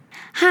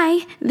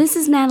Hi, this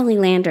is Natalie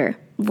Lander,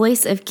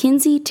 voice of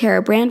Kinsey,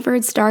 Tara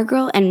Branford,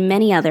 Stargirl, and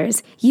many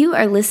others. You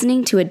are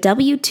listening to a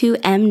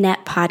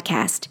W2Mnet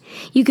podcast.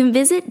 You can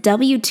visit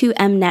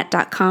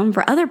W2Mnet.com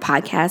for other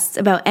podcasts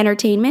about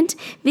entertainment,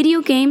 video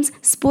games,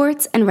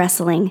 sports, and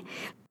wrestling.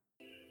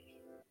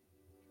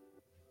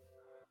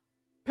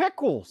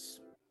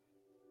 Pickles,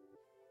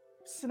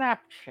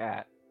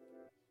 Snapchat,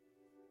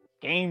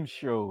 game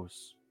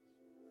shows,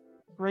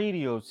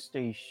 radio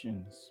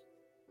stations,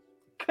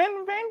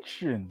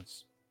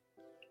 conventions,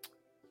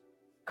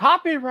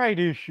 copyright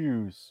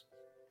issues.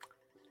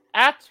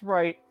 That's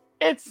right,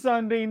 it's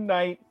Sunday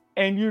night,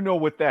 and you know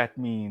what that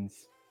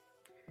means.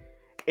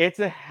 It's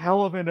a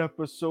hell of an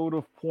episode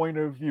of Point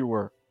of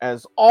Viewer.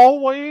 As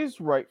always,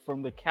 right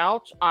from the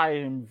couch, I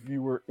am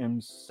viewer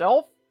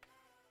himself.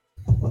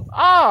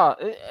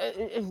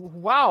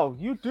 Wow,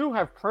 you do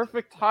have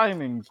perfect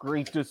timing,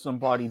 great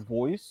disembodied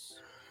voice.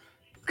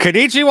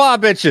 Konnichiwa,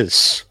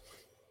 bitches.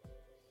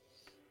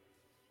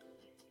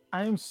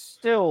 I'm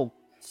still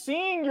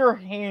seeing your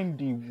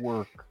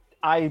handiwork.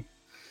 We'll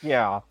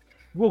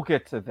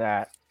get to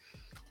that.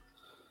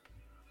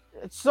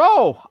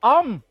 So,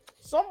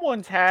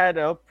 someone's had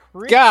a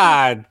pretty...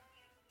 God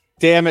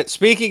damn it.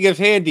 Speaking of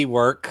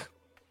handiwork.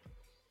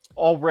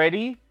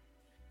 Already?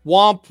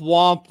 Womp,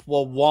 womp,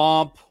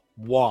 womp,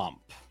 womp.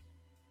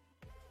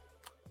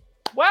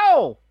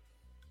 Well,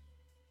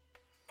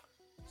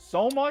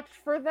 so much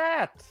for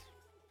that.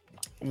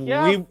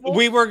 Yeah,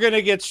 we were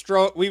gonna get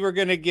we were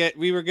gonna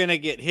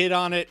get hit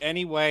on it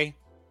anyway.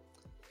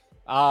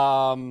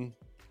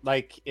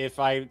 Like if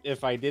I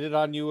did it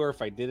on you or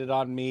if I did it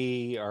on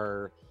me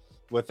or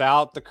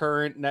without the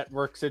current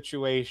network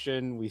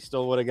situation, we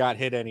still would have got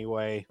hit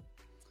anyway.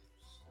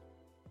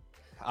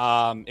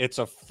 It's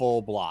a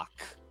full block.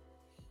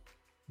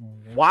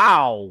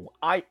 Wow.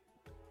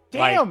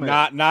 Damn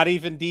like, it. Not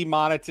even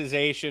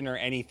demonetization or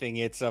anything.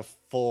 It's a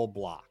full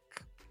block.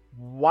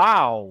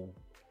 Wow.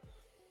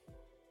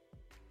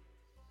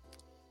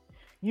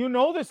 You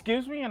know, this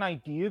gives me an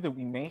idea that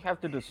we may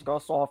have to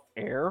discuss off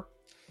air.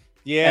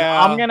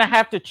 Yeah. And I'm going to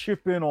have to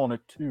chip in on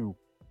it too.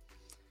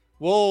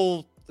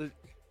 Well,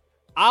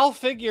 I'll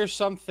figure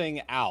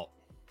something out.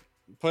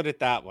 Put it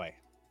that way.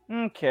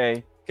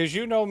 Okay. Because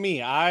you know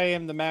me, I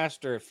am the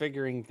master at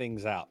figuring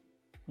things out.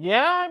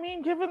 Yeah, I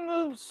mean,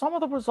 given some of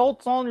the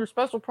results on your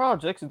special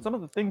projects and some of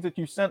the things that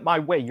you sent my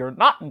way, you're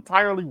not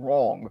entirely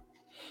wrong.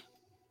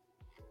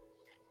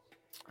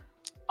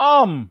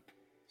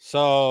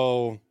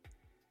 So,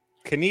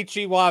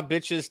 konnichiwa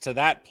bitches to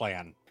that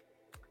plan.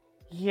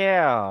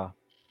 Yeah.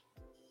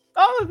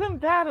 Other than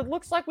that, it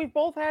looks like we've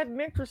both had an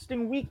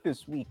interesting week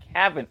this week,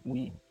 haven't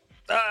we?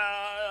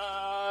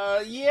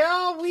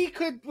 Yeah, we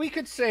could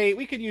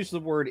use the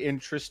word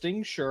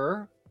interesting,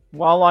 sure.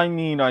 Well, I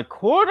mean, I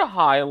could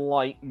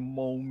highlight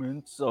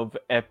moments of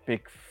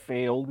epic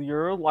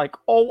failure, like,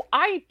 oh,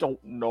 I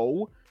don't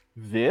know,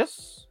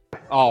 this.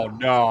 Oh,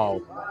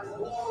 no.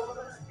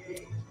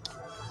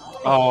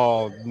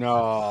 Oh,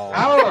 no.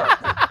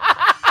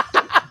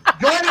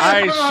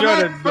 I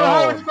should have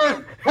known.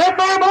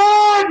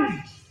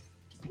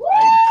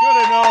 I should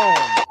have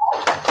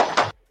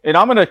known. And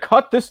I'm going to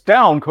cut this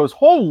down, because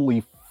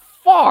holy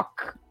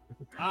fuck.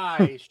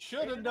 I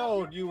should have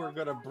known you were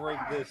going to bring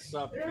this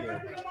up, you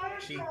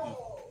cheeky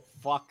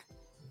fuck.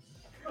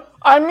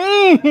 I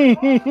mean...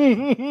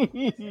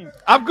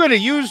 I'm going to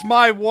use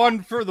my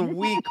one for the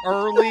week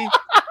early.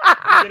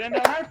 Get in the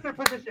master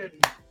position.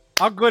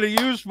 I'm going to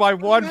use my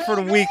one for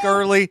the week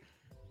early.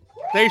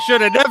 They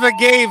should have never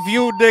gave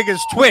you niggas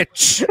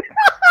Twitch.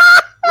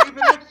 Leave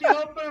an extra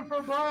open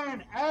for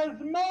Brian as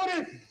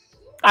noticed.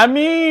 I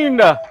mean...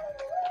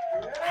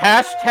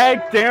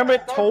 Hashtag damn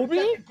it,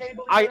 Toby.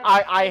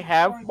 I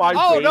have my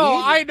ways. No,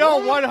 I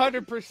know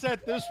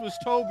 100% this was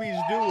Toby's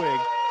doing.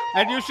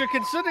 And you should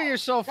consider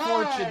yourself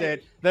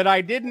fortunate that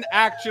I didn't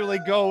actually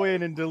go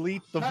in and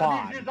delete the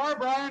VOD.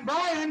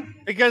 Brian.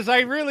 Because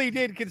I really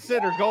did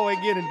consider going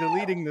in and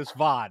deleting this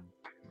VOD.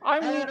 I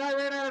mean,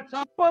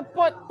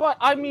 but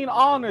I mean,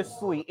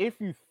 honestly, if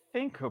you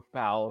think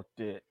about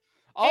it.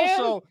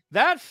 Also,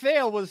 that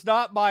fail was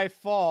not my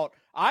fault.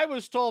 I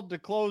was told to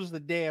close the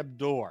damn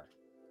door.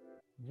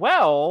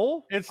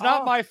 Well, it's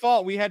not my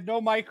fault. We had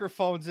no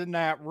microphones in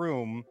that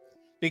room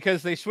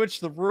because they switched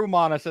the room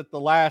on us at the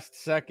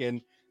last second.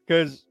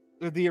 Because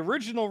the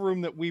original room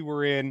that we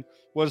were in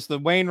was the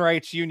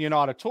Wainwright's Union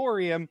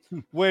Auditorium,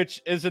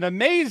 which is an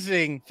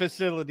amazing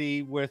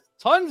facility with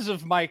tons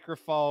of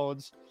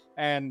microphones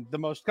and the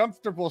most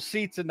comfortable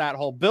seats in that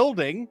whole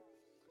building.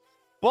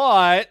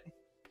 But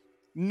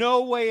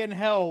no way in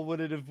hell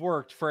would it have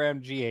worked for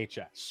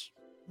MGHS.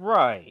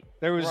 Right.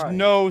 There was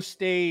no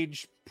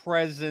stage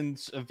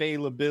presence,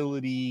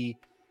 availability,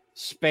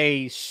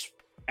 space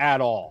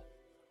at all.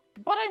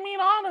 But I mean,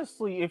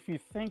 honestly, if you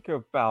think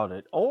about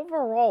it,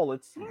 overall,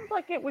 it seemed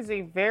like it was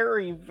a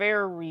very,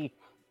 very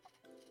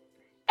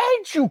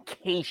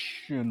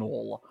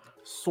educational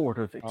sort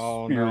of experience.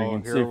 Oh, no.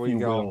 Here we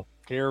go.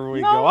 Here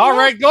we No, go. All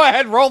right, go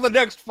ahead. Roll the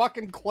next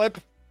fucking clip.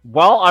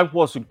 Well, I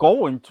wasn't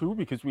going to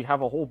because we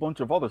have a whole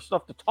bunch of other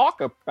stuff to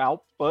talk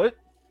about, but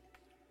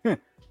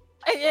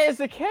As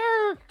the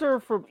character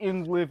from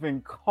In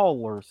Living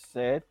Color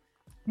said,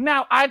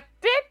 now I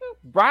didn't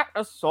write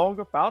a song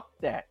about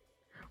that,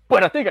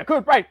 but I think I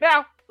could right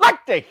now.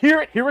 Like to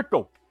hear it, here it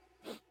go.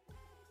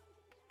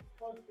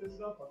 Fuck this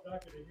up. I'm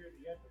not going to hear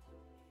the end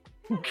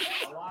of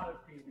it. A lot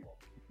of people.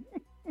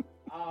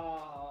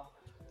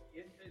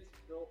 It's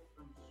built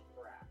from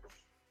scratch.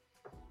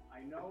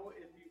 I know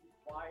if you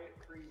buy it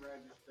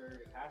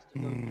pre-registered, it has to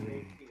go through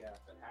ATF.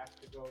 It has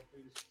to go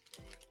through the...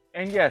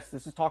 And yes,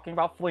 this is talking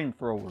about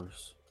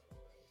flamethrowers.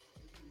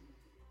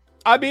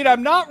 I mean,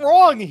 I'm not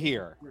wrong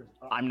here.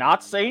 I'm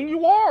not saying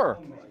you are.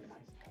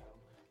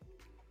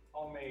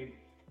 Homemade.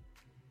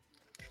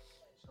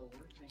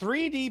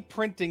 3D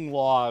printing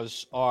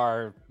laws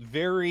are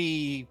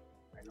very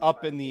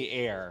up in the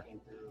air.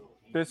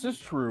 This is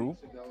true.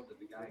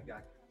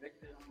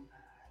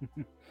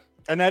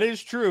 And that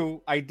is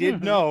true. I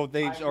did know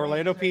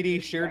Orlando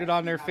PD shared it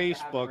on their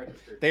Facebook.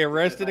 They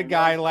arrested a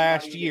guy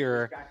last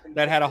year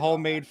that had a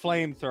homemade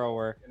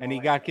flamethrower, and he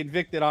got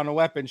convicted on a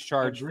weapons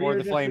charge for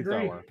the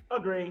flamethrower.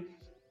 Agree.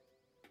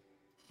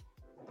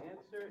 The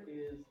answer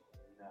is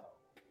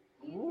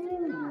no.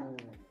 Ooh.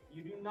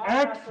 You do not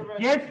X have to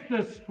register. gets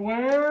the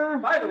square.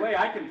 By the way,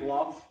 I can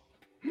bluff.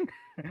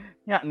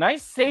 Yeah,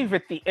 nice save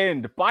at the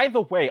end. By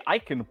the way, I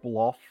can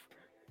bluff.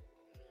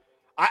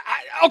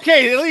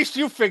 Okay, at least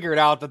you figured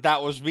out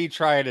that was me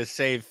trying to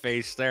save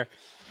face there.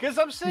 Because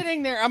I'm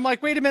sitting there, I'm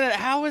like, wait a minute,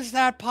 how is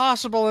that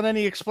possible? And then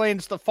he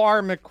explains the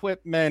farm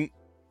equipment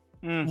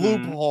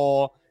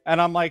loophole. And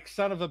I'm like,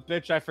 son of a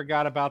bitch, I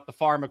forgot about the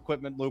farm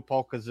equipment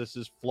loophole because this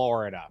is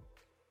Florida.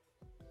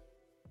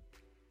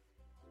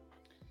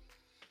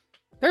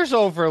 There's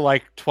over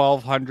like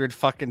 1,200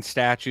 fucking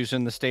statues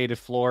in the state of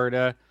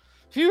Florida.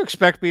 If you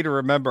expect me to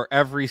remember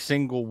every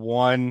single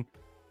one,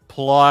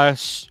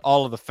 plus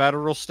all of the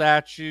federal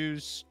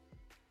statues,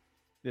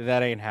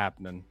 that ain't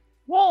happening.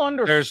 Well,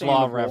 understandable. There's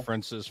law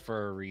references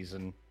for a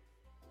reason.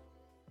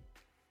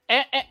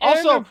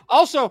 Also,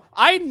 Also,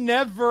 I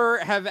never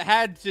have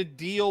had to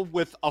deal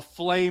with a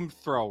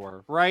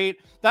flamethrower, right?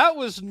 That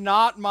was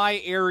not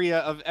my area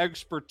of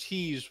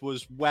expertise,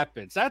 was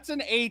weapons. That's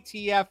an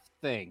ATF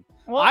thing.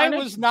 well, I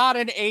was not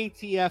an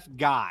ATF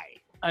guy.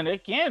 And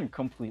again,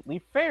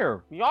 completely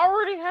fair. We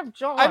already have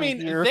John I mean,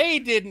 here. they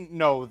didn't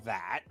know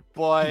that,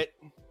 but...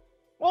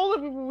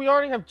 Well, we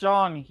already have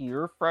John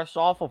here, fresh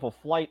off of a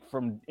flight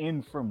from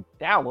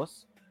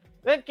Dallas.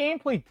 That game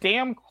played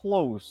damn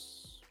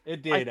close.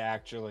 It did,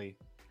 actually.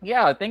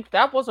 Yeah, I think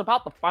that was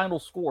about the final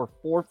score,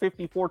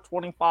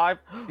 454-25.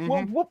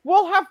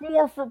 We'll have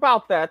more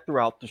about that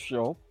throughout the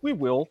show. We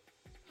will.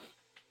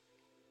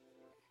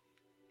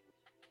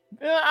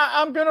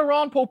 I'm gonna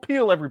Ron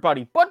Popeil,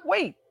 everybody. But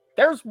wait,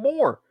 there's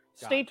more.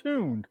 Stay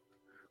tuned.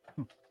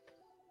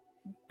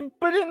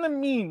 But in the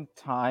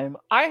meantime,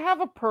 I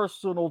have a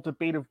personal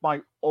debate of my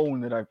own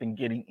that I've been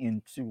getting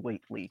into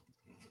lately.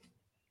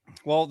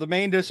 Well, the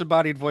main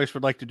disembodied voice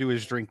would like to do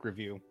his drink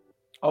review.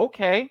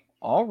 Okay,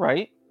 all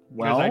right. Because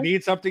Well, I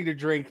need something to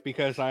drink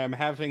because I am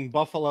having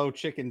buffalo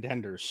chicken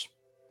tenders.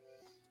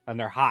 And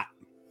they're hot.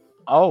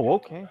 oh,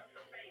 okay.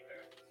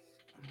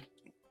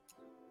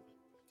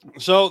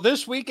 So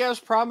this week, as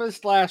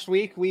promised last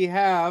week, we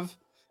have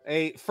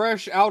a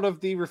fresh out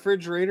of the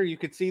refrigerator. You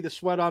could see the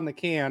sweat on the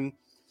can.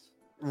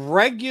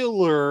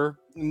 Regular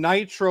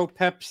Nitro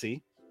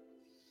Pepsi.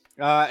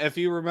 If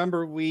you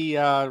remember, we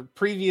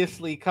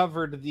previously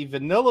covered the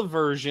vanilla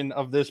version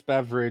of this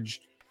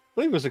beverage. I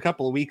believe it was a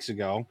couple of weeks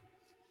ago.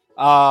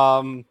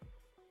 I've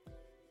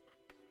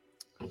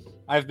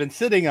been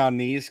sitting on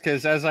these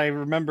because, as I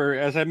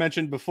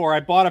mentioned before,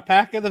 I bought a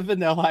pack of the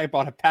vanilla, I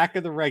bought a pack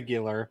of the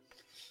regular,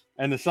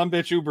 and the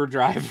sumbitch Uber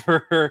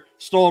driver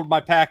stole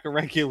my pack of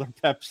regular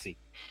Pepsi.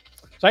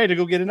 So I had to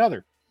go get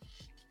another.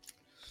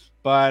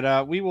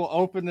 But we will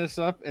open this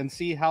up and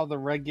see how the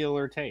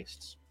regular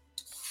tastes.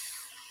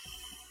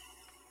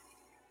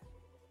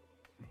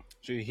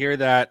 So you hear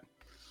that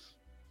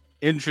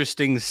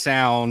interesting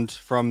sound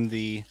from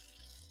the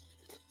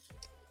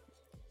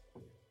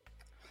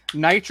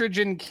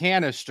nitrogen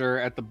canister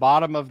at the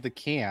bottom of the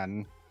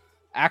can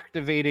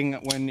activating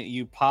when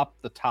you pop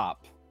the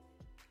top.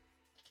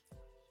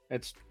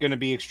 It's going to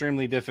be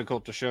extremely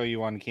difficult to show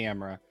you on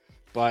camera,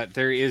 but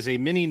there is a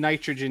mini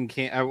nitrogen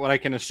what I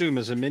can assume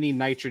is a mini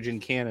nitrogen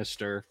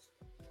canister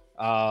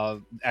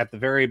at the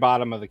very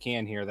bottom of the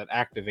can here that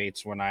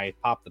activates when I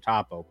pop the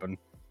top open.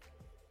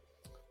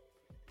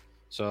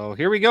 So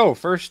here we go.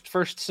 First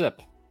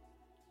sip.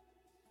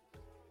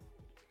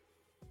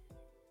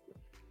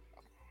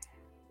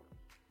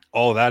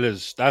 Oh,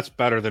 that's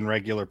better than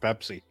regular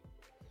Pepsi.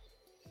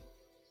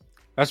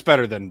 That's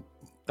better than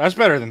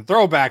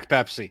throwback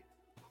Pepsi.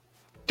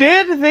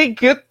 Did they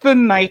get the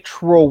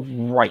nitro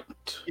right?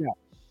 Yeah.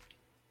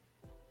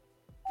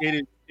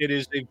 It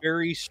is a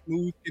very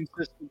smooth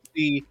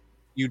consistency.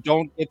 You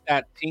don't get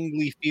that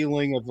tingly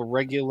feeling of a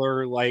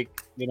regular,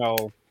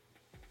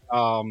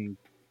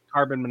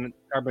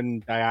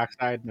 carbon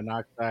dioxide,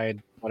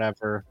 monoxide,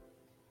 whatever,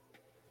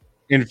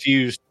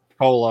 infused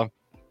cola.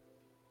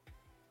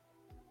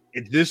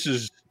 This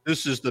is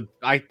This is the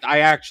I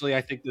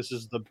think this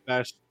is the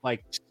best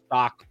like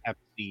stock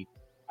Pepsi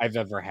I've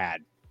ever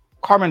had.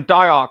 Carbon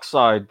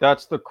dioxide,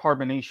 that's the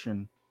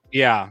carbonation.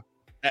 Yeah.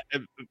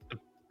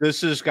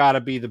 This has got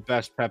to be the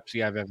best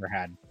Pepsi I've ever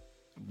had.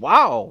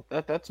 Wow,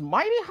 that's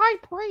mighty high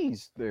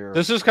praise there.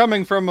 This is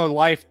coming from a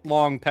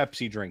lifelong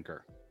Pepsi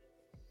drinker.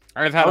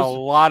 I've had a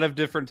lot of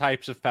different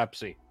types of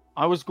Pepsi.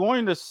 I was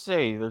going to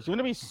say, there's going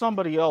to be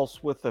somebody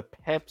else with a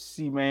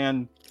Pepsi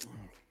Man.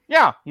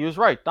 Yeah, he was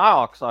right.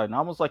 Dioxide. And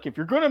I was like, if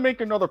you're going to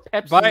make another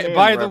Pepsi Man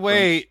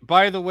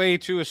By the way,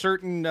 to a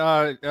certain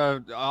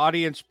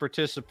audience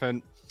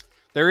participant,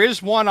 there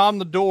is one on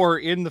the door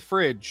in the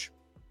fridge,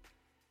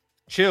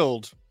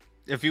 chilled,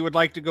 if you would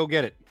like to go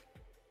get it.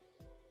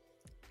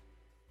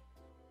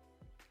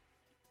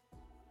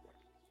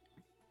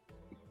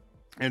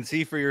 And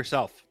see for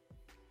yourself.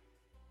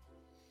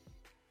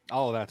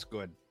 Oh, that's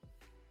good.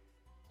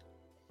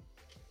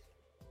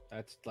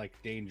 That's like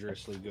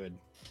dangerously good.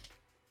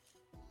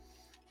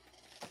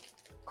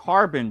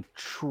 Carbon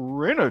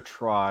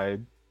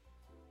trinitride.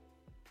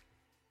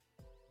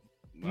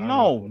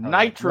 No,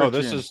 nitrogen. No,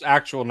 this is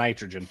actual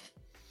nitrogen.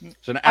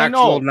 It's an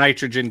actual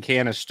nitrogen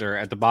canister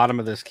at the bottom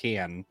of this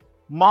can.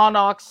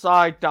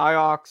 Monoxide,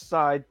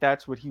 dioxide,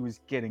 that's what he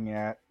was getting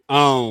at.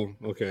 Oh,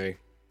 okay.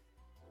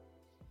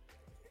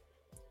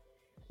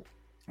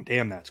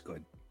 Damn, that's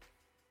good.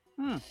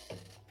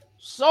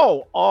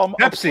 So,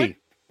 Pepsi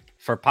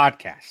for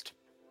podcast.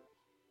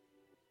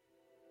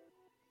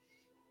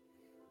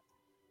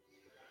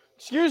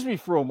 Excuse me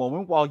for a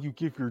moment while you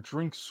give your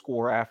drink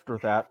score after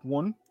that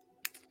one.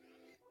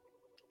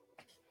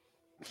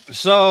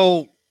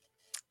 So,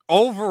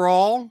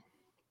 overall,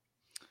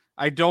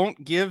 I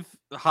don't give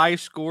high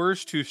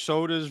scores to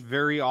sodas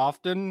very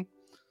often.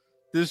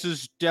 This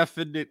is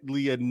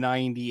definitely a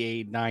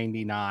 98,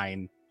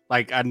 99,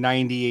 like a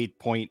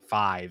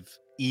 98.5.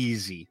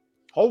 Easy.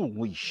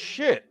 Holy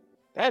shit.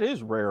 That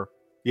is rare.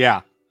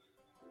 Yeah.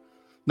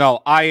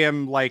 No, I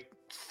am like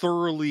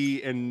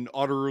thoroughly and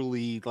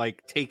utterly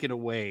like taken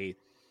away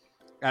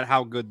at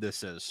how good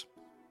this is.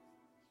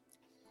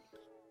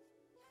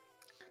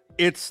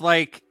 It's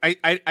like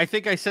I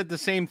think I said the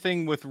same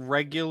thing with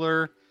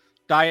regular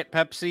Diet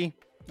Pepsi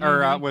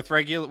or with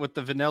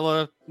the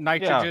vanilla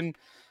nitrogen.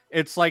 Yeah.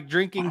 It's like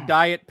drinking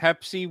Diet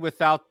Pepsi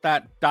without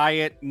that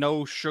diet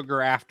no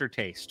sugar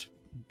aftertaste.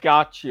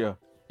 Gotcha.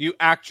 You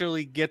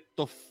actually get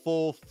the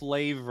full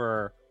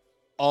flavor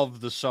of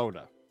the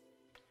soda.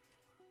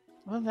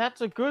 Well,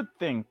 that's a good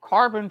thing.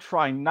 Carbon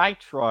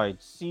trinitride,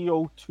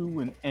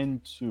 CO2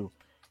 and N2.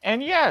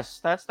 And yes,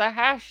 that's the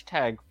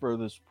hashtag for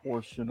this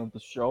portion of the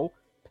show,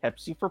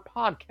 Pepsi for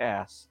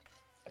Podcast.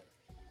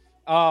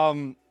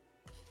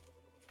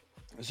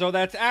 So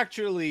that's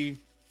actually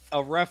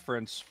a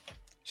reference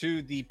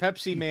to the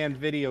Pepsi Man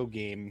video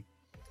game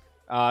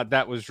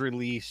that was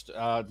released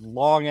a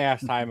long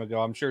ass time ago.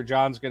 I'm sure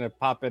John's going to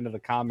pop into the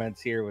comments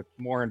here with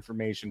more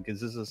information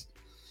because this is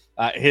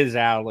his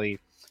alley.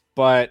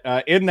 But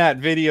in that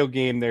video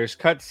game, there's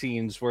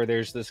cutscenes where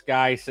there's this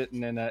guy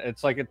sitting in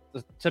it's like a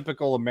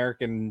typical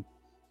American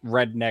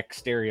redneck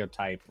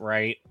stereotype,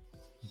 right?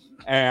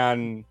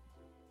 And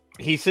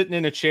he's sitting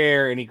in a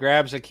chair and he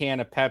grabs a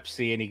can of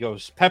Pepsi and he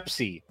goes,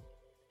 Pepsi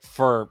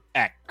for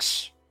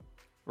X,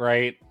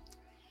 right?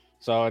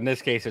 So in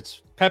this case,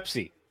 it's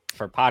Pepsi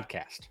for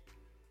podcast.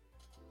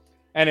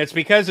 And it's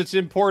because it's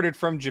imported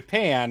from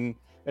Japan,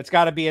 it's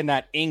got to be in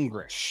that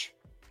English.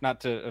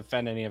 Not to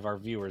offend any of our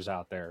viewers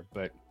out there,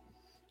 but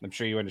I'm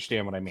sure you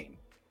understand what I mean.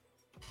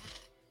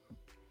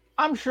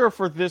 I'm sure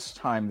for this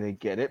time they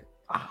get it.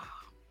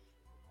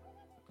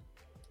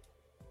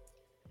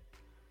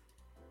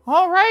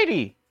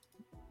 Alrighty.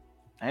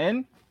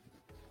 And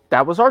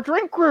that was our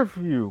drink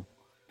review.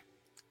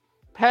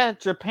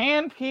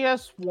 Japan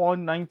PS1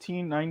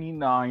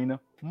 1999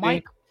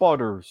 Mike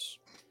Butters.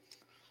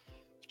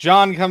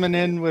 John coming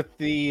in with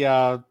the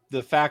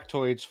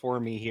factoids for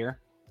me here.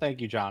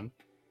 Thank you, John.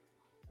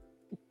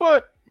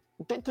 But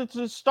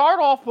to start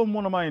off on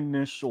one of my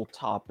initial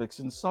topics,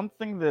 and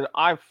something that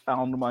I've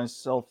found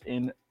myself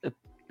in a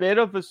bit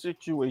of a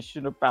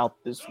situation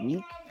about this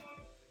week.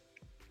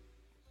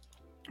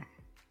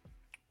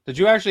 Did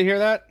you actually hear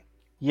that?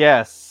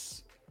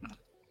 Yes.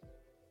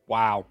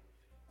 Wow.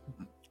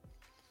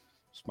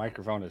 This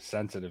microphone is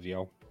sensitive,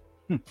 yo.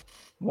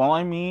 Well,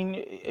 I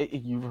mean,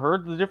 you've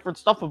heard the different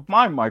stuff of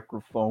my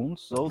microphone,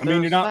 so I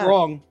mean, you're not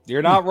wrong.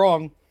 You're not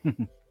wrong.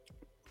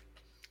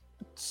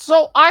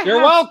 So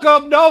You're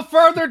welcome. No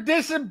further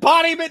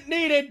disembodiment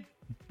needed.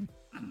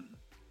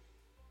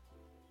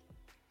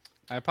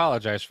 I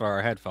apologize for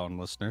our headphone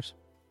listeners.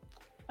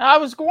 I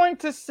was going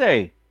to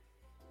say,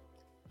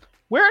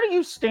 where do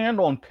you stand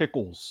on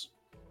pickles?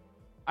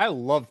 I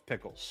love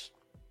pickles.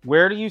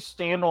 Where do you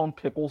stand on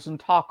pickles and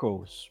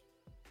tacos?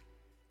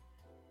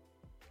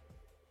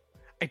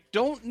 I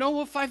don't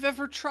know if I've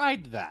ever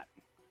tried that.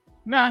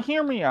 Now,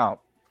 hear me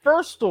out.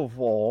 First of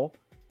all,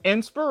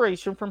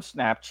 inspiration from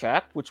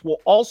Snapchat, which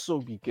we'll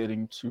also be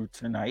getting to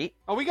tonight.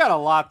 Oh, we got a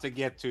lot to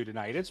get to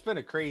tonight. It's been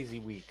a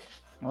crazy week.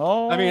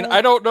 Oh, I mean,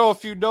 I don't know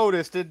if you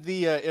noticed in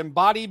the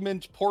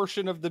embodiment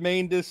portion of the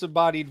main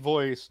disembodied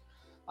voice,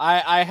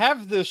 I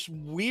have this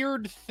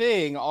weird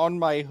thing on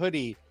my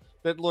hoodie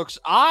that looks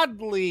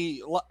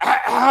oddly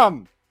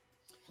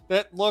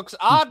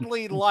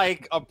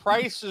like a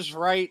Price is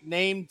Right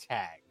name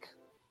tag,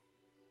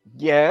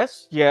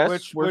 yes,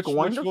 which we're which going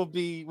which to. will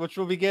be which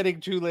we'll be getting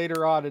to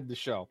later on in the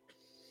show.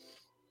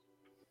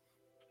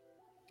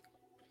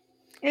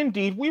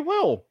 Indeed, we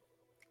will.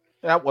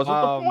 That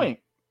wasn't the point.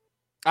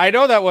 I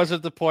know that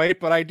wasn't the point,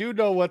 but I do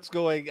know what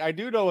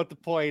the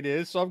point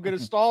is, so I'm going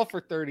to stall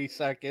for 30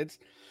 seconds.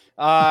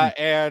 I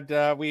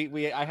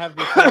have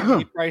this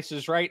lovely Price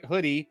is Right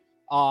hoodie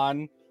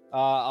on.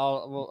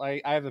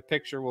 I have a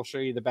picture. We'll show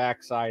you the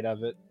backside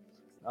of it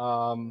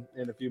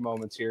in a few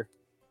moments here.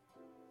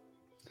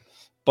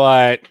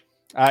 But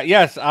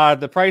yes,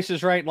 the Price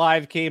is Right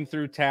live came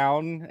through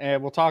town,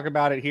 and we'll talk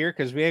about it here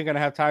because we ain't going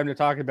to have time to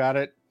talk about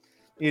it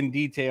in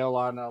detail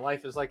on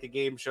Life is Like a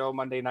Game Show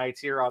Monday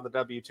nights here on the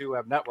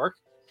W2M network.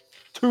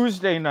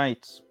 Tuesday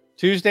nights,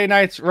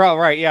 well,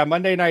 right, yeah,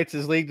 Monday nights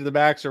is League to the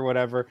Max or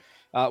whatever,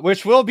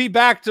 which will be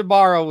back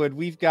tomorrow, and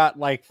we've got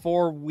like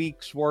 4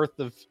 weeks worth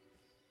of.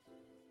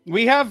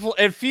 We have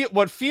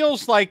what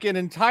feels like an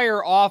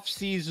entire off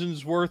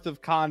season's worth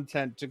of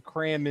content to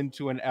cram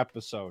into an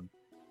episode.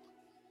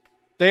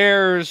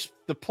 There's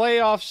the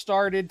playoffs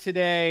started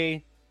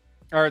today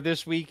or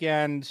this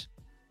weekend.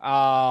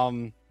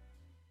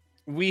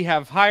 We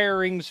have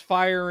hirings,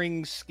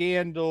 firings,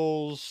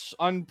 scandals,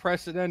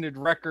 unprecedented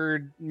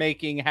record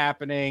making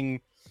happening,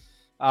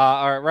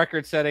 or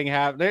record setting.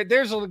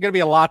 There's going to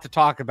be a lot to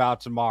talk about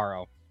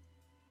tomorrow.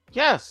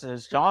 yes,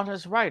 as John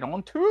is right,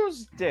 on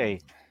Tuesday.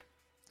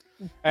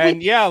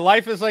 And yeah,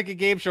 Life is Like a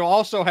Game Show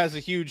also has a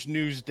huge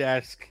news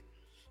desk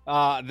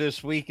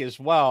this week as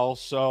well.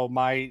 So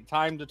my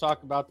time to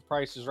talk about The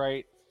Price is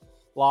Right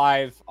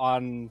live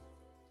on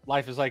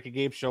Life is Like a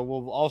Game Show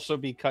will also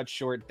be cut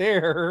short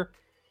there.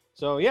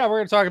 So yeah, we're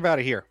going to talk about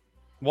it here.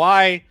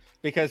 Why?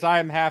 Because I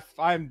am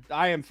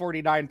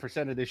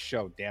 49% of this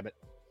show, damn it.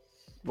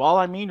 Well,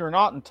 I mean, you're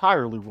not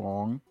entirely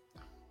wrong,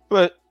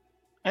 but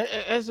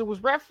as it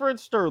was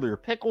referenced earlier,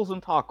 pickles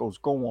and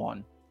tacos, go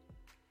on.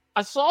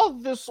 I saw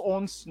this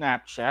on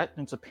Snapchat,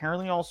 and it's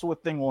apparently also a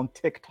thing on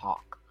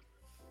TikTok.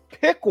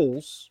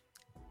 Pickles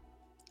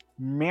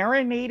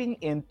marinating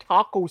in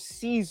taco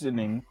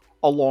seasoning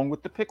along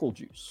with the pickle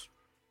juice.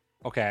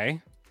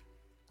 Okay.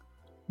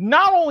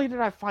 Not only did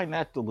I find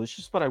that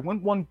delicious, but I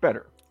went one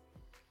better.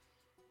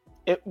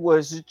 It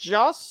was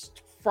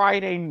just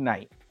Friday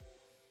night,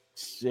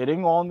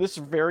 sitting on this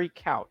very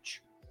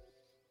couch,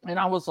 and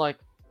I was like,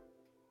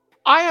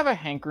 I have a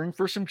hankering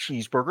for some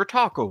cheeseburger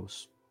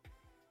tacos.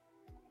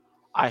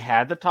 I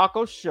had the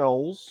taco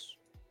shells.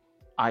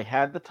 I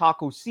had the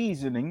taco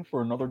seasoning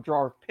for another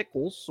jar of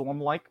pickles, so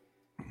I'm like,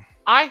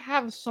 I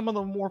have some of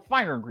the more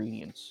finer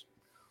ingredients.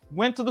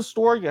 Went to the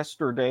store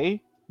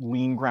yesterday,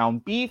 lean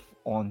ground beef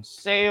on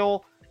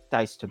sale,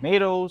 diced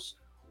tomatoes,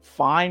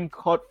 fine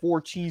cut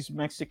 4-cheese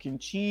Mexican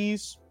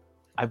cheese.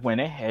 I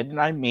went ahead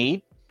and I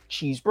made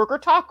cheeseburger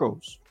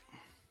tacos.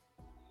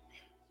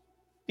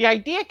 The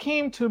idea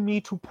came to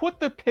me to put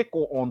the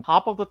pickle on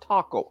top of the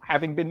taco,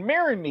 having been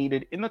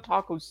marinated in the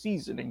taco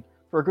seasoning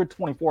for a good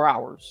 24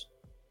 hours.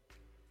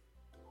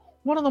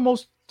 One of the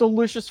most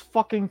delicious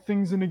fucking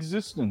things in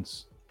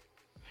existence.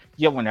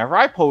 Yet whenever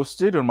I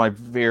posted in my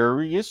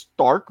various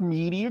dark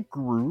media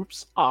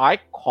groups, I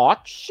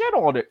caught shit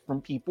on it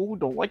from people who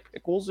don't like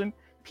pickles and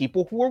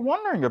people who are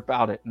wondering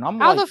about it. And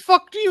I'm How like, the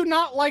fuck do you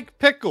not like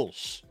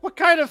pickles? What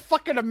kind of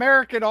fucking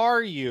American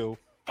are you?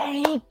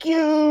 thank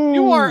you.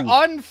 You are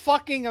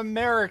unfucking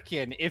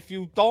American if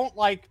you don't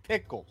like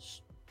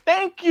pickles.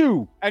 Thank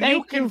you. And Thank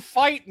you can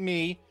fight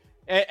me.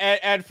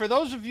 And for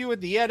those of you in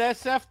the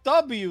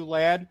NSFW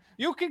land,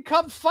 you can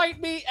come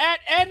fight me at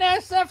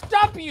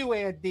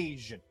NSFW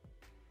Andesian.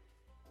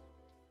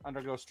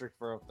 Undergo strict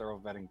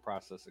thorough vetting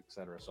process,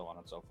 etc., so on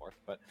and so forth.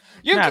 But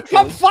you can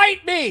come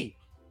fight me.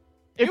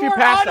 If you you are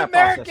pass that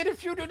un-American process.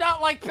 if you do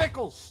not like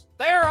pickles.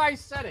 There, I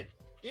said it.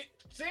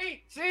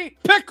 See,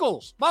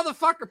 pickles,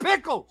 motherfucker,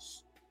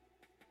 pickles.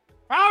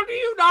 How do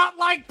you not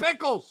like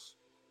pickles?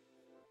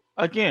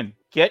 Again,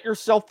 get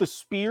yourself the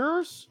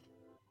spears,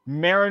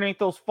 marinate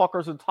those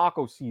fuckers in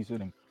taco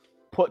seasoning.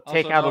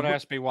 Don't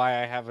ask me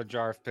why I have a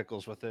jar of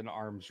pickles within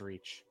arm's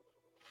reach.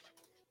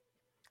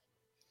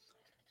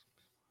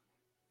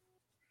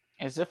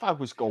 As if I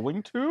was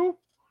going to.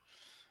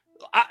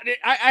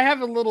 I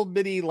have a little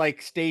bitty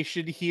like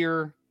station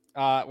here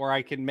where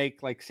I can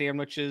make like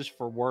sandwiches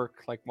for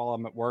work, like while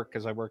I'm at work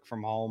because I work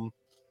from home.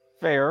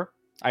 Fair.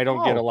 I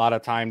don't get a lot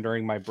of time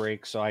during my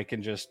break, so I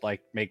can just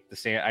like make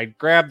the I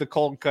grab the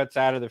cold cuts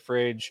out of the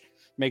fridge,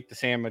 make the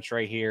sandwich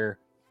right here,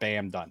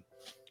 bam, done.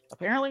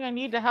 Apparently, I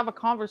need to have a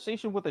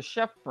conversation with a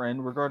chef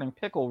friend regarding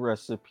pickle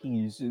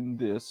recipes in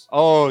this.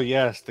 Oh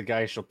yes, the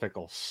Geisel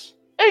pickles.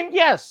 And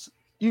yes,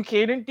 you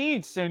can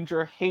indeed send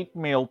your hate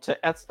mail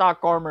to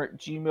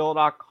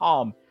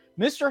s.garmer@gmail.com.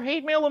 Mr.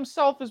 Hate Mail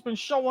himself has been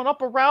showing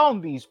up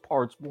around these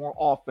parts more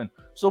often.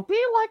 So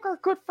be like our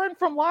good friend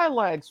from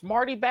Lilacs,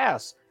 Marty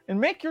Bass, and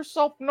make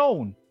yourself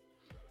known.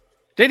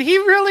 Did he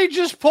really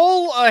just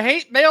pull a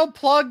hate mail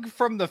plug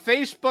from the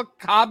Facebook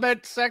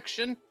comment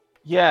section?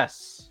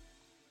 Yes.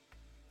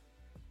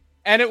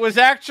 And it was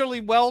actually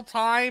well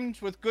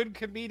timed with good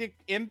comedic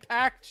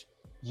impact?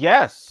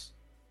 Yes.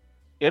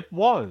 It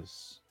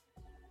was.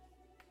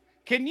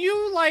 Can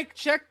you, like,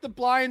 check the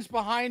blinds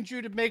behind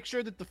you to make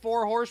sure that the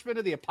 4 horsemen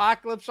of the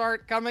apocalypse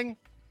aren't coming?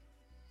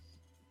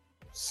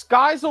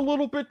 Sky's a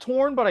little bit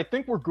torn, but I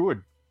think we're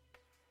good.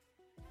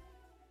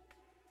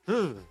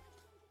 And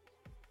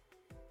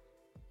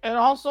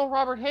also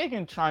Robert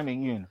Hagen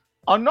chiming in.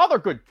 Another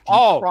good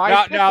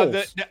fried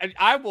pickles.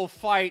 I will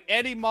fight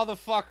any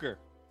motherfucker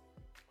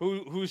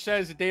who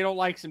says that they don't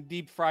like some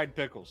deep fried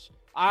pickles.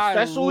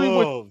 Especially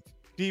I love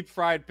deep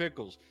fried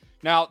pickles.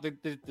 Now,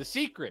 the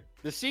secret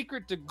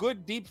to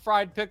good deep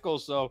fried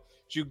pickles, though,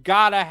 is you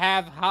gotta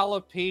have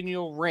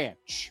jalapeno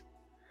ranch.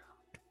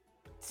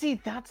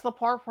 See, that's the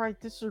part where I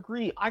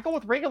disagree. I go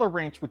with regular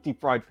ranch with deep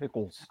fried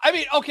pickles. I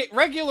mean, okay,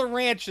 regular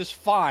ranch is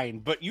fine,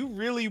 but you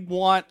really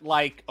want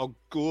like a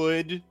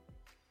good,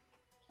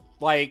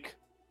 like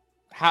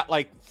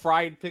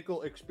fried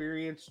pickle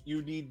experience.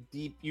 You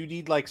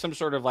need like some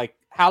sort of like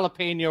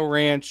jalapeno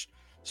ranch,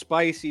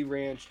 spicy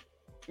ranch,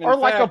 or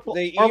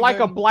like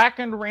a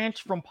blackened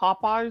ranch from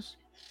Popeyes.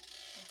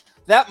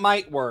 That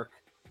might work.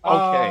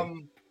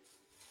 Okay.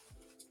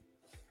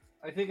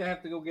 I think I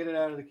have to go get it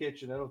out of the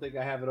kitchen. I don't think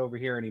I have it over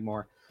here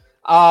anymore.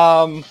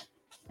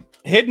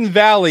 Hidden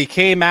Valley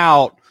came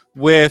out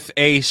with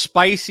a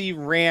spicy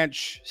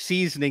ranch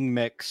seasoning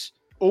mix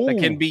that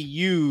can be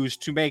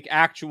used to make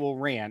actual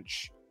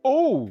ranch.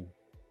 Oh.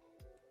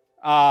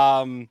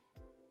 I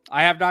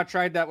have not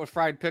tried that with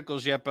fried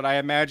pickles yet, but I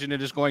imagine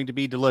it is going to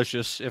be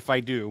delicious if I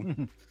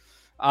do.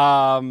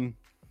 And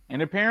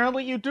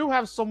apparently you do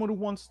have someone who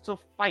wants to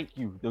fight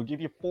you. They'll give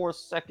you 4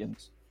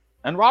 seconds.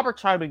 And Robert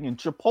chiming in,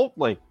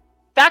 Chipotle.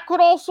 That could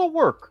also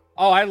work.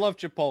 Oh, I love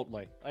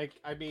Chipotle.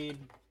 I mean,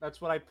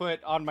 that's what I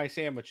put on my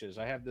sandwiches.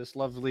 I have this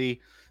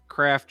lovely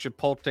Kraft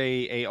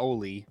Chipotle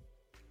aioli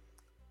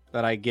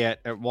that I get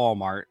at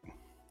Walmart.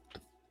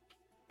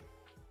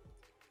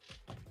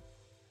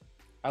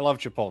 I love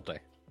Chipotle.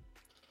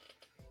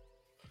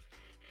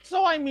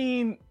 So, I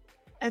mean,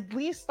 at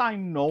least I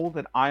know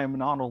that I am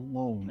not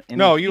alone. And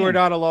no, you are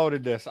not alone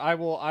in this. I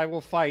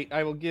will fight.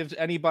 I will give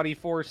anybody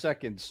 4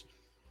 seconds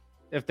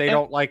if they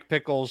don't like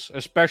pickles,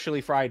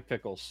 especially fried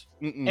pickles.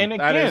 And again,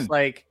 that is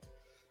like,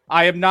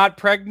 I am not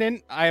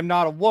pregnant. I am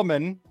not a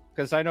woman,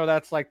 because I know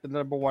that's like the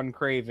number one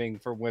craving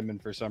for women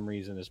for some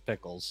reason is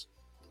pickles.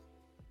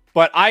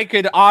 But I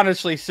could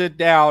honestly sit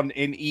down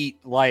and eat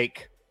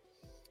like,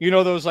 you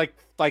know, those like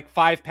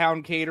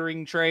 5-pound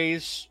catering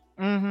trays.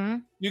 Mm-hmm.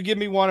 You give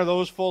me one of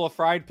those full of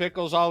fried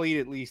pickles, I'll eat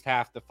at least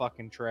half the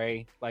fucking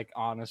tray. Like,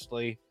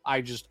 honestly,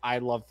 I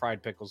love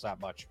fried pickles that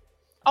much.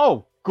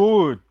 Oh,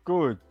 good.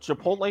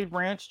 Chipotle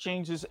ranch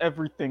changes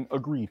everything.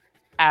 Agreed.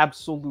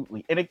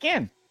 Absolutely. And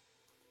again,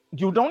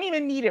 you don't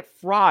even need it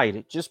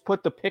fried. Just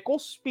put the pickle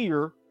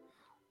spear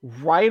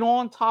right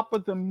on top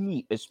of the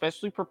meat,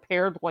 especially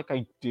prepared like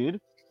I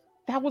did.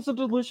 That was a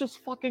delicious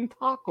fucking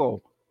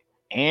taco.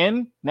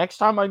 And next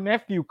time my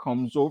nephew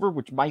comes over,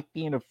 which might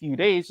be in a few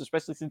days,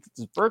 especially since it's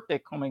his birthday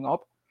coming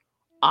up,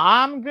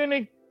 I'm going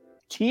to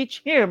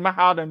teach him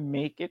how to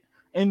make it,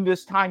 and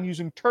this time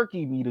using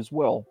turkey meat as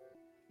well,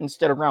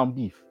 instead of ground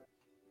beef.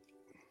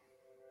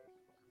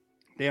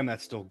 Damn,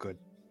 that's still good.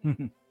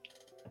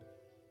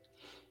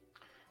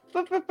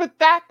 But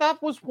that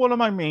was one of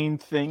my main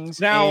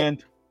things. Now,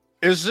 and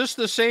is this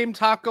the same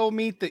taco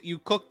meat that you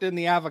cooked in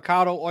the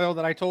avocado oil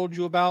that I told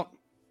you about?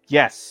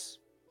 Yes.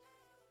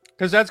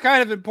 Because that's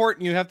kind of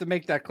important. You have to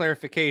make that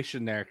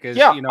clarification there. Because,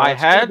 you know,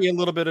 it's going to be a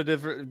little bit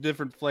of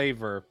different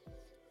flavor.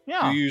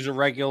 Yeah. You use a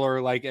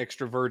regular, like,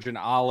 extra virgin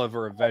olive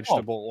or a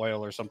vegetable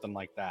oil or something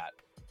like that.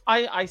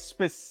 I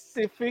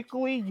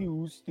specifically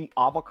used the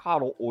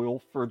avocado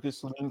oil for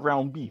this lean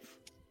ground beef.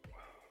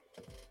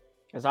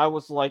 Because I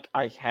was like,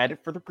 I had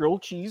it for the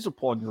grilled cheese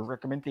upon your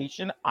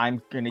recommendation.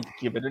 I'm going to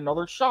give it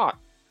another shot.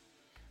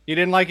 You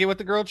didn't like it with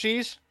the grilled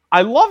cheese?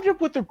 I loved it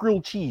with the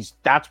grilled cheese.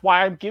 That's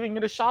why I'm giving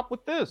it a shot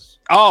with this.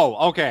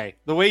 Oh, okay.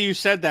 The way you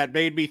said that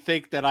made me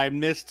think that I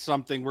missed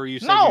something where you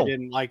said you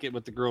didn't like it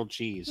with the grilled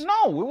cheese.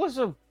 No, it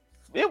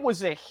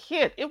was a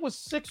hit. It was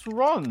 6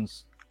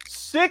 runs.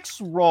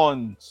 6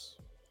 runs.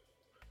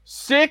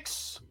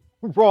 6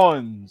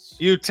 runs.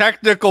 You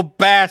technical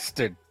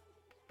bastard.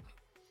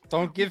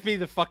 Don't give me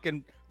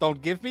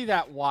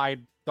that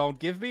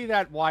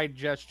wide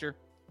gesture.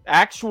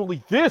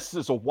 Actually, this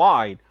is a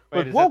wide.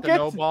 Wait, is that the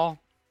no ball?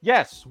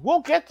 Yes,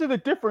 we'll get to the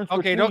difference.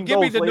 Okay, don't give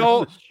me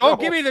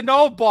the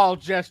no ball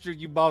gesture,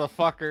 you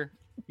motherfucker.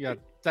 You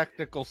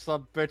technical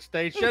sub bitch.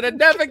 They should have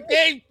never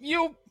gave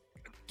you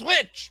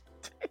Twitch.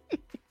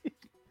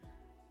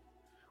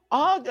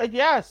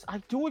 Yes, I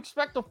do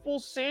expect a full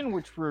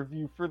sandwich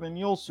review for the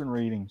Nielsen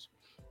ratings.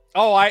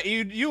 Oh,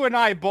 you and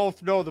I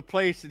both know the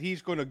place that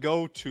he's going to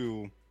go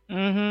to.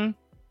 Mm-hmm.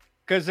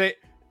 Because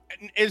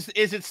Is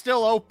it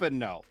still open?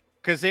 No,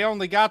 because they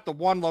only got the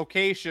one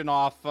location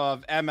off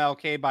of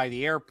MLK by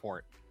the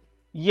airport.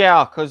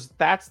 Yeah, because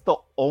that's the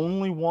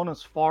only one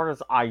as far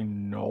as I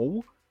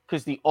know.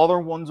 Because the other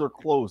ones are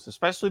closed,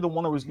 especially the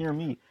one that was near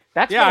me.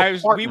 That's Yeah,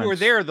 for we were apartments.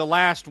 there the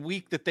last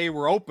week that they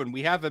were open.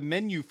 We have a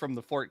menu from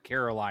the Fort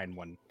Caroline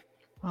one.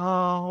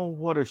 Oh,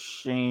 what a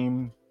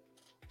shame.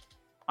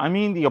 I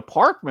mean, the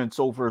apartments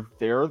over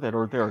there that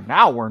are there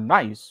now are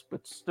nice,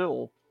 but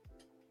still.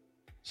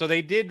 So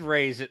they did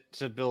raise it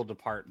to build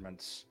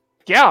apartments.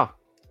 Yeah,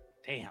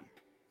 Damn.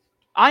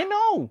 I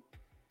know.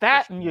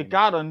 That and you shame.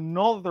 got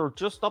another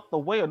just up the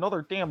way,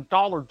 another damn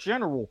Dollar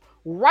General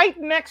right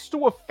next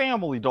to a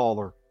Family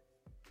Dollar.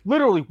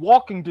 Literally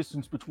walking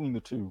distance between the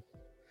two.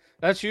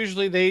 That's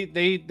usually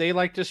they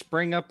like to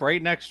spring up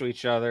right next to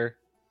each other,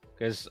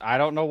 because I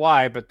don't know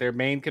why, but they're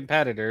main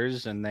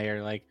competitors, and they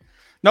are like,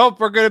 nope,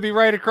 we're gonna be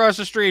right across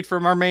the street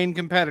from our main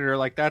competitor.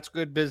 Like, that's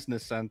good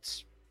business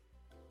sense.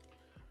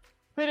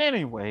 But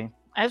anyway,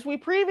 as we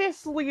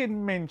previously had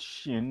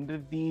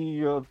mentioned,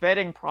 the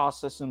vetting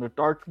process in the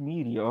dark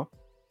media,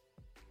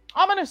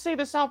 I'm going to say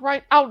this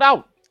outright,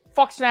 out.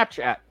 Fuck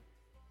Snapchat.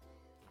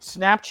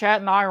 Snapchat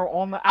and I are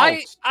on the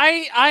outs.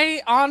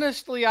 I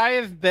honestly,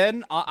 I've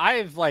been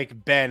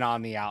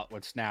on the out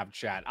with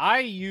Snapchat. I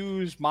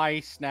use my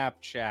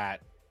Snapchat.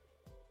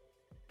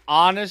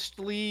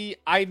 Honestly,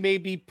 I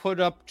maybe put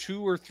up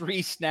 2 or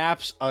 3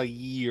 snaps a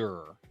year.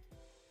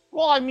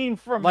 Well, I mean,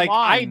 from Like,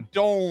 mine.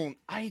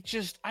 I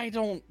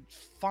don't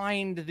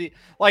find the,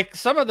 like,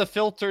 some of the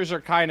filters are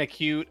kind of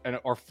cute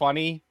or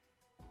funny,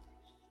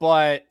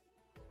 but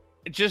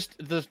just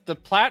the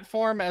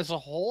platform as a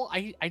whole,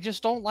 I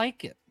just don't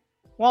like it.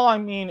 Well, I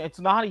mean, it's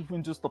not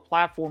even just the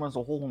platform as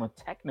a whole in a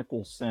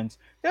technical sense.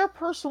 They're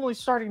personally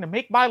starting to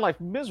make my life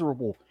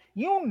miserable.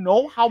 You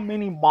know how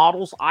many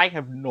models I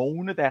have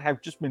known that have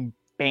just been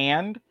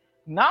banned?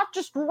 Not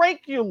just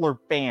regular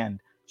banned.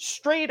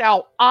 Straight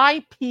out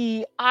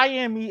IP,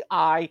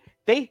 IMEI.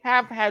 They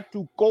have had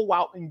to go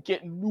out and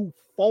get new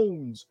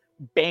phones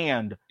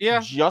banned. Yeah.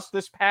 Just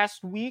this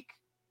past week.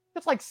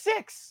 It's like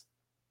 6.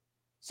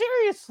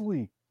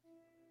 Seriously.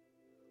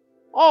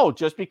 Oh,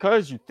 just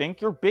because you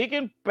think you're big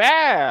and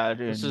bad.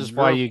 This and is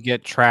why you're- you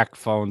get track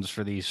phones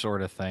for these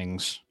sort of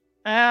things.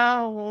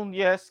 Well,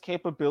 yes,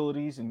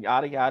 capabilities and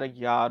yada, yada,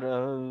 yada,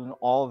 and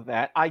all of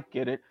that. I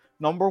get it.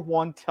 Number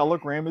 1,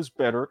 Telegram is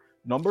better.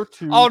 Number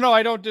 2... Oh no,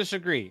 I don't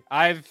disagree.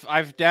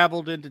 I've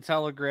dabbled into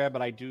Telegram,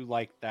 but I do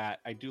like that.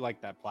 I do like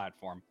that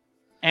platform.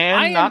 and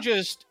I not... am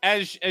just,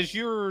 as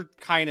you're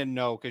kind of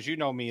know, because you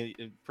know me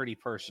pretty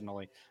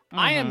personally.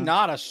 I am Mhm.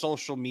 not a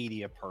social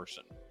media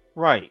person,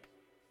 Right,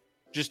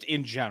 just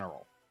in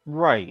general.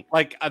 right.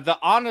 Like,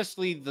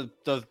 honestly,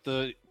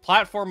 the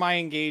platform I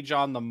engage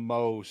on the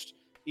most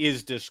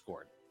is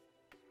Discord.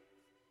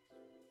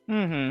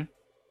 Mm-hmm.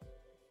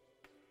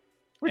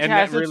 Which And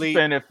has that really- its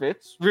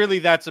benefits. Really,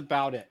 that's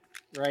about it,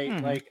 right?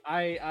 Mhm. Like,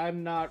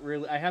 I'm not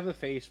really. I have a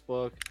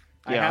Facebook.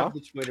 I Yeah. have the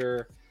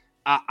Twitter.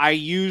 I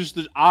use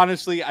the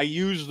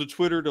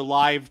Twitter to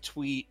live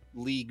tweet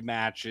league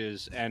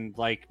matches and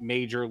like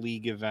major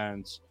league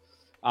events.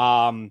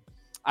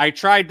 I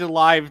tried to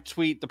live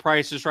tweet the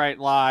Price is Right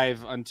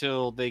live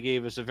until they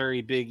gave us a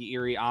very big,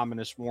 eerie,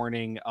 ominous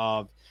warning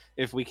of,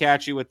 if we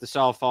catch you with the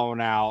cell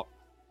phone out,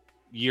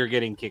 you're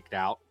getting kicked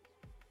out.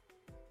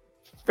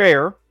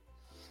 Fair.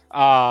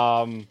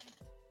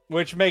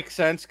 Which makes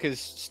sense because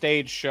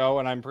stage show,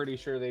 and I'm pretty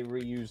sure they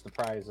reuse the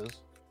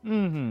prizes.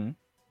 Mm-hmm.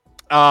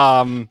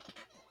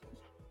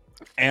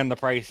 And the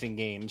pricing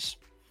games.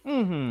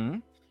 Mm-hmm.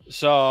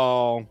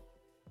 So,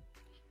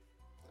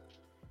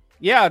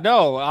 yeah,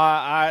 no,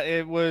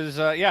 it was,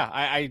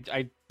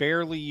 I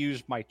barely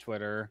used my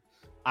Twitter.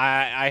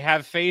 I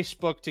have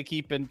Facebook to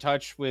keep in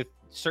touch with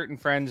certain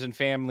friends and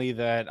family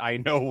that I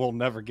know will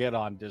never get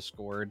on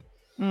Discord.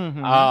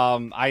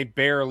 Mm-hmm. I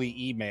barely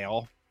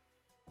email.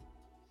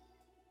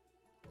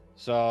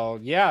 So,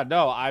 yeah,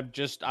 no,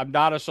 I'm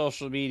not a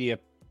social media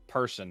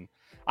person.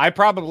 I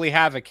probably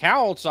have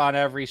accounts on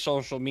every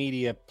social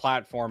media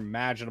platform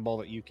imaginable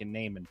that you can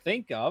name and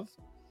think of.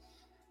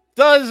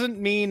 Doesn't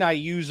mean I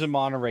use them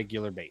on a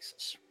regular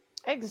basis.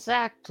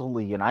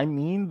 Exactly. And I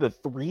mean the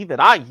 3 that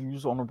I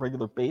use on a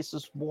regular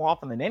basis more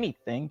often than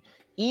anything: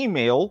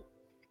 email,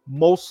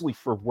 mostly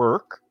for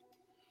work;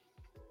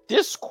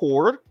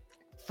 Discord,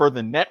 for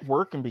the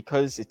network and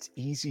because it's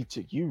easy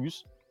to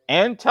use;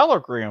 and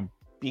Telegram,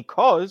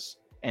 because,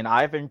 and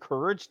I've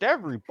encouraged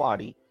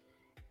everybody,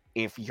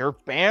 if you're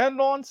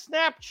banned on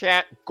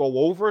Snapchat, go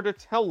over to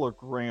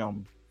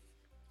Telegram.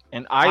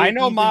 And I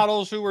know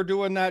models who are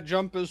doing that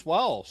jump as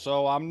well,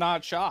 so I'm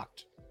not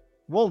shocked.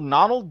 Well,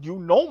 Donald, you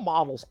know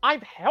models.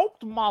 I've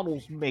helped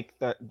models make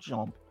that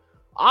jump.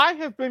 I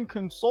have been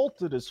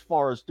consulted as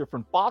far as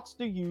different bots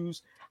to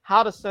use,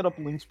 how to set up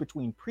links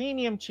between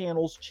premium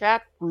channels,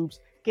 chat groups,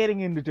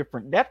 getting into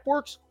different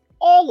networks,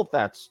 all of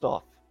that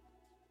stuff.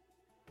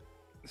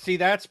 See,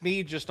 that's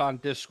me just on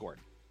Discord.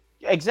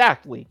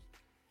 Exactly.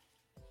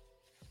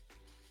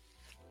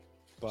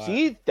 But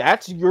See,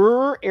 that's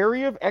your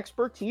area of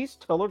expertise.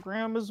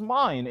 Telegram is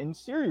mine. And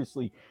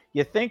seriously,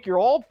 you think you're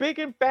all big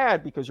and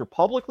bad because you're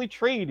publicly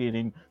traded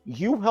and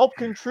you help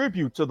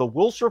contribute to the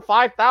Wilshire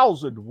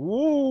 5000.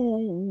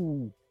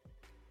 Woo!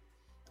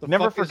 the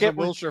Never fuck forget is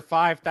the Wilshire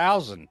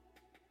 5000?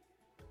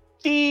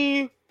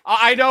 the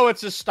I know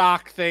it's a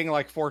stock thing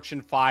like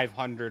Fortune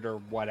 500 or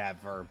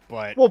whatever,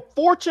 but well,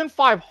 Fortune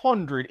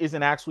 500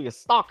 isn't actually a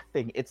stock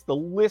thing. It's the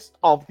list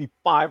of the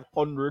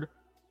 500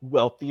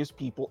 wealthiest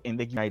people in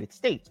the United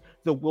States.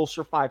 The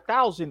Wilshire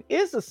 5000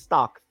 is a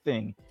stock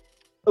thing.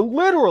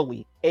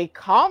 Literally a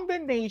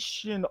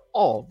combination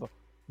of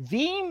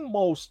the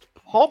most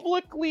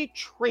publicly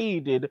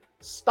traded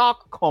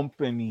stock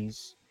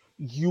companies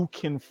you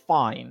can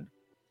find.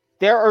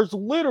 There is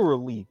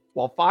literally,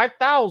 well,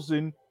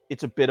 5,000,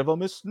 it's a bit of a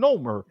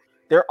misnomer.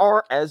 There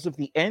are, as of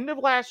the end of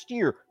last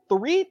year,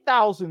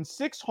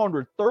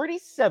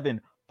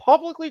 3,637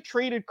 publicly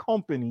traded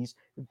companies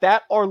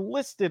that are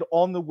listed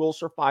on the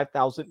Wilshire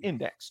 5000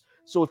 index.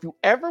 So if you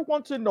ever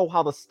want to know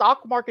how the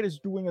stock market is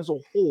doing as a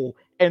whole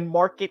and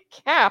market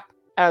cap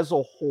as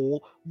a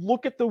whole,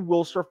 look at the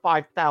Wilshire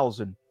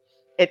 5000.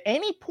 At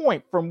any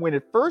point from when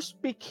it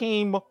first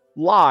became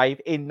live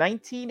in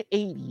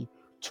 1980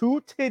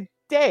 to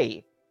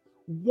today,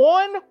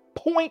 1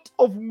 point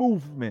of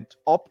movement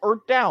up or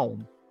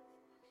down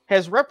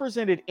has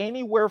represented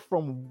anywhere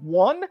from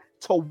 1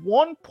 to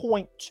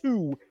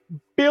 1.2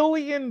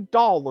 billion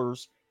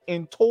dollars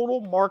in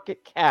total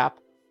market cap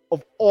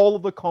of all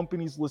of the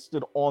companies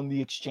listed on the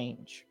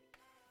exchange.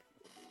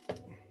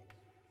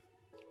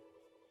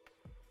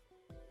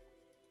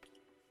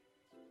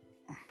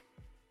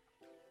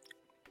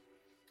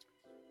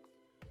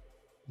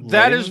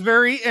 that is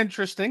very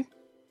interesting.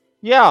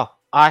 Yeah,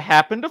 I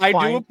happen to I do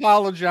find.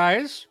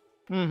 apologize.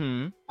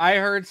 Mm-hmm. I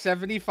heard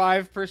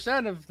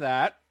 75% of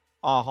that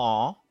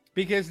Uh-huh.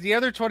 because the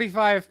other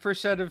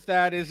 25% of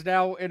that is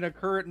now in a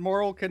current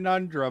moral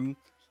conundrum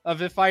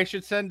of if I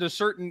should send a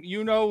certain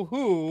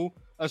you-know-who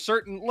a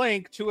certain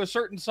link to a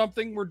certain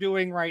something we're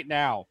doing right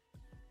now.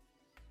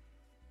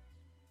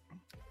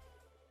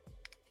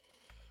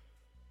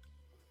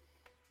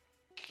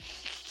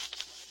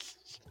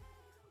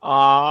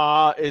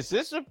 Is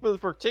this a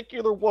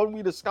particular one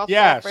we discussed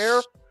Yes. off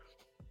air?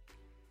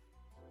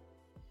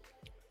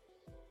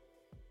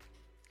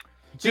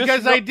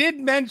 Because I did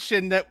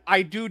mention that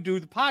I do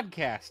the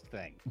podcast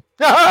thing.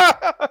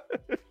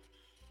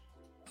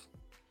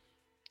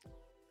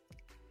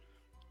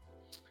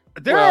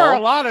 There are a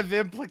lot of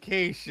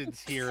implications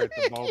here at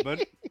the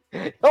moment.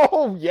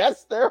 Oh,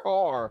 yes, there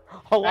are.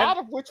 A lot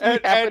of which we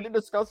happen to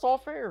discuss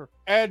off air.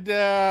 And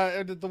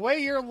the way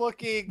you're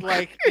looking,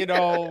 like,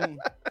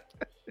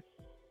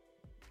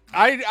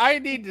 I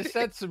need to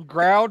set some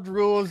ground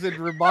rules and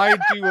remind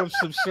you of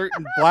some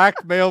certain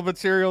blackmail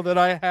material that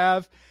I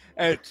have.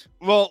 And,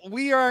 well,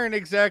 we aren't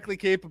exactly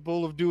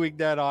capable of doing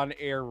that on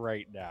air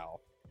right now.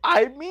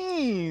 I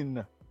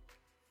mean,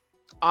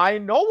 I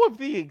know of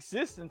the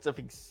existence of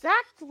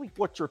exactly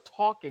what you're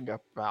talking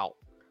about.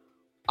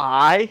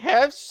 I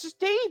have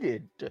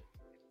stated,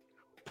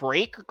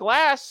 break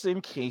glass in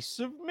case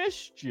of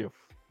mischief.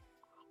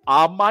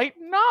 I might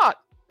not.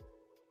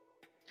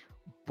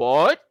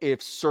 But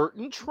if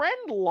certain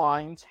trend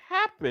lines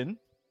happen,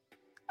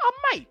 I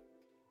might.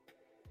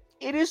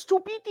 It is to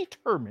be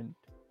determined.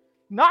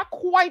 Not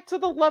quite to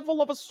the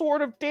level of a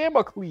sword of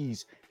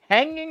Damocles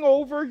hanging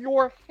over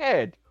your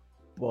head,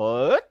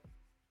 but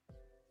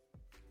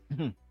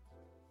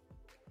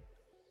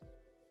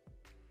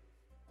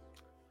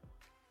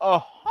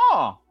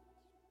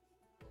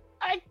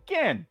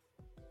again,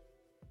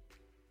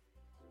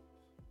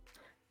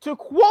 to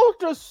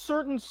quote a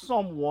certain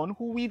someone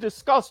who we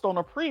discussed on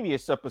a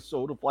previous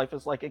episode of Life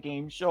is Like a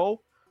Game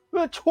Show,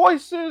 the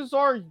choices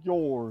are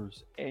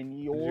yours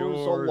and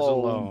yours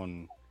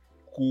alone.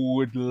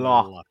 Good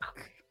luck.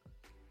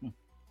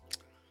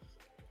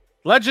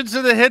 Legends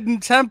of the Hidden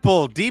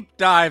Temple deep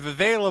dive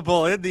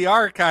available in the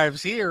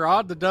archives here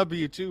on the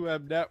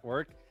W2M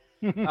network.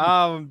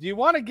 Do you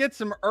want to get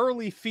some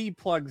early feed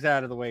plugs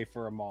out of the way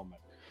for a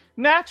moment?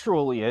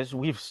 Naturally, as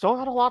we've still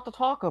got a lot to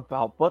talk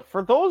about, but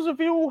for those of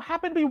you who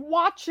happen to be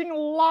watching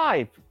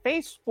live,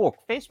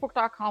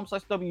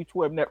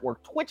 facebook.com/W2M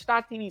network,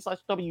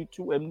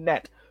 twitch.tv/W2M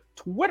net,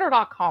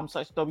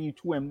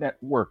 twitter.com/W2M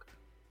network.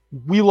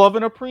 We love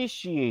and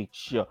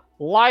appreciate you.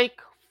 Like,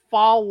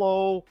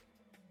 follow,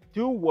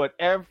 do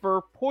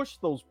whatever, push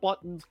those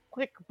buttons,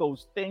 click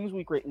those things.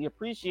 We greatly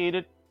appreciate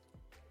it.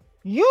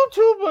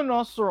 YouTube and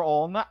us are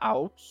on the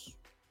outs.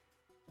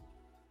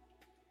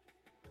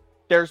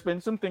 There's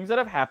been some things that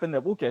have happened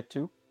that we'll get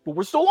to, but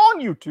we're still on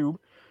YouTube.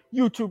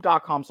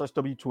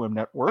 YouTube.com/W2M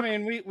network. I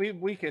mean,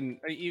 we can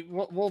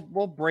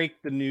we'll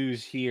break the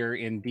news here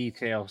in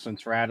detail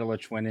since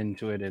Radulich went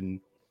into it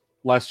in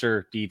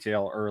lesser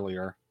detail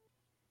earlier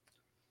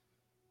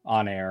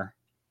on air.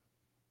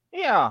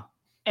 Yeah.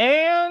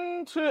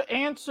 And to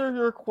answer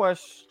your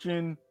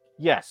question,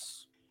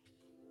 yes.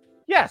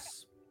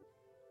 Yes.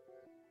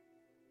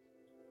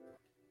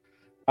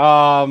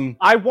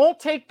 I won't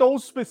take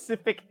those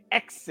specific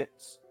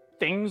exits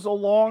Things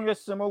along a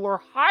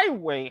similar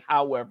highway,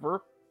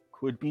 however,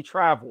 could be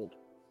traveled.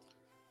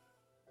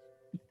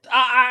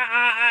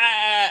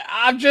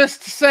 I'm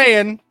just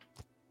saying,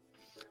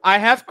 I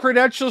have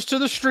credentials to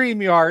the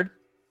StreamYard,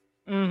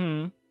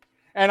 Mm-hmm.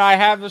 and I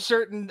have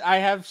certain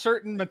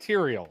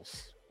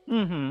materials,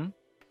 Mm-hmm.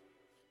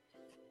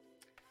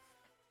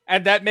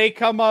 and that may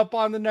come up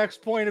on the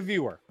next point of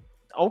viewer.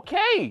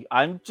 Okay,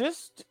 I'm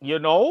just,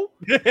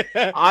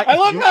 I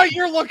love how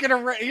you're looking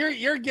around.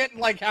 You're getting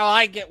like how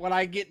I get when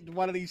I get in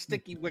one of these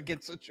sticky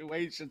wicket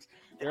situations.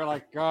 You're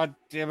like, God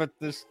damn it,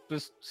 this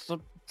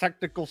sub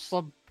technical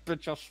sub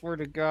bitch. I swear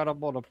to God,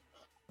 I'm gonna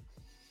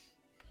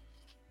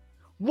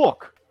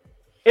look.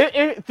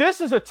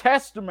 This is a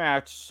test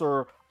match,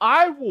 sir.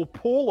 I will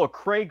pull a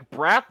Craig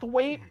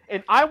Brathwaite,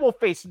 and I will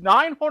face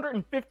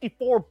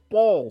 954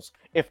 balls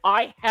if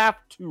I have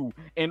to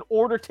in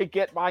order to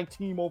get my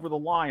team over the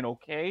line.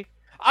 Okay.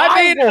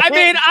 I'm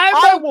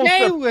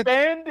okay with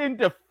defend and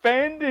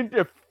defend and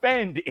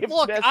defend. If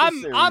look,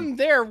 necessary. I'm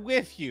there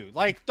with you.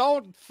 Like,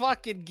 don't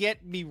fucking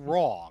get me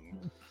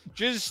wrong.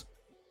 Just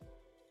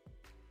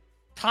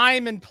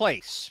time and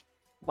place.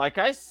 Like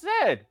I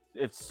said,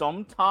 it's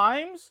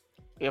sometimes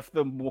if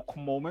the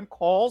moment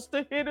calls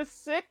to hit a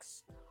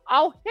 6,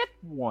 I'll hit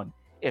one.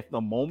 If the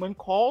moment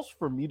calls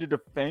for me to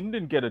defend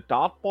and get a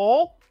dot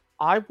ball,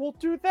 I will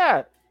do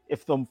that.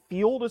 If the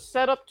field is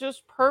set up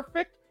just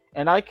perfect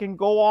and I can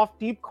go off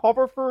deep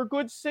cover for a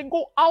good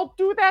single, I'll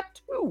do that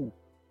too.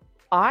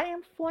 I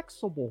am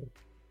flexible.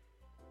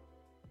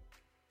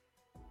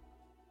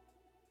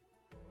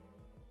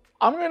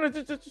 I'm gonna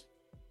just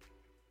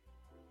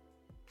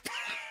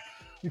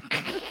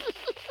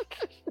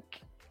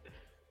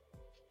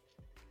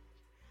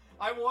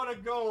I want to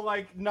go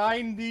like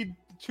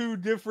 92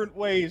 different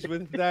ways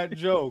with that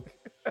joke.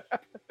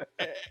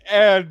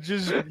 And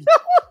just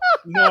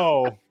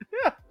no.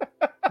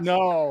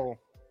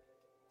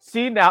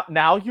 See,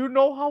 now you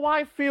know how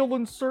I feel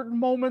in certain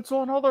moments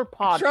on other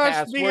podcasts.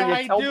 Trust me, where you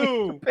I tell do.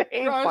 Me to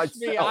behave Trust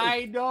me, myself.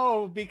 I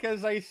know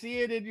because I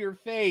see it in your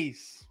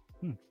face.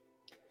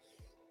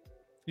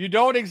 You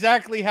don't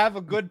exactly have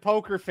a good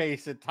poker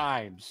face at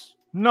times.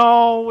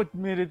 No,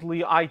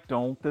 admittedly, I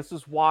don't. This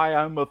is why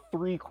I'm a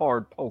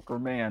 3-card poker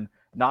man,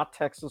 not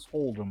Texas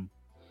Hold'em.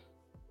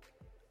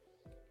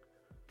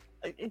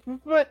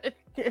 But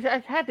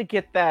I had to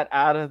get that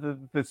out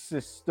of the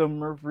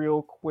system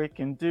real quick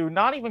and do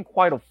not even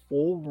quite a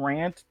full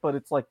rant, but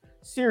it's like,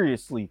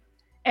 seriously.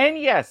 And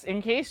yes,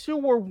 in case you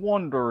were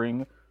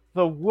wondering,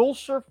 the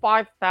Wilshire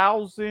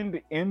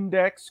 5000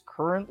 index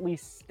currently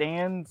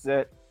stands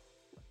at,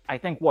 I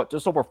think,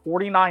 just over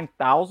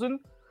 49,000?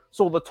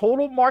 So the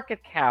total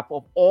market cap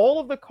of all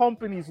of the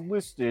companies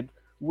listed,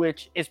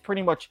 which is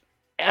pretty much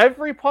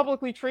every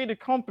publicly traded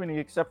company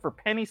except for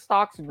penny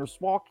stocks and your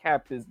small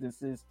cap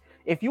businesses,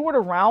 if you were to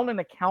round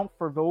and account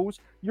for those,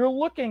 you're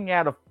looking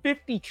at a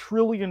 $50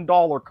 trillion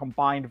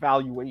combined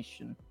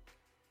valuation.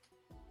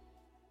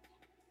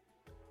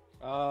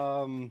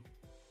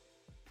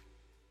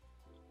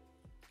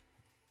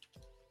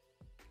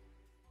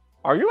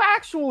 Are you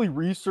actually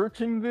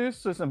researching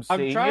this as I'm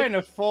saying? I'm trying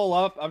to pull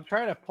up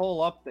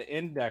the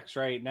index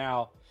right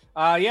now.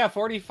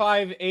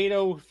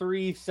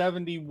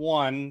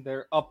 45,803.71.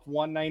 They're up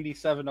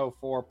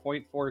 197.04,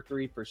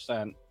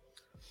 0.43%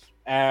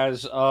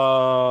 as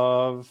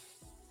of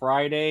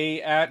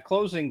Friday at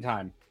closing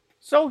time.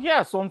 So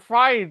yes, on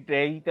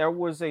Friday there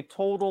was a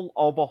total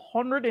of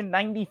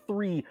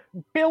 $193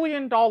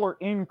 billion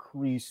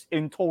increase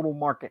in total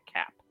market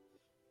cap.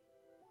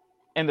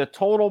 And the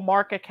total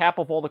market cap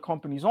of all the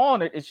companies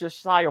on it is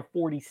just shy of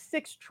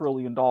 $46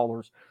 trillion.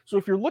 So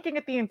if you're looking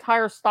at the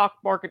entire stock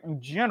market in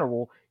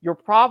general, you're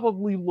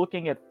probably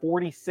looking at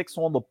 46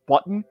 on the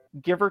button,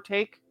 give or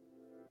take.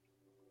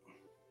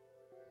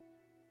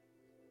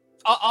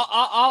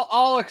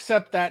 I'll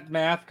accept that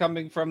math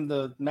coming from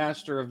the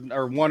master of,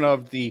 or one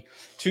of the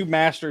two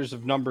masters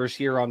of numbers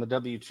here on the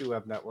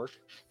W2M network.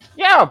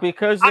 Yeah,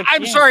 because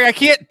I'm sorry, I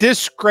can't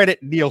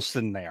discredit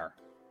Nielsen there.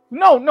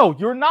 No,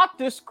 you're not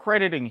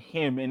discrediting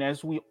him. And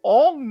as we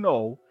all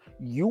know,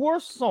 you are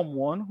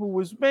someone who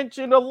has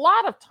mentioned a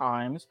lot of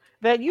times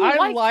that you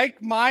like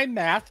my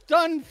math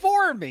done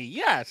for me.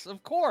 Yes,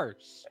 of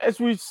course. As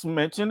we've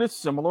mentioned a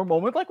similar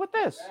moment like with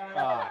this.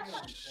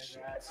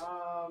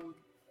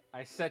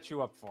 I set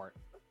you up for it.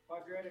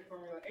 Quadratic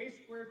formula: a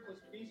squared plus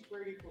b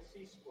squared equals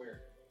c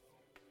squared.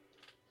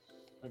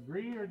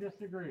 Agree or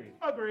disagree?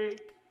 Agree.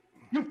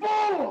 You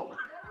fool!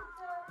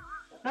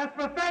 That's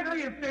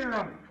Pythagorean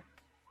theorem.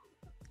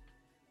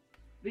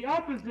 The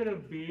opposite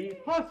of b,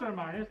 plus or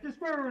minus the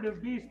square root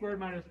of b squared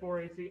minus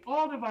 4ac,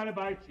 all divided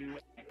by 2.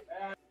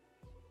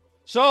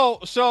 So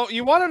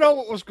you want to know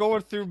what was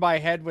going through my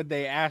head when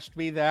they asked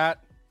me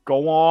that?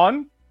 Go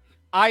on.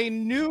 I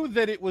knew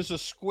that it was a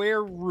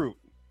square root.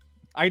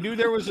 I knew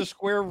there was a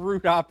square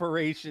root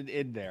operation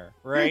in there,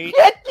 right?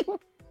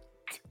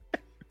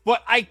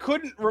 But I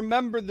couldn't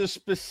remember the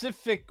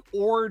specific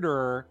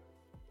order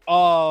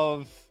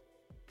of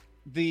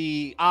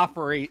the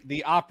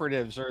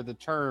operatives or the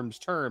terms.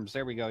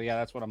 There we go. Yeah,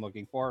 that's what I'm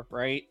looking for,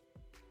 right?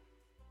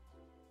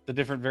 the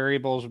different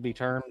variables would be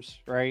terms,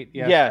 right?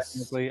 Yes.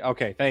 Technically.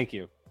 Okay, thank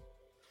you.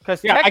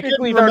 Because Yeah, I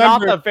technically couldn't they're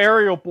not remember- the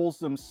variables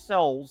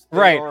themselves. They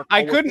Right. are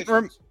I couldn't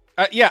coefficients.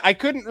 I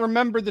couldn't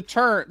remember the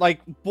term,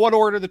 like what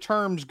order the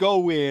terms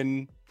go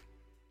in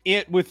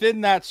it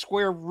within that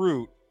square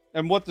root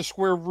and what the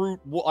square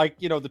root, like,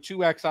 you know, the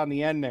 2x on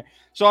the end there.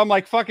 So I'm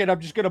like, fuck it, I'm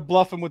just gonna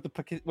bluff him with the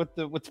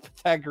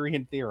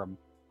Pythagorean theorem.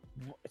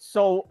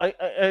 So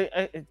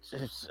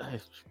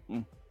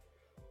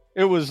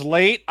It was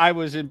late. I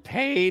was in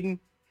pain.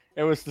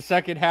 It was the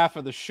second half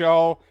of the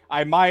show.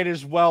 I might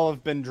as well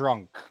have been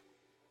drunk.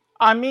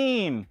 I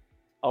mean,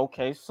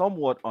 okay,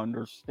 somewhat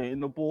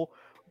understandable.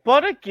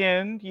 But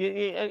again,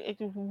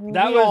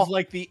 That was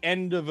like the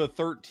end of a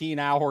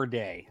 13-hour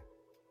day.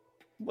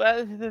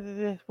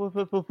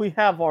 well, we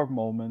have our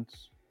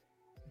moments.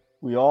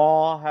 We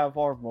all have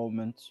our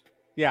moments.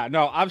 Yeah,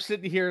 no, I'm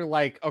sitting here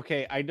like,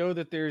 okay, I know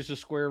that there's a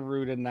square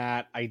root in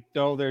that. I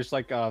know there's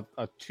like a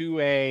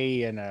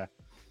 2a and a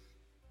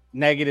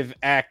negative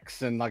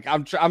x, and like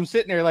I'm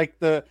sitting there like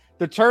the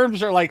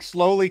terms are like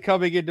slowly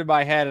coming into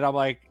my head, and I'm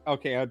like,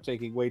 okay, I'm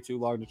taking way too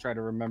long to try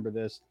to remember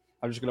this.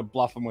 I'm just gonna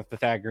bluff him with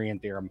Pythagorean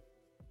theorem.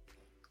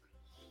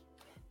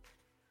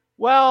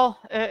 Well,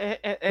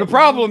 The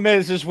problem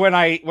is when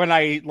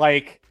I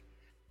like,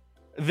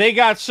 they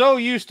got so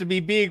used to me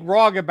being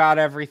wrong about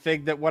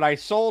everything that when I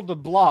sold the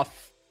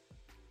bluff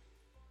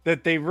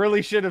that they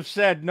really should have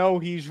said, no,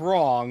 he's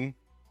wrong.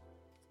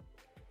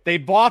 They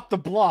bought the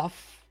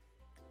bluff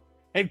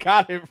and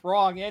got it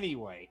wrong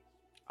anyway.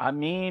 I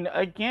mean,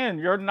 again,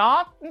 you're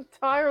not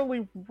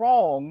entirely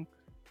wrong.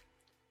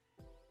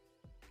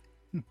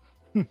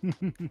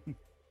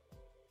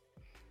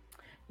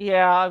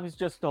 Yeah, I was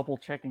just double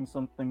checking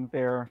something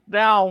there.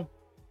 Now,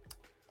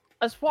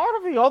 as far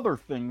as the other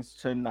things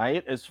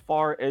tonight, as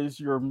far as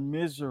your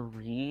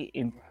misery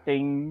and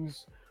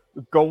things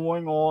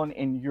going on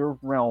in your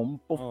realm,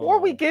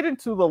 before we Oh. get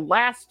into the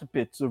last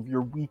bits of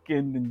your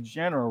weekend in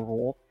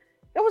general,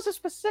 there was a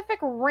specific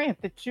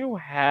rant that you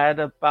had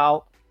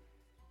about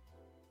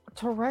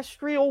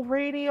terrestrial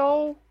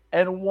radio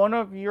and one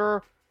of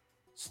your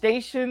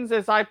stations,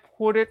 as I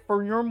put it,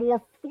 for your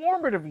more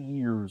formative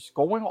years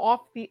going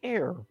off the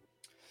air.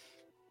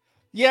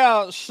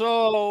 Yeah,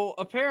 so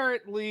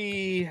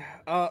apparently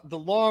the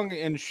long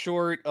and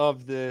short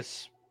of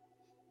this,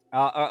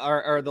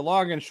 or the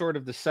long and short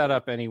of the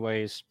setup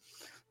anyways,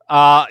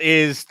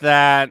 is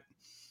that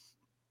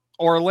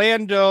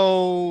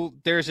Orlando,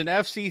 there's an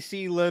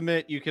FCC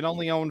limit. You can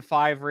only own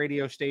 5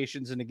 radio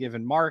stations in a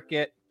given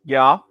market.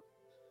 Yeah.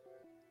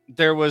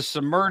 There was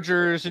some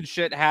mergers and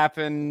shit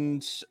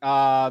happened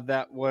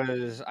that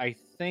was, I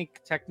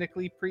think,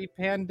 technically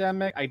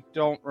pre-pandemic. I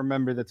don't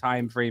remember the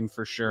time frame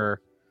for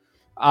sure.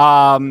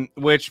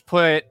 Which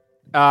put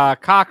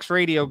Cox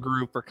Radio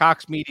Group or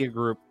Cox Media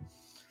Group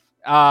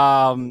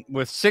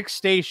with 6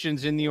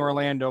 stations in the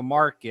Orlando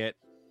market.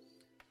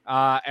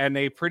 And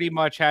they pretty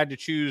much had to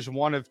choose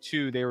one of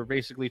 2. They were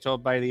basically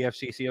told by the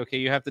FCC, okay,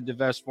 you have to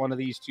divest one of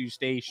these 2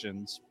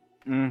 stations.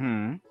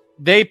 Mm-hmm.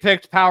 They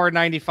picked Power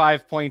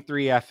 95.3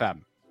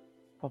 FM.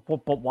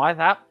 But why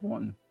that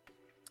one?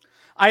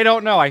 I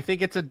don't know. I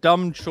think it's a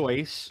dumb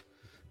choice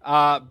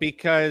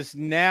because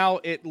now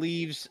it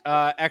leaves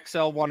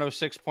XL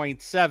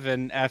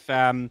 106.7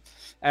 FM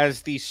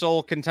as the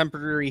sole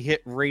contemporary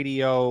hit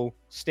radio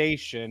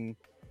station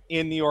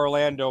in the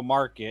Orlando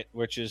market,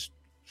 which is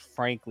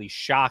frankly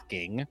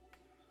shocking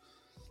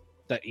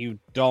that you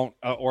don't,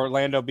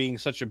 Orlando being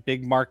such a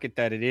big market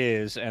that it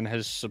is and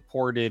has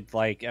supported,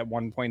 like, at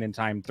one point in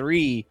time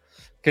 3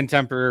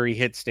 contemporary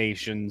hit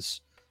stations,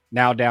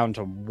 now down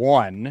to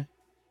 1.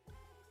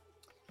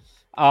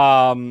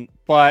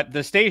 But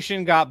the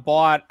station got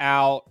bought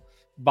out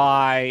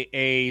by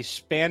a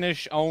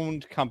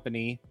Spanish-owned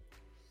company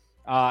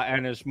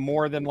and is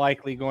more than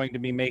likely going to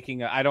be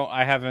making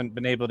I haven't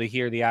been able to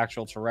hear the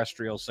actual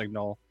terrestrial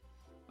signal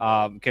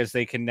because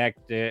they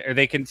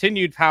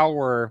continued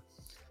Power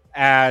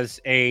as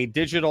a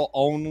digital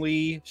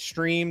only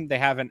stream. They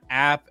have an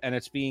app and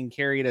it's being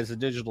carried as a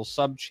digital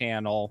sub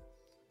channel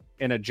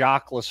in a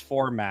jockless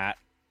format,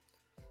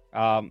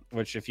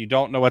 which, if you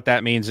don't know what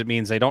that means, it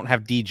means they don't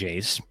have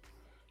DJs.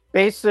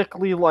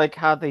 Basically like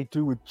how they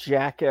do with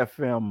Jack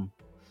FM.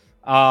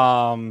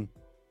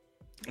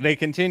 They're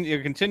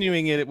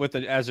continuing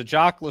it as a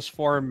jockless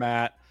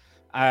format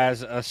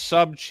as a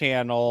sub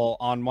channel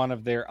on one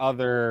of their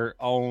other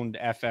owned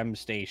FM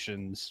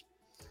stations,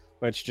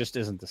 which just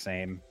isn't the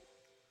same.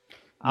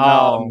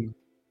 No.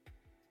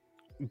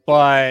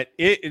 But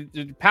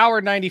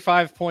Power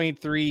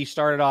 95.3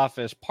 started off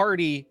as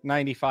Party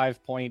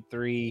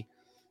 95.3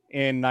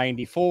 in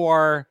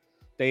 94.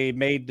 They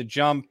made the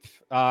jump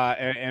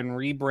and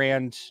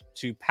rebrand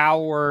to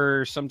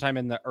Power sometime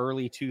in the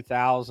early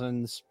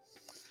 2000s.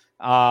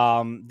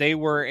 They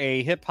were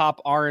a hip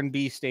hop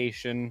R&B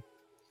station.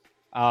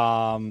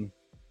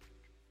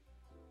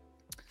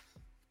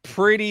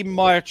 Pretty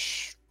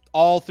much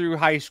all through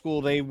high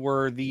school, they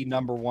were the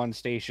 #1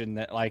 station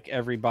that, like,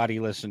 everybody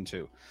listened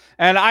to.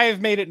 And I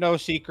have made it no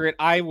secret,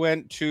 I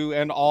went to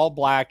an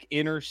all-black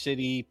inner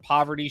city,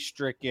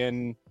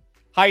 poverty-stricken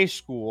high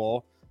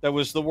school that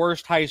was the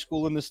worst high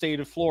school in the state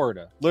of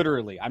Florida.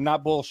 Literally, I'm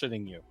not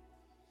bullshitting you.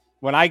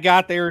 When I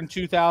got there in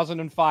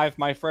 2005,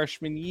 my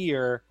freshman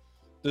year,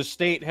 the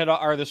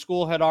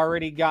school had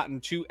already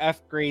gotten 2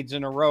 F grades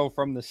in a row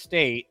from the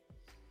state.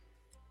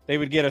 They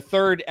would get a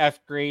 3rd F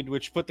grade,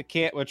 which put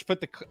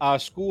the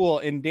school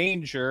in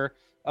danger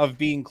of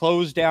being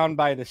closed down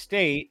by the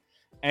state,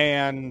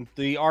 and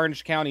the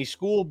Orange County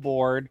School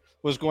Board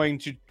was going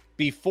to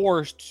be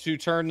forced to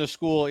turn the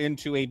school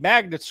into a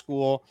magnet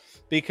school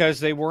because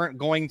they weren't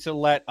going to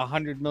let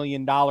 $100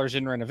 million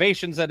in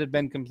renovations that had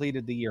been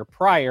completed the year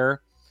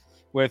prior,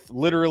 with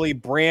literally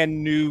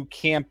brand new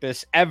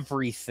campus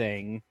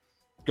everything,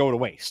 go to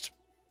waste.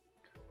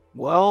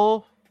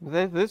 Well,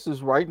 this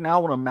is right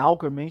now an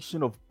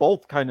amalgamation of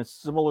both kind of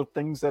similar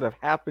things that have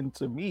happened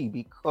to me,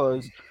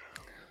 because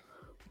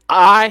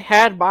I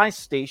had my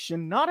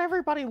station. Not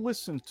everybody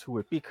listened to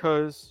it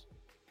because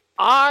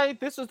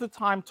this is the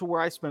time to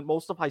where I spent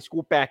most of high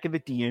school back in the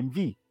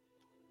DMV.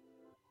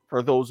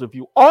 For those of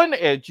you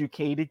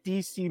uneducated,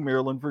 DC,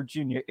 Maryland,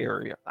 Virginia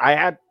area.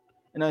 I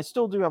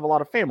still do have a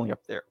lot of family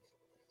up there.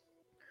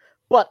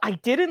 But I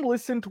didn't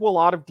listen to a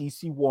lot of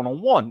DC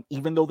 101,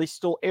 even though they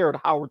still aired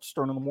Howard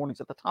Stern in the mornings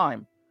at the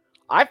time.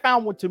 I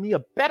found what to me a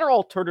better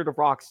alternative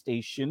rock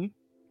station.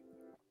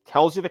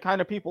 Tells you the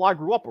kind of people I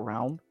grew up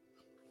around.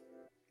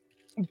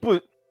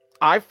 But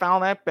I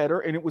found that better,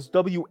 and it was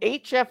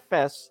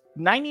WHFS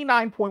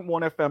 99.1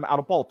 FM out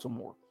of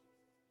Baltimore.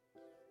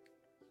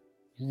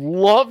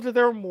 Loved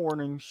their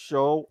morning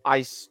show.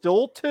 I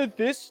still, to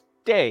this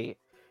day,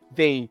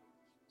 they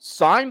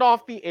signed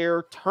off the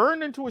air,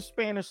 turned into a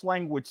Spanish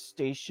language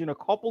station a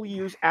couple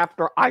years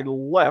after I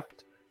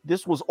left.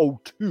 This was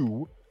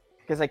 2002,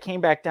 because I came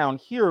back down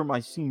here my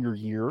senior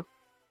year.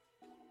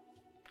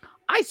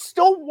 I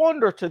still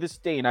wonder to this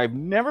day, and I've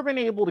never been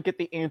able to get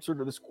the answer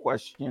to this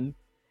question.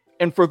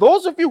 And for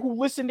those of you who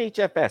listen to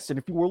HFS, and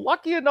if you were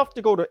lucky enough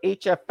to go to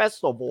HF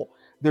Festival,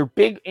 their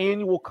big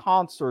annual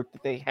concert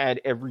that they had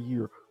every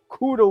year,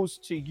 kudos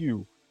to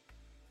you.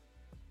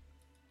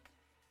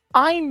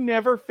 I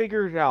never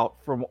figured out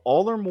from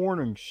all their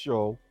morning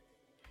show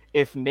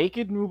if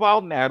Naked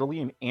Nubile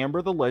Natalie and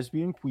Amber the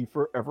Lesbian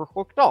Queefer ever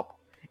hooked up.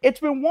 It's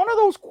been one of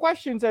those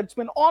questions that's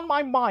been on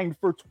my mind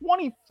for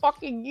 20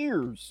 fucking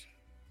years.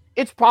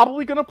 It's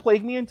probably going to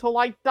plague me until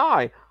I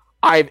die.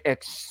 I've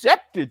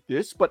accepted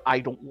this, but I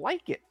don't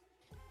like it.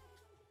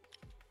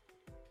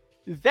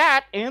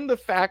 That, and the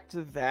fact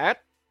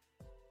that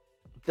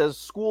the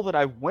school that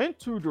I went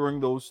to during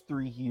those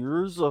 3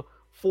 years,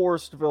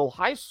 Forestville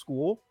High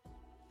School,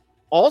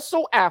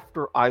 also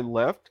after I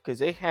left, because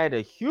they had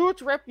a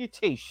huge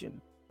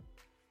reputation,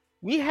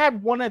 we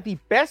had one of the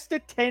best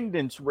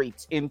attendance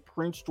rates in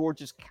Prince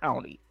George's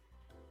County.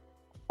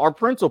 Our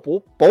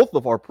principal, both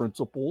of our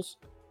principals,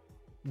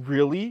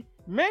 really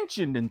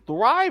mentioned and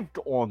thrived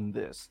on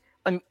this.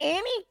 On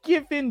any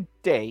given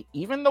day,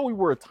 even though we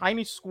were a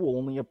tiny school,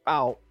 only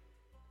about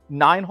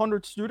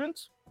 900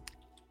 students,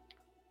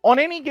 on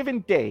any given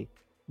day,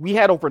 we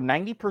had over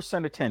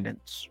 90%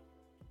 attendance,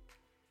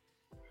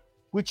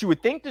 which you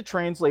would think to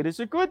translate is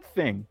a good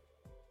thing.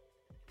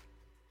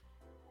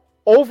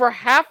 Over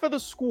half of the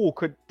school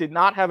did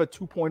not have a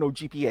 2.0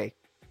 GPA.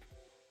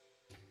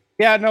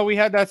 Yeah, no, we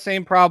had that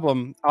same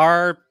problem.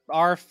 Our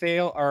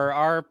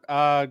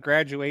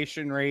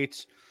graduation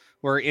rates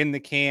were in the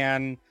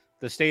can.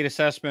 The state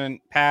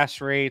assessment pass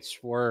rates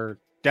were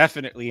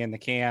definitely in the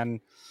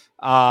can.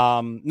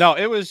 No,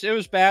 it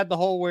was bad the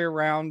whole way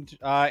around.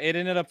 It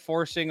ended up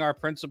forcing our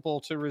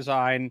principal to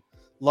resign.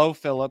 Lo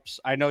Phillips,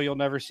 I know you'll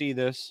never see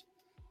this,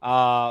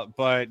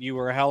 but you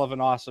were a hell of an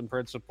awesome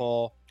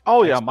principal.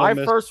 Oh yeah, my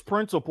first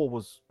principal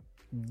was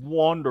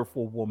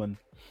wonderful woman.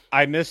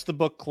 I missed the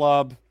book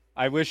club.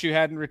 I wish you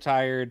hadn't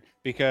retired,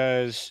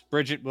 because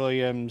Bridget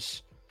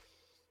Williams.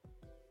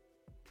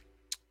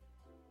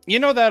 You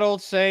know that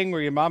old saying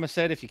where your mama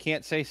said, if you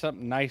can't say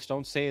something nice,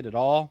 don't say it at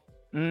all?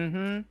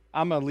 Mm-hmm.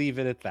 I'm going to leave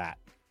it at that.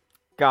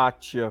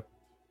 Gotcha.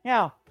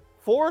 Yeah.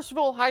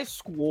 Forestville High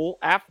School,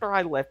 after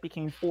I left,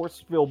 became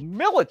Forestville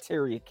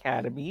Military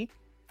Academy.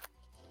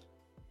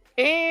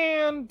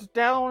 And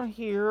down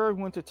here, I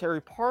went to Terry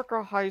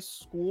Parker High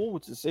School,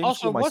 which is the same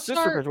school my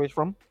sister graduated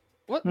from.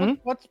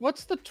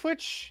 What's the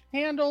Twitch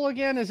handle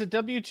again? Is it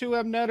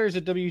W2Mnet or is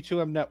it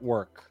W2M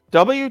Network?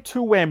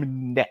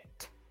 W2Mnet.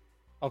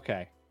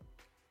 Okay.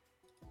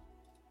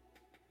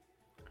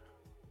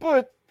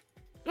 But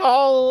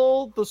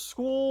the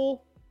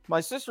school,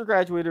 my sister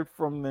graduated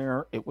from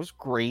there. It was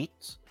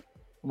great.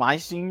 My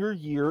senior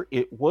year,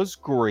 it was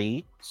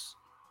great.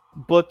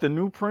 But the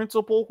new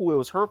principal, who it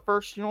was her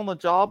first year on the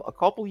job, a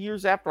couple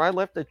years after I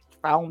left, I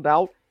found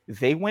out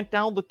they went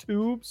down the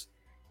tubes.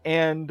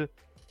 And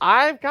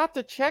I've got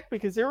to check,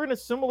 because they're in a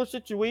similar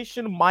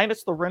situation,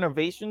 minus the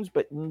renovations,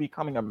 but in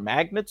becoming a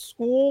magnet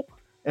school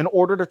in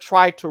order to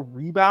try to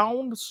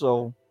rebound.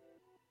 So,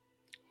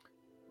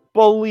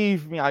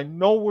 believe me, I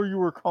know where you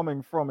were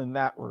coming from in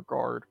that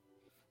regard.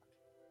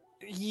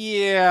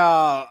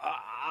 Yeah.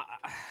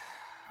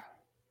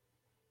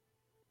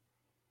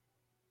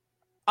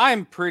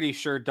 I'm pretty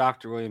sure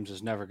Dr. Williams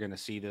is never going to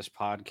see this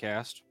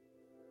podcast.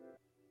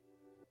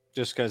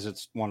 Just because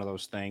it's one of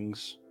those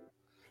things.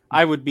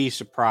 I would be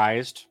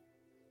surprised.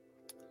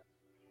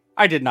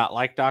 I did not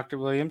like Dr.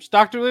 Williams.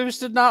 Dr. Williams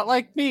did not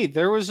like me.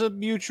 There was a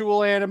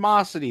mutual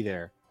animosity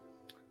there.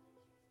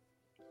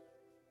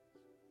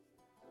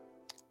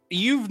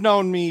 You've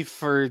known me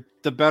for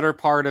the better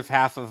part of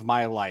half of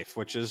my life,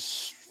 which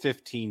is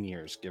 15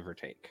 years, give or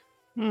take.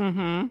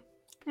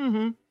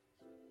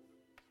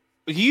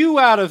 You,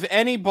 out of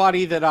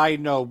anybody that I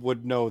know,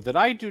 would know that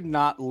I do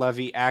not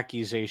levy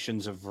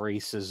accusations of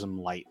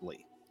racism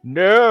lightly.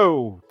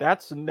 No,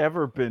 that's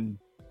never been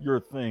your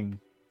thing.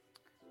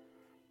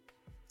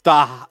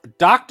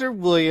 Dr.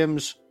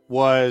 Williams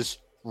was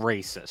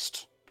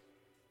racist.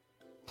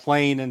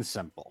 Plain and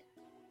simple.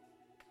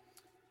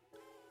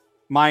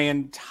 My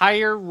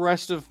entire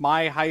rest of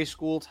my high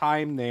school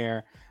time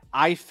there,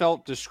 I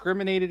felt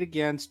discriminated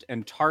against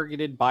and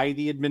targeted by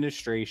the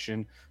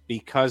administration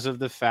because of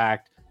the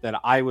fact that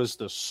I was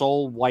the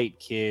sole white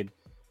kid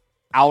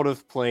out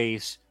of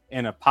place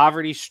in a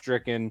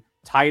poverty-stricken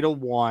Title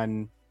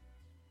I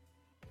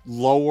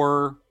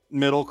lower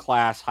middle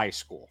class high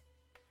school.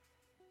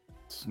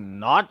 It's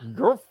not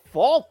your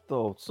fault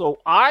though. So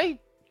I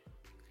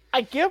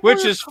get where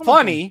Which you're is coming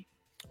funny.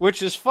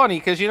 Which is funny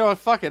because, you know what,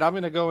 fuck it. I'm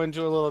going to go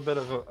into a little bit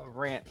of a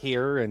rant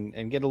here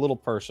and get a little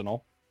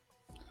personal.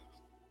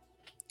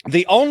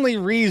 The only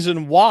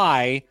reason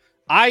why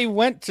I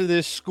went to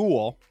this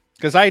school,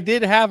 because I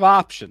did have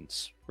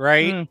options,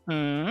 right?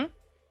 Mm-hmm.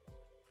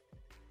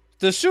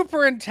 The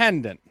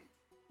superintendent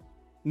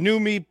knew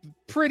me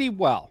pretty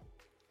well.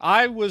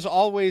 I was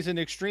always an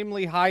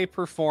extremely high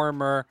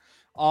performer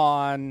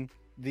on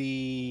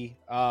the,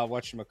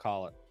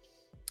 whatchamacallit,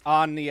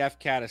 on the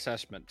FCAT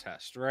assessment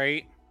test,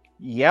 right?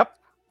 Yep.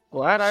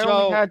 Glad I So-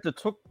 only had to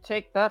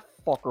take that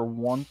fucker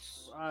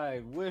once. I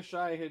wish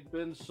I had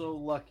been so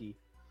lucky.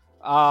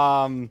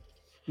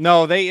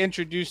 No, they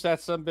introduced that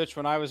sumbitch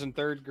when I was in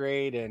 3rd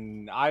grade,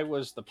 and I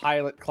was the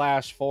pilot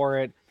class for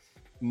it.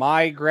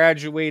 My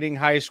graduating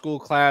high school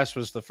class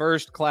was the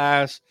first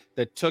class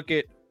that took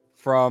it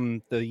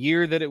from the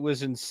year that it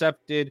was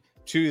incepted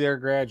to their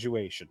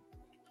graduation.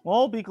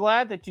 Well, be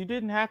glad that you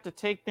didn't have to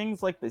take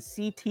things like the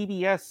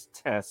CTDS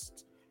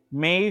test.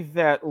 May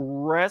that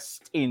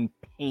rest in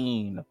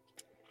pain.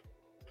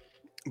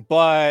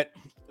 But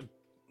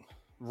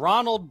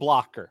Ronald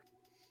Blocker,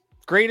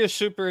 greatest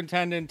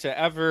superintendent to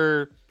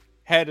ever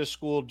head a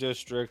school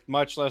district,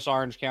 much less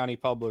Orange County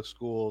Public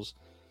Schools.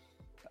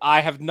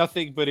 I have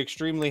nothing but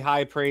extremely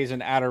high praise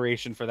and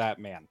adoration for that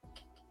man.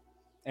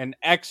 An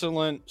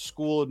excellent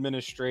school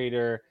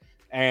administrator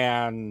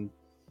and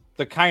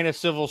the kind of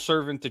civil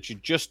servant that you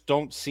just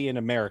don't see in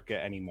America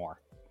anymore.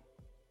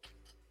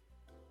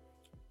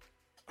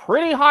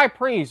 Pretty high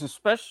praise,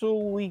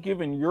 especially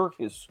given your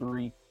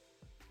history.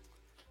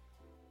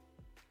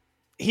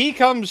 He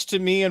comes to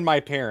me and my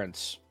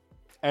parents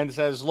and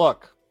says,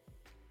 look,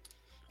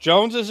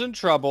 Jones is in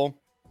trouble.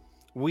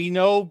 We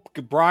know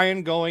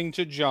Brian going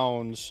to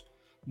Jones.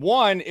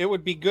 One, it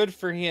would be good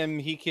for him.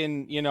 He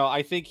can,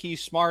 I think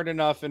he's smart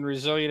enough and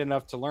resilient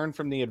enough to learn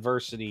from the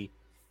adversity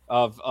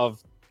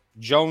of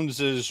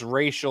Jones's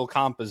racial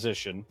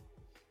composition.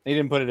 He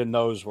didn't put it in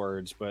those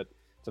words, but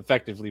it's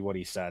effectively what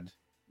he said.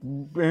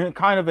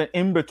 Kind of an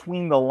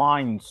in-between the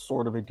lines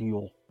sort of a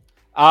deal.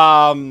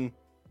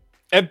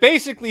 It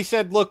basically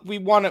said, look, we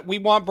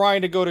want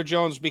Brian to go to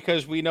Jones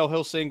because we know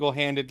he'll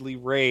single-handedly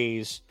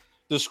raise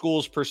the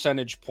school's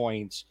percentage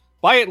points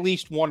by at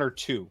least 1 or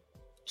 2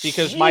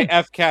 because my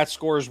FCAT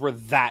scores were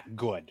that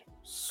good.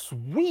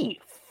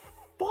 Sweet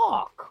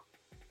fuck.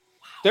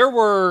 There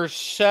were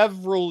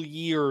several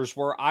years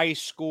where I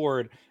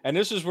scored, and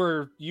this is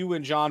where you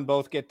and John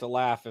both get to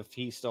laugh if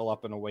he's still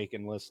up and awake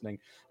and listening.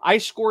 I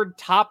scored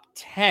top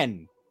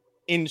 10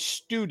 in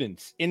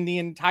students in the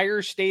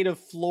entire state of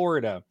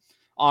Florida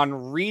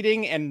on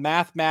reading and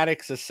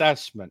mathematics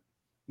assessment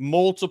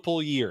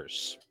multiple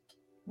years.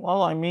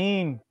 Well, I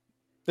mean,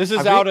 this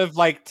is out of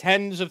like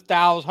tens of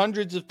thousands,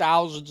 hundreds of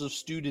thousands of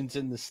students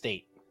in the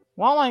state.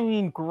 Well, I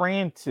mean,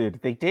 granted,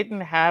 they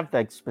didn't have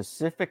like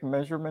specific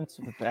measurements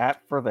of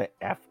that for the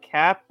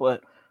FCAT,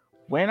 but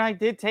when I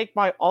did take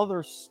my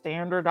other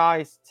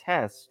standardized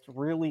test,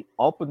 really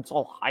up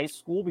until high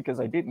school, because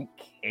I didn't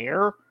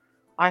care,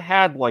 I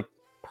had like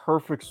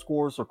perfect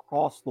scores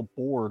across the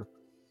board.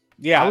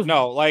 Yeah, I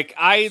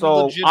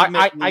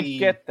legitimately I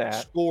get that.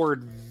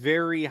 Scored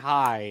very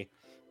high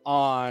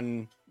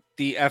on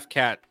the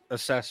FCAT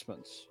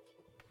assessments.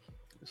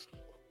 This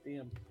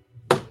damn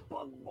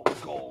bug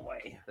won't go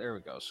away. There we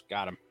go.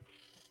 Got him.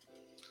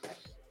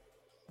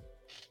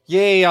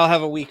 Yay, I'll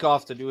have a week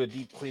off to do a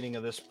deep cleaning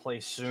of this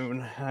place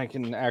soon. I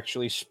can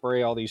actually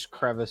spray all these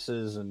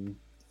crevices and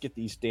get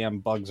these damn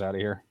bugs out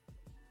of here.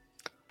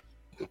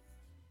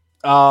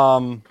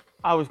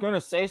 I was going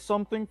to say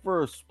something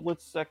for a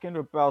split second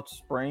about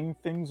spraying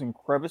things in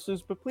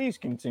crevices, but please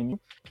continue.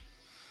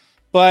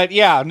 But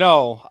yeah,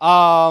 no.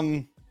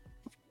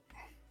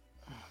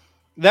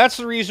 That's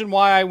the reason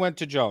why I went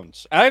to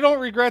Jones. I don't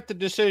regret the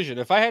decision.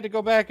 If I had to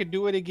go back and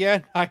do it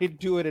again, I'd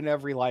do it in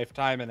every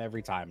lifetime and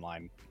every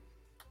timeline.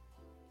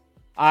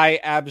 I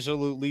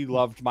absolutely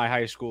loved my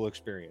high school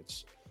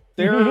experience.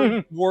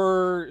 There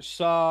were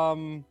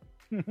some...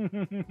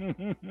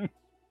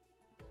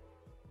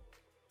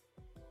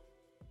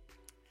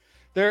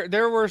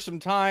 There were some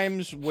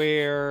times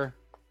where...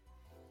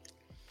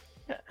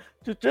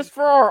 Just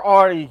for our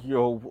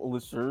audio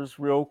listeners,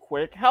 real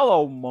quick.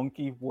 Hello,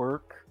 Monkey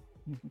Work.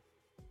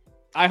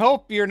 I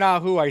hope you're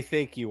not who I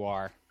think you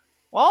are.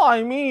 Well,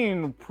 I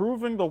mean,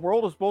 proving the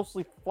world is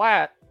mostly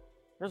flat.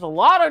 There's a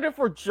lot of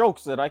different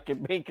jokes that I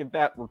can make in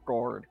that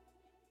regard.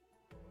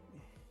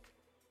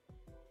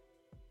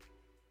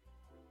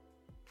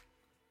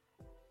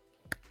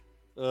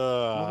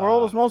 The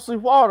world is mostly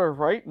water,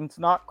 right? And it's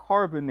not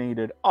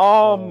carbonated.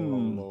 Oh,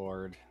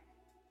 Lord.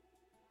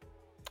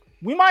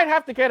 We might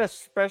have to get a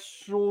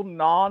special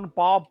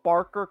non-Bob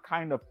Barker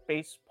kind of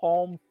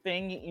facepalm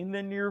thing in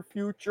the near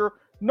future.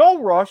 No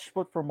rush,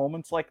 but for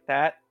moments like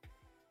that.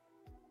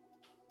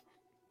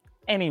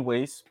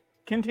 Anyways,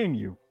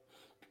 continue.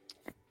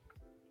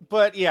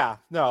 But yeah,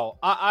 no,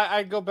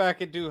 I go back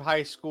and do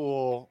high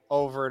school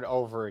over and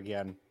over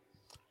again.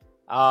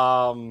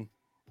 And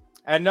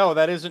no,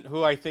 that isn't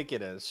who I think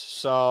it is.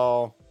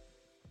 So,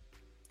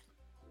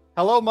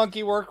 hello,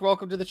 Monkey Work.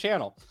 Welcome to the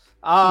channel.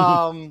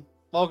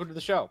 Welcome to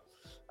the show.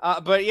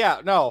 But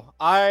yeah, no,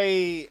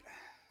 I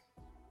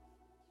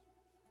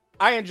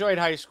enjoyed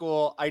high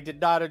school. I did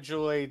not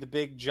enjoy the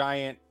big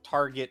giant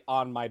target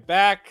on my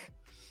back,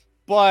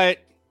 but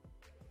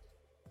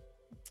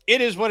it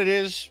is what it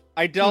is.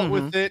 I dealt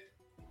with it.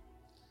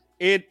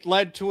 It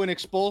led to an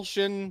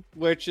expulsion,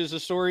 which is a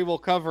story we'll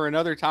cover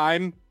another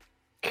time.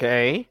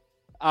 Okay.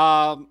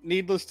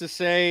 Needless to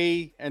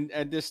say, and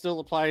this still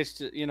applies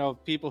to, you know,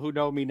 people who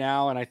know me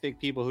now, and I think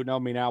people who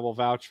know me now will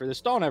vouch for this.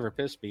 Don't ever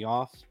piss me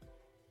off.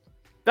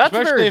 That's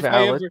very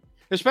valid.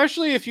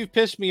 Especially if you've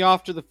pissed me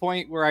off to the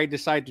point where I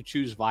decide to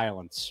choose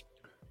violence.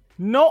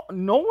 No,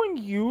 knowing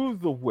you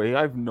the way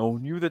I've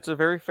known you, that's a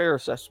very fair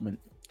assessment.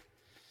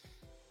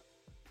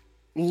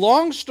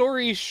 Long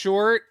story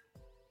short,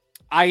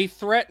 I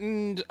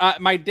threatened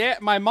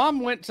my mom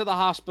went to the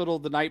hospital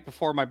the night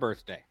before my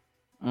birthday.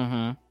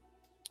 Mm-hmm.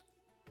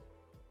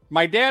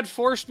 My dad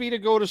forced me to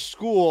go to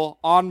school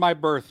on my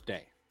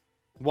birthday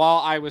while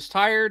I was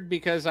tired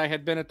because I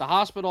had been at the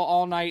hospital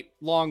all night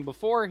long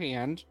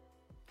beforehand,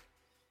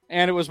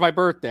 and it was my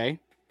birthday.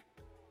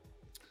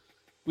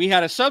 We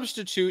had a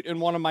substitute in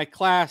one of my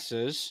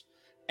classes,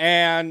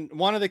 and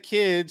one of the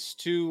kids,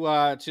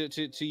 to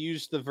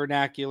use the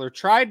vernacular,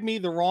 tried me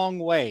the wrong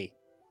way.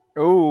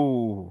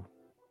 Oh.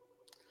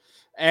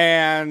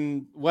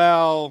 And,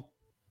 well,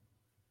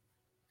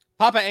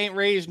 Papa ain't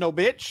raised no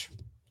bitch.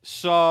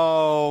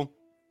 So,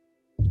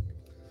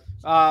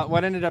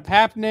 what ended up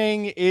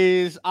happening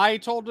is I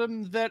told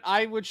him that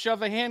I would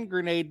shove a hand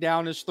grenade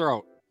down his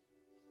throat.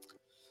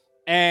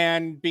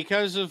 And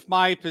because of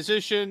my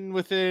position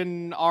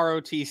within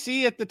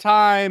ROTC at the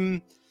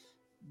time,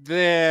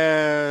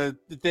 the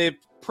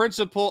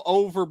principal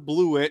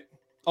overblew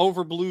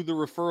the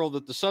referral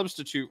that the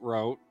substitute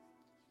wrote,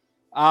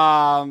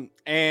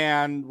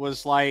 and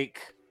was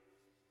like,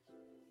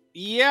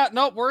 yeah,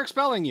 nope, we're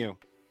expelling you.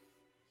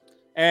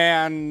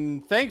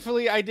 And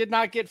thankfully I did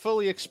not get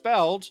fully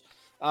expelled,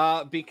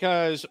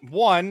 because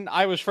one,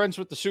 I was friends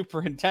with the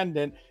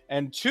superintendent,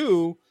 and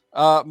two,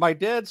 my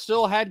dad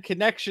still had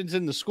connections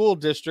in the school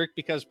district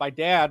because my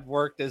dad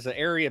worked as an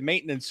area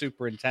maintenance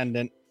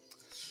superintendent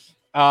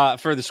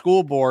for the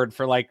school board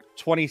for like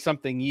 20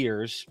 something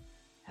years.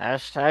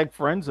 Hashtag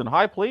friends in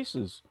high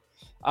places.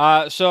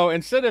 So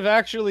instead of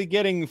actually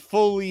getting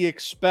fully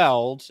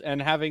expelled and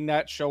having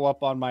that show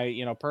up on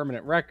my,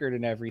 permanent record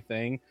and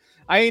everything,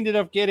 I ended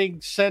up getting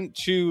sent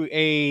to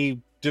a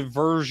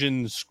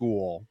diversion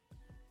school.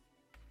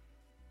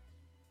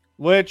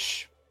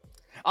 Which,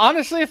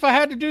 honestly, if I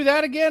had to do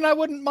that again, I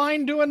wouldn't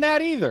mind doing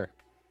that either.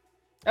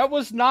 That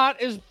was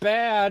not as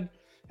bad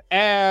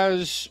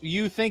as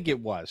you think it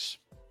was.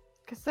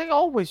 Because they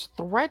always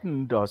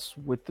threatened us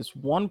with this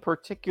one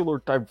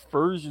particular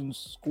diversion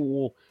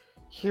school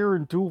here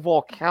in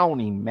Duval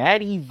County,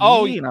 Maddie V.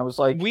 Oh, and I was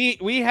like,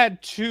 we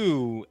had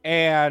two,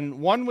 and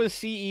one was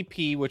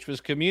CEP, which was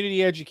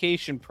Community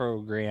Education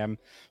Program.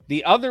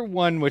 The other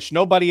one, which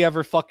nobody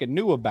ever fucking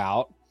knew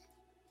about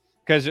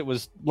because it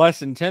was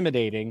less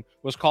intimidating,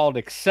 was called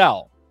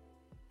Excel.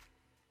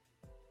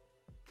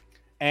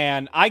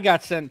 And I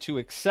got sent to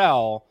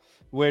Excel,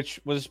 which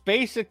was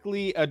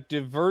basically a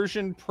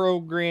diversion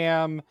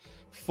program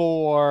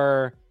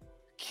for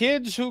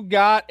kids who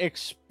got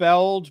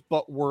expelled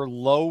but were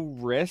low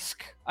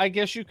risk, I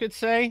guess you could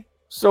say.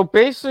 So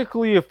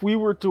basically, if we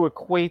were to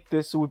equate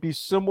this, it would be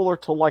similar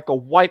to like a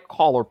white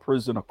collar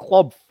prison, a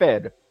club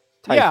fed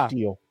type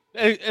deal.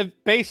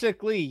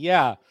 Basically,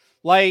 yeah.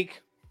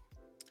 Like,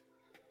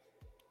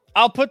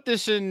 I'll put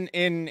this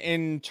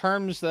in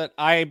terms that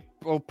I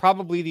will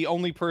probably the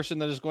only person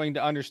that is going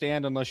to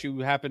understand unless you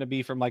happen to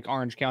be from like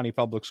Orange County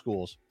Public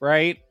Schools,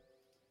 right?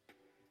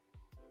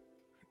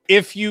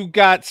 if you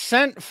got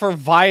sent for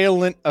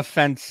violent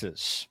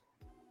offenses,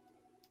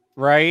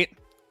 right?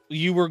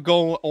 You were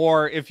going,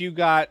 or if you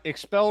got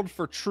expelled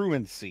for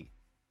truancy,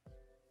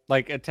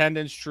 like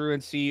attendance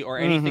truancy or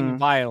anything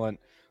violent,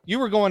 you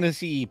were going to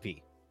CEP.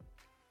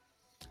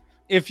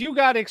 If you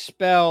got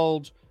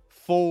expelled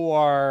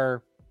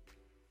for,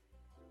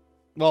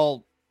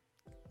 well,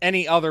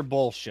 any other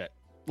bullshit,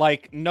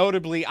 like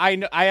notably, I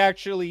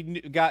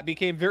actually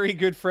became very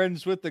good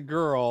friends with the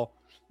girl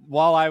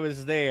while I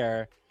was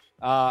there.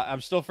 I'm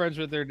still friends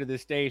with her to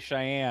this day,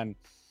 Cheyenne.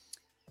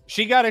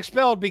 She got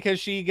expelled because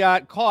she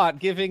got caught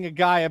giving a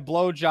guy a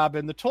blowjob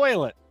in the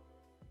toilet,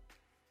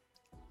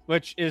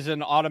 which is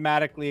an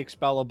automatically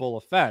expellable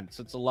offense.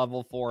 It's a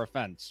level 4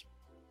 offense.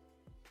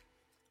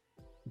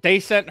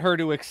 They sent her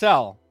to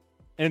Excel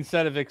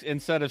instead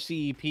of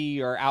CEP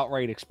or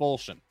outright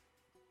expulsion,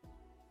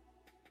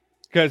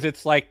 because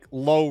it's like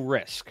low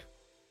risk.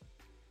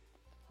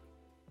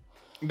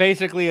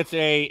 Basically, it's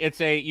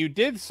a you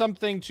did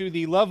something to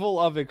the level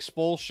of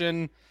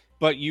expulsion,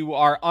 but you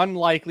are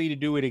unlikely to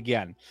do it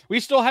again. We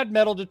still had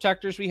metal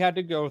detectors we had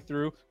to go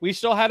through. We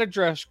still had a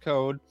dress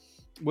code,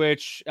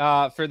 which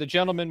for the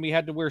gentlemen, we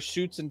had to wear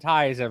suits and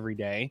ties every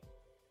day.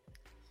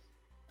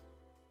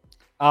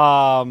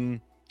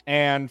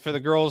 And for the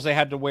girls, they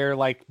had to wear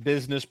like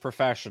business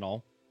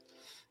professional.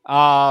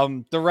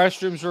 The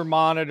restrooms were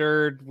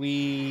monitored.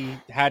 We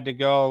had to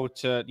go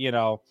to,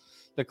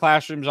 the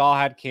classrooms all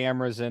had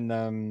cameras in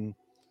them.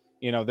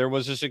 There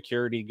was a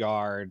security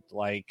guard.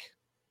 Like,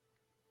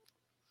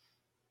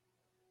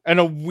 in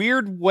a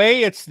weird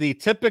way, it's the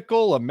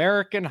typical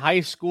American high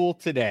school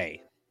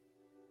today.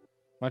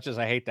 Much as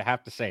I hate to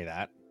have to say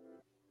that.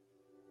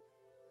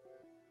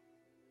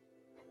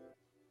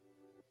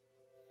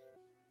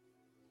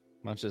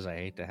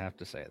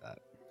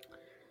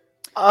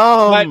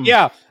 But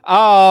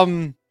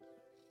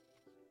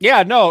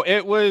yeah, no,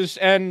 it was,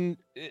 and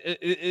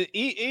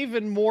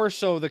even more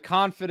so the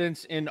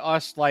confidence in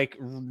us, like,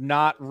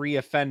 not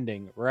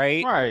reoffending,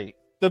 right? Right.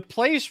 The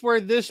place where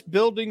this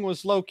building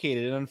was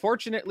located, and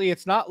unfortunately,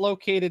 it's not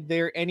located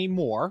there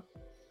anymore.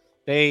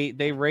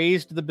 They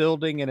raised the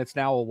building, and it's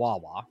now a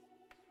Wawa.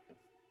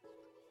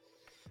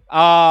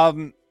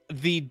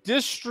 The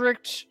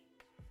district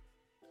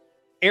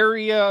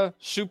area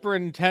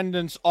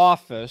superintendent's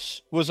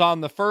office was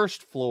on the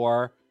first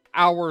floor.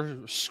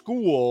 Our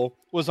school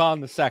was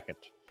on the second.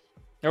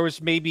 There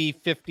was maybe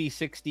 50,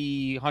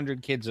 60,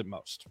 100 kids at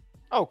most.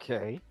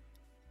 Okay.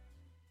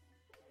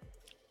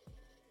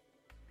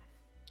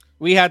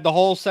 We had the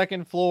whole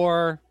second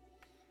floor.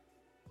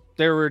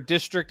 There were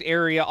district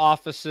area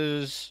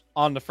offices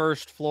on the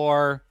first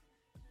floor.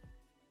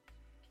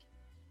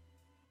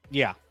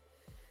 Yeah.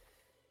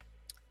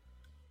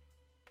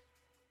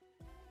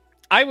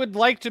 I would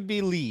like to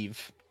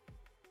believe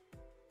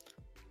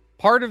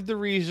part of the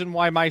reason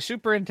why my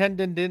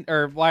superintendent didn't,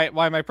 or why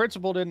my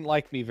principal didn't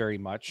like me very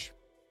much,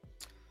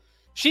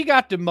 she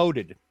got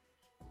demoted.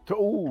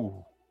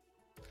 Ooh.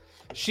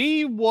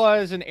 She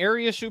was an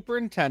area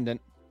superintendent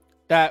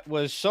that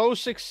was so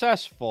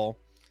successful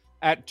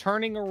at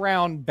turning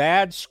around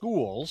bad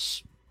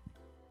schools,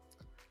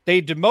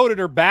 they demoted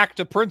her back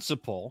to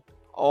principal.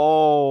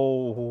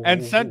 Oh.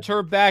 And sent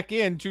her back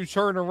in to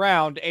turn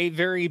around a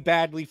very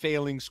badly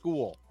failing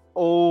school.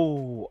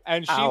 Oh.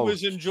 And she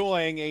was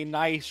enjoying a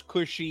nice,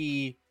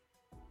 cushy,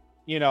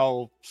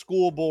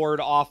 school board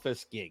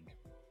office gig.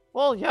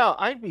 Well, yeah,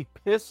 I'd be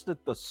pissed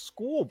at the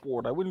school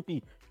board. I wouldn't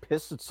be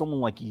pissed at someone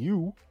like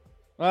you.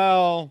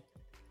 Well,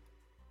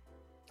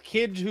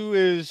 kid who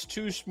is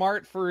too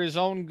smart for his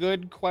own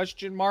good, ?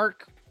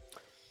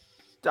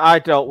 I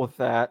dealt with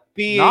that.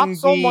 Not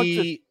so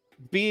much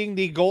being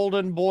the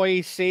golden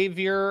boy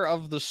savior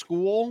of the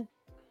school.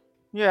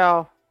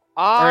 Yeah.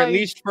 Or at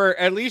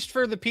least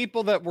for the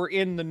people that were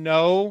in the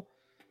know,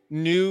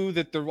 knew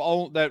that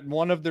that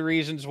one of the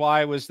reasons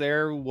why I was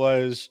there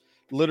was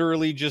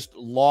literally just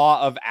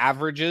law of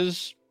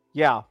averages.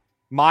 Yeah.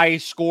 My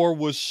score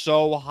was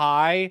so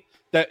high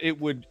that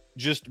it would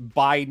just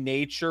by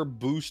nature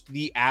boost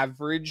the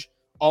average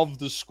of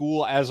the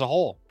school as a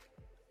whole.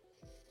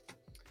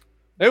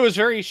 It was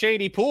very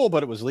shady pool,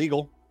 but it was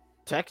legal.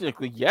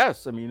 Technically,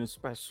 yes. I mean,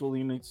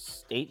 especially in a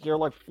state here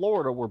like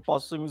Florida, where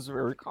busing is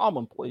very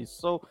commonplace.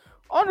 So,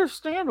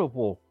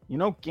 understandable.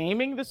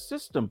 Gaming the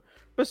system.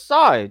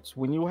 Besides,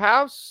 when you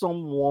have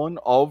someone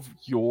of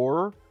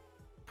your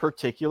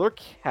particular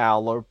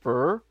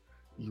caliber,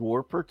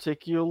 your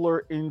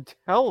particular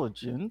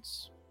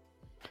intelligence,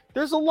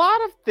 there's a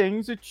lot of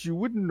things that you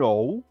would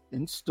know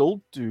and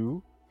still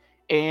do,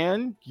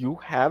 and you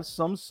have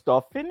some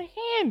stuff in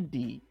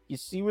handy. You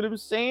see what I'm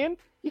saying?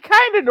 You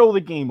kind of know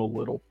the game a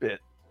little bit.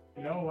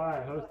 You know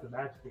why I host the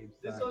match game?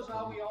 This is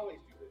how we always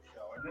do this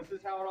show, and this is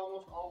how it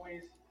almost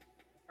always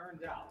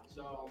turns out.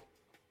 So,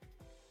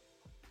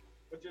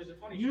 which is a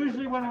funny.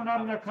 Usually, when we're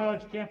not on our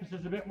college campus,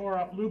 there's a bit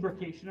more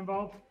lubrication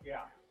involved.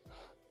 Yeah.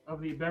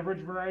 Of the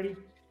beverage variety.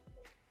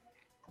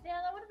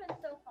 Yeah, that would have been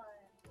so fun.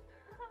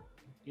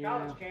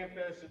 College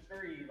campus, it's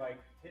very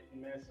hit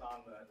and miss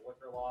on the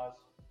liquor laws.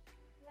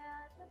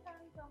 Yeah, it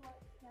depends on what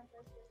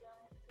campus you're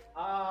going to.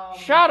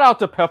 Shout out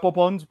to Pepper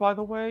Buns, by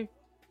the way.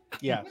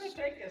 Yes. I'm gonna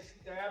take a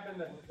stab in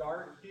the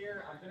dark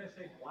here. I'm gonna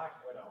say Black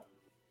Widow.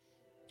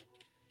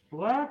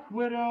 Black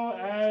Widow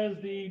as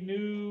the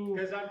new.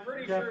 Because I'm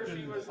pretty sure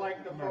she was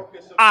like the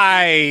focus of.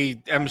 I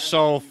am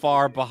so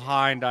far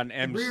behind on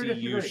Agree or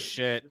MCU disagree?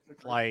 shit.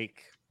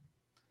 Like,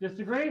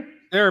 Disagree?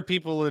 there are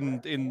people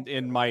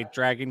in my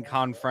Dragon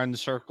Con friend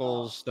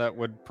circles that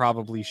would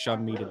probably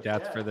shun me to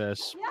death for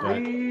this, but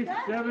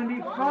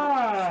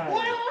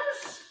 375.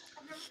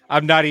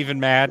 I'm not even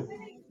mad.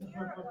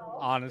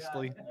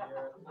 Honestly.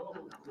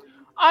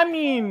 I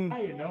mean,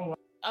 You know,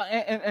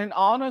 and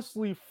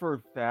honestly,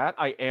 for that,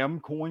 I am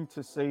going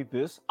to say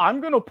this.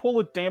 I'm going to pull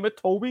a damn it,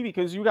 Toby,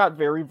 because you got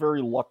very,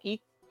 very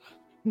lucky.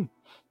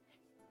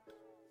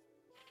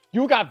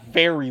 You got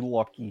very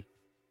lucky.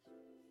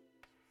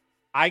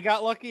 I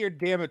got lucky, or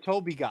damn it,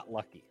 Toby got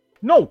lucky?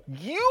 No,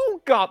 you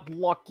got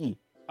lucky.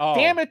 Oh,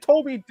 Damn it,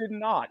 Toby did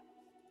not.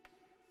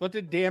 What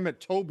did damn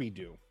it Toby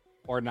do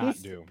or not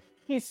do?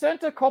 He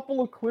sent a couple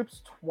of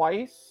clips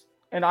twice,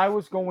 and I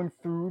was going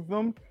through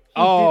them.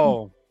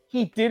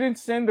 He didn't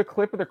send the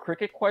clip of the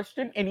cricket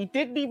question, and he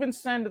didn't even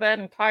send that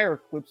entire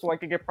clip so I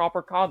could get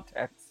proper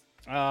context.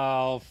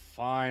 Oh,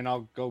 fine.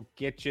 I'll go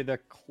get you the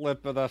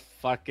clip of the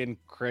fucking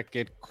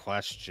cricket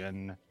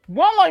question.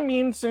 Well, I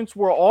mean, since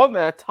we're on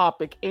that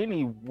topic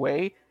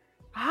anyway,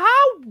 how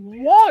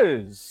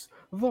was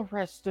the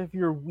rest of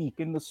your week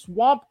in the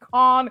Swamp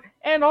Con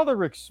and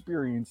other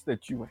experience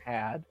that you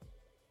had?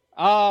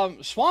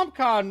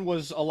 SwampCon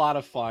was a lot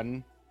of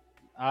fun.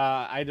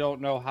 I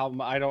don't know how.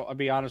 I'll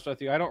be honest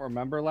with you. I don't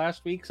remember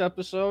last week's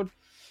episode,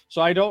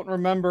 so I don't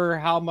remember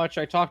how much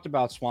I talked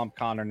about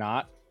SwampCon or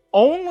not.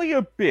 Only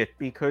a bit,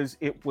 because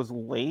it was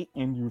late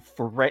and you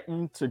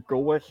threatened to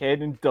go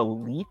ahead and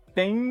delete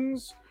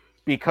things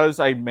because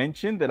I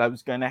mentioned that I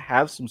was going to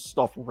have some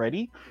stuff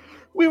ready.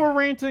 We were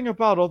ranting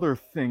about other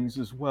things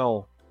as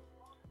well.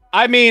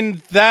 I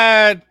mean,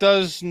 that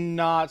does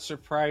not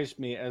surprise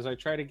me as I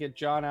try to get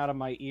John out of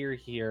my ear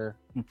here.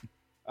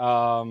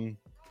 Because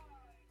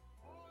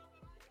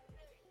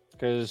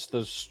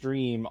the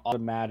stream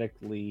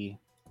automatically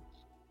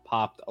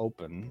popped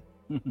open.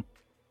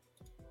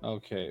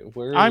 Okay,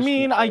 where? I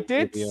mean, I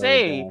did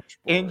say,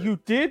 and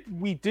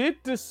we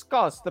did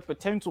discuss the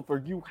potential for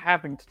you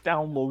having to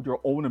download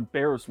your own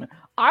embarrassment.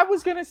 I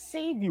was gonna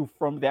save you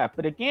from that,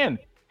 but again,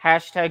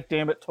 hashtag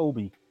damn it,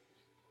 Toby.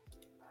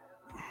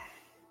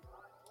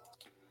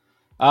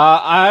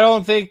 I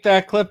don't think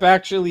that clip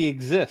actually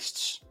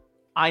exists.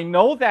 I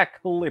know that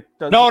clip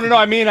doesn't. No.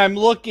 I mean, I'm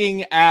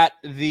looking at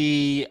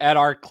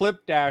our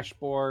clip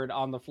dashboard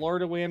on the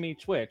Florida Whammy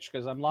Twitch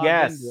because I'm logged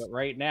into it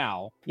right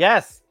now.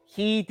 Yes,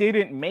 he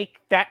didn't make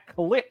that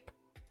clip.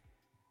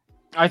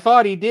 I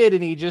thought he did,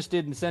 and he just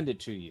didn't send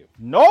it to you.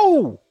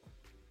 No!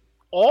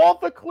 All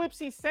the clips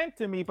he sent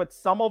to me, but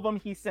some of them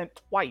he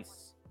sent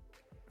twice.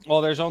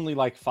 Well, there's only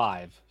like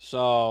 5,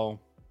 so...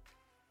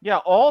 Yeah,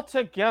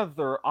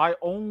 altogether, I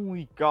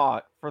only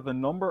got, for the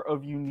number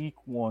of unique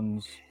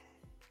ones,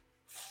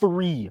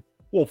 3.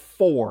 Well,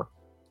 4.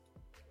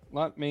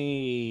 Let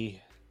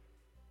me...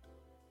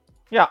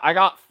 Yeah, I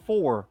got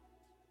 4.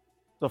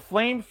 The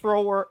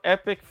Flamethrower,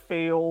 Epic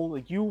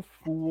Fail, You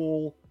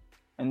Fool,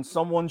 and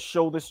someone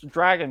showed this to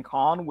Dragon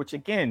Con, which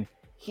again,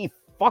 he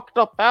fucked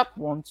up that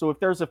one, so if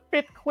there's a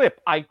 5th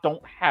clip, I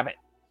don't have it.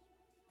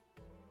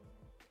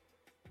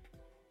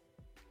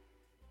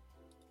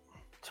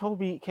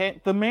 Toby,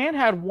 the man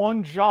had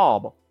one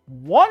job.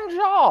 One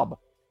job!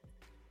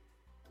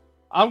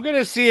 I'm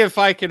gonna see if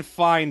I can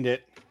find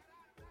it.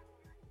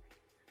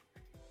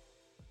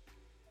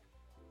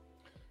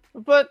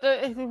 But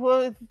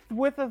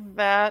with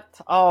that,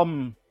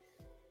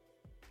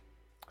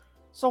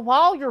 so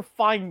while you're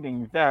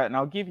finding that, and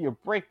I'll give you a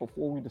break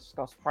before we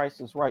discuss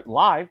Price is Right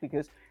live,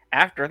 because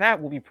after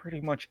that we'll be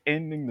pretty much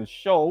ending the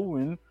show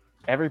and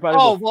everybody.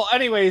 Well,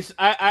 anyways,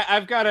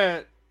 I've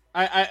gotta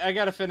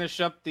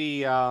finish up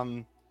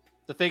the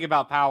thing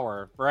about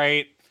Power,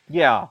 right?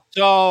 Yeah.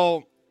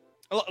 So,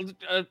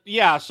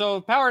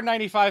 so Power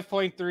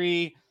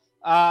 95.3.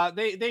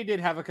 They did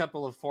have a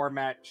couple of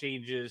format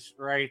changes,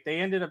 right?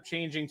 They ended up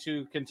changing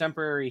to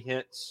contemporary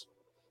hits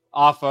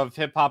off of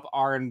hip hop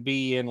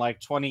R&B in like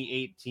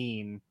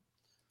 2018.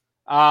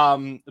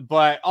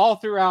 But all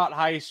throughout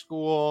high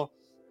school,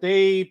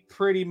 they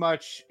pretty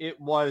much it.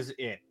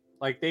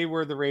 Like they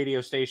were the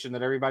radio station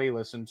that everybody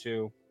listened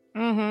to.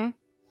 Mm-hmm.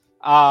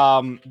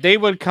 They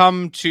would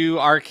come to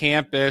our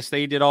campus.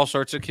 They did all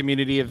sorts of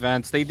community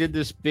events. They did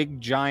this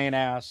big giant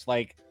ass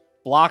like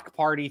block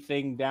party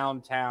thing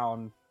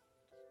downtown.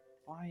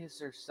 Why is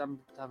there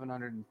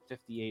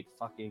 758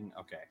 fucking...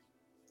 Okay.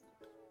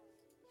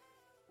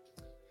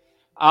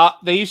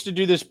 They used to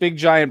do this big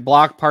giant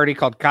block party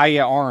called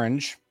Calle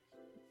Orange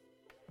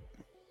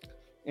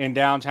in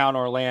downtown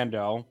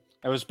Orlando.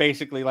 It was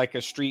basically like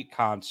a street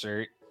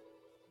concert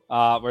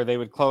where they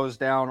would close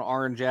down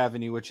Orange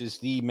Avenue, which is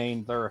the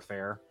main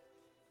thoroughfare.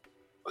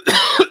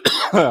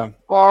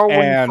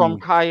 Borrowing from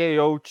Calle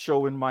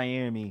Ocho in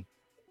Miami.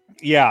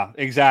 Yeah,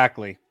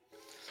 exactly.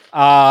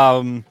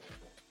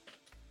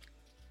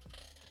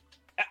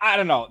 I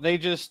don't know. They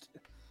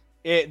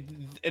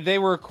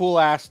were a cool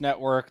ass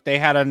network. They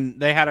had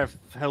a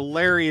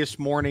hilarious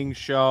morning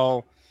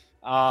show.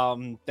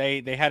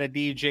 They had a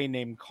DJ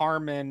named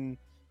Carmen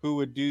who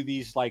would do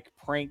these like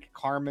prank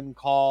Carmen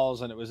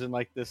calls, and it was in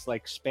like this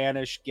like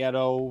Spanish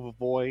ghetto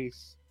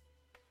voice.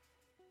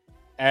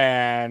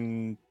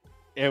 And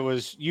it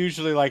was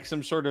usually like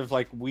some sort of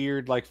like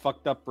weird, like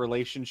fucked up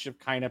relationship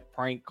kind of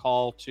prank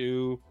call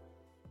too.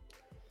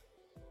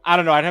 I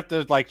don't know. I'd have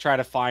to like try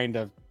to find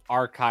a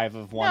archive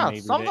of one. Yeah,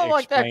 maybe something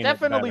like that.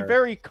 Definitely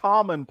very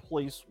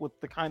commonplace with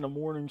the kind of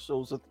morning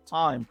shows at the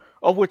time,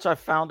 of which I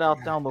found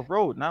out down the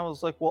road. And I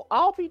was like, well,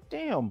 I'll be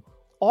damned.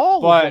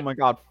 All of them I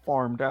got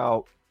farmed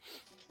out.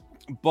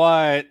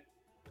 But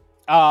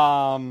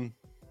the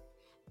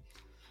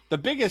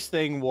biggest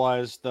thing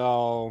was,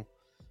 though,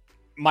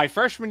 my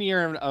freshman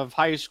year of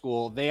high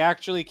school, they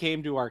actually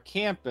came to our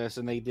campus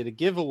and they did a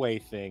giveaway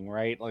thing,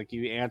 right? Like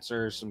you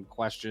answer some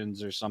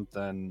questions or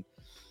something,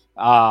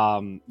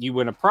 you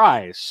win a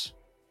prize.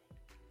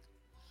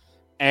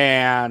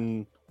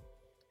 And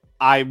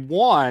I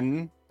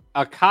won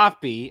a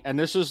copy, and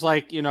this was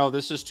like,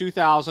 this is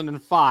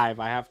 2005.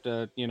 I have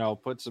to,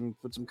 put some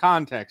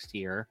context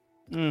here.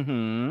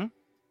 Mm-hmm.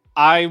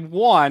 I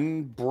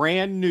won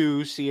brand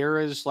new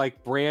Sierra's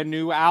like brand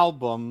new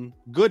album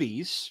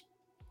Goodies.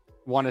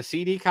 Won a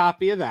CD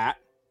copy of that.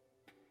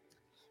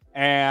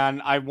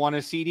 And I won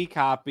a CD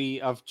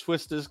copy of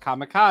Twista's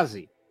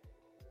Kamikaze,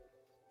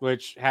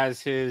 which has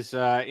his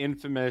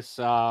infamous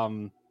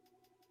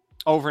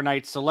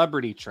overnight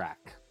celebrity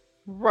track.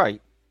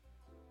 Right.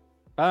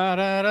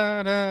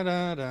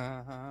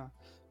 Ba-da-da-da-da-da.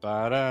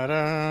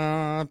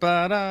 Ba-da-da.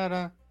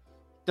 Ba-da-da.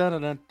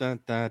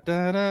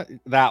 Da-da-da-da-da-da.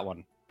 That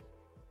one.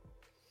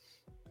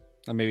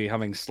 I may be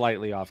humming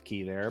slightly off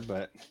key there,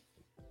 but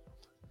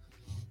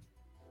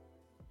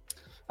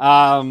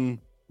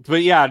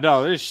yeah,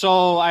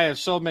 no, I have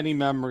so many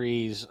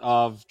memories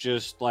of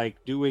just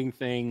like doing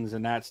things,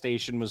 and that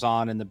station was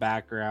on in the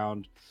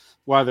background,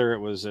 whether it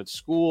was at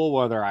school,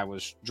 whether I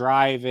was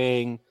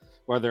driving,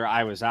 whether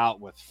I was out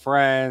with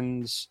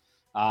friends.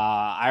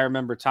 I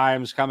remember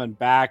times coming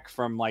back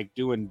from like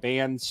doing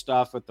band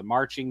stuff with the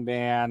marching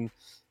band.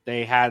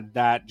 They had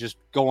that just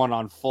going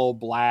on full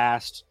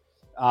blast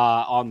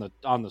on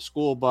the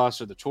school bus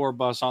or the tour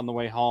bus on the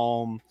way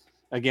home.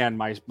 Again,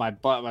 my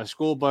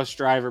school bus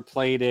driver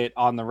played it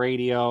on the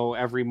radio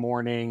every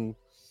morning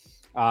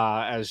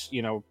as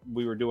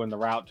we were doing the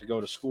route to go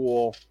to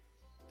school.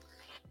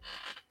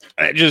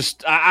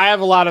 I have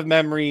a lot of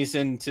memories,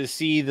 and to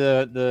see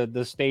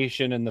the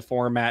station and the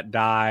format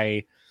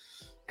die,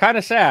 kind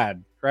of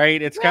sad,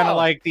 right? It's kind of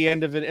like the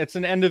end of it. It's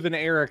an end of an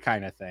era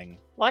kind of thing.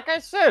 Like I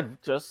said,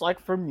 just like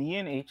for me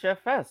and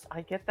HFS,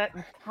 I get that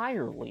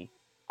entirely.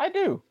 I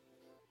do.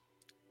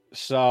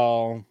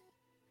 So,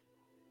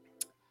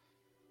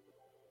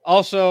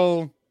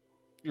 also,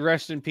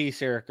 rest in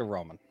peace, Erica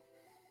Roman.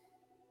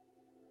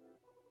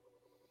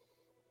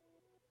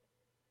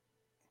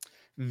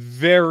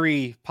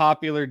 Very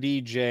popular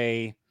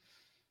DJ.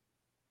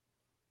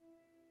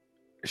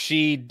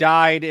 She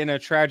died in a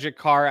tragic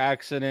car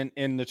accident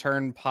on the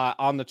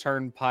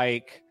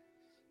turnpike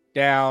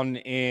down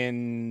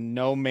in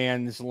no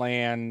man's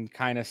land,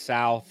 kind of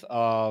south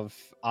of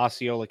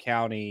Osceola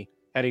County,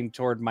 heading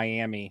toward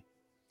Miami.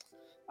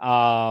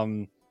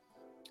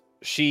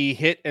 She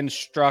hit and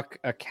struck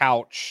a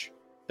couch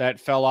that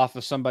fell off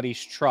of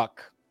somebody's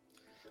truck.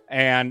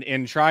 And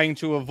in trying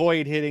to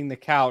avoid hitting the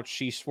couch,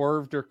 she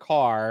swerved her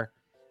car,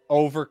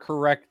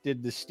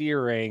 overcorrected the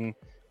steering,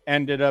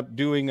 ended up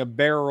doing a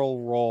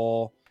barrel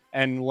roll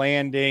and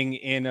landing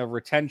in a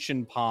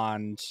retention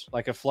pond,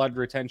 like a flood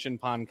retention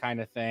pond kind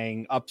of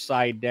thing,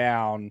 upside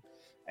down,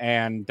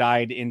 and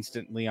died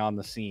instantly on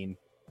the scene.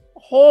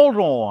 Hold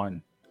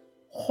on.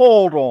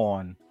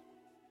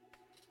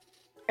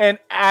 And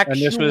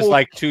this was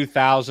like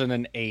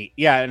 2008.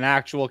 Yeah, an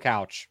actual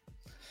couch.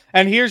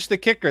 And here's the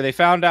kicker. They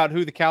found out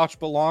who the couch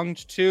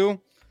belonged to.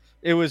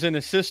 It was an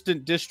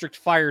assistant district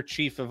fire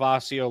chief of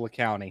Osceola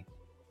County.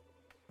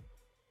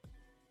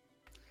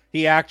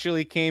 He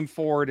actually came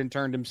forward and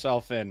turned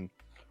himself in.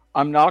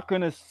 I'm not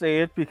going to say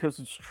it because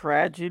it's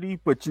tragedy,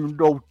 but you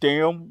know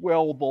damn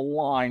well the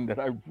line that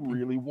I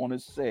really want to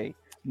say.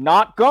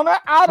 Not gonna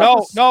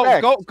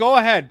go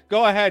ahead,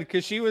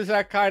 because she was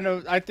that kind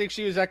of. I think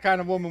she was that kind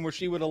of woman where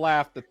she would have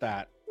laughed at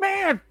that.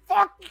 Man,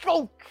 fuck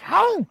your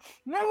couch,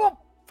 never.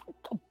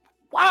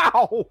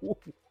 Wow.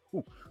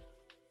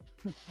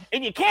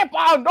 And you can't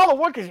buy another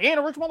one because you ain't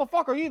a rich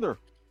motherfucker either.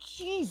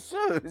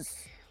 Jesus.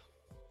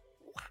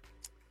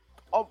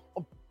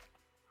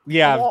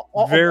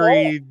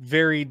 Very,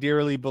 very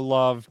dearly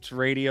beloved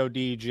radio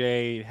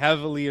DJ,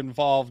 heavily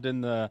involved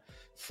in the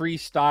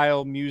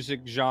freestyle music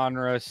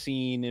genre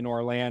scene in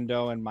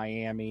Orlando and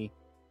Miami.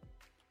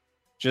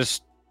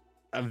 Just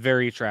a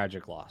very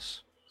tragic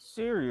loss.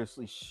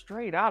 Seriously,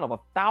 straight out of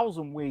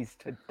 1,000 Ways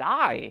to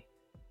Die.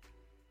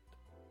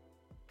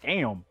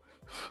 Damn.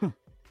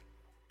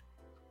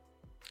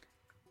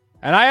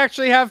 And I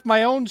actually have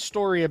my own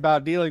story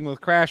about dealing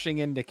with crashing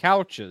into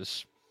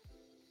couches.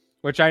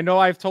 which I know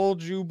I've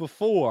told you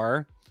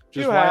before, which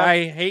is You why have.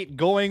 I hate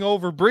going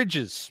over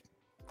bridges.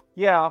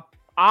 Yeah,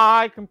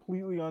 I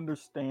completely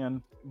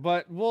understand.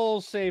 But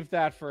we'll save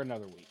that for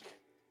another week.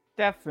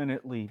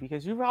 Definitely,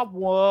 because you have,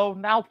 well,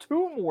 now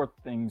 2 more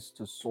things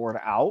to sort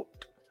out.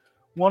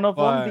 One of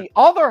them, the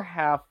other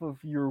half of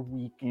your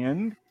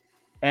weekend.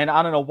 And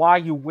I don't know why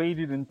you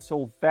waited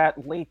until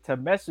that late to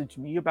message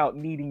me about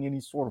needing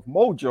any sort of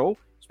mojo,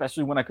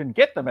 especially when I couldn't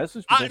get the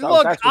message because I was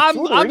Look, actually I'm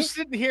tutoring.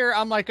 sitting here.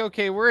 I'm like,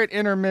 okay, we're at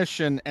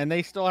intermission, and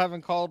they still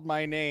haven't called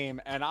my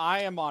name, and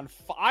I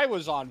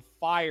was on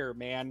fire,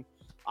 man.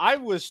 I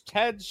was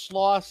Ted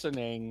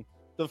Slausoning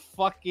the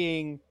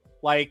fucking,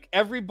 like,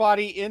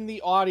 everybody in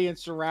the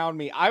audience around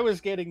me. I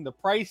was getting the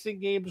pricing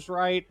games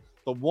right,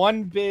 the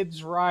one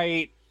bids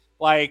right.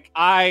 Like,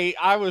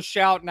 I was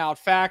shouting out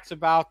facts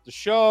about the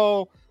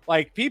show.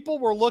 Like, people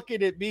were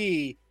looking at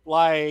me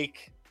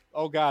like,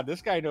 oh God,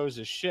 this guy knows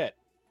his shit.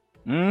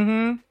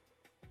 Mm-hmm.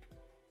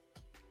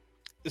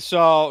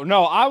 So,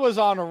 no, I was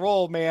on a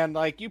roll, man.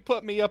 Like, you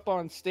put me up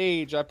on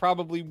stage, I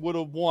probably would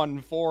have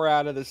won 4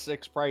 out of the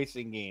 6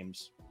 pricing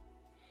games.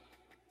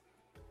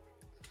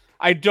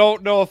 I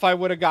don't know if I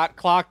would have got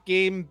Clock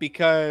Game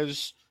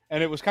because,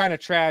 and it was kind of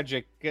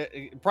tragic,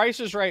 Price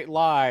is Right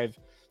Live,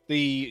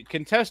 the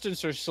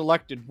contestants are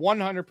selected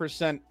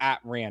 100% at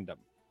random.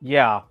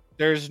 Yeah.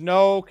 There's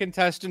no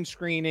contestant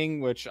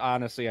screening, which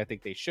honestly I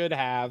think they should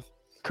have.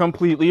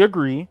 Completely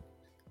agree.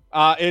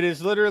 It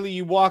is literally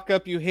you walk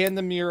up, you hand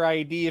them your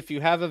ID. If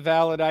you have a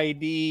valid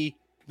ID,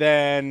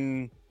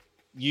 then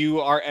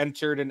you are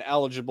entered and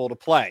eligible to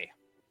play.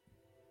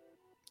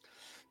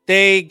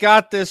 They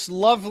got this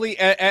lovely,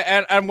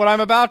 and what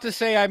I'm about to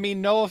say, I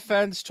mean no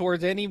offense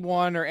towards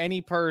anyone or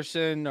any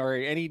person or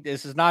any,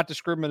 this is not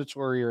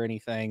discriminatory or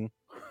anything.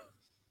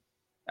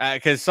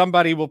 Because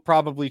somebody will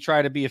probably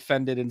try to be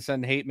offended and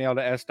send hate mail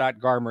to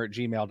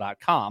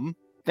s.garmer@gmail.com.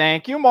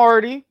 Thank you,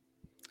 Marty.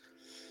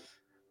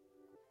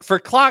 For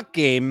Clock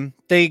Game,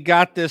 they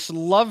got this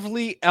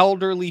lovely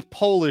elderly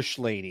Polish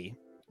lady.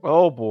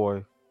 Oh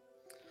boy.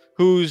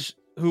 Who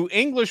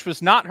English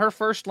was not her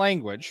first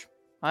language.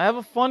 I have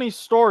a funny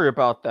story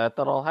about that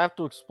I'll have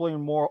to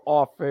explain more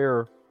off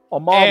air.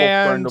 A model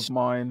friend of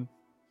mine.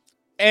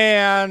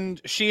 And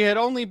she had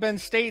only been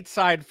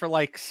stateside for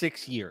like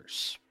 6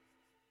 years.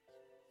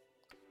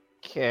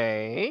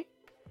 Okay.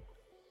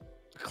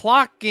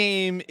 Clock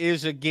Game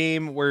is a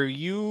game where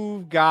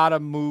you gotta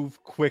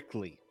move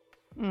quickly.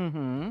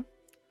 Mm-hmm.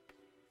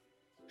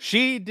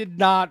 She did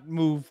not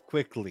move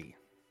quickly.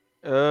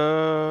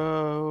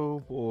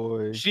 Oh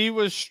boy. She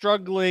was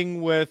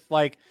struggling with,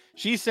 like,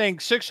 she's saying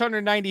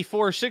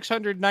 694,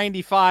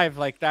 695,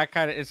 like that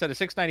kind of, instead of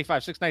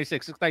 695,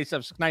 696,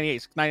 697,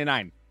 698,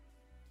 699.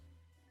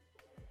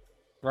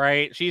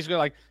 Right? She's going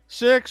like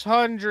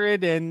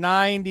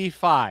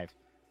 695.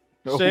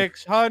 Oh.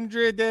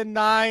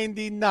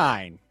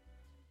 699.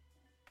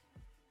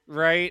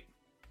 Right?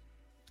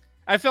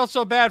 I felt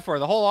so bad for her.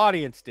 The whole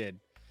audience did.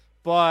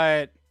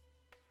 But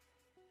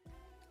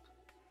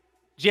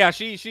yeah,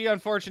 she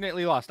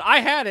unfortunately lost. I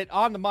had it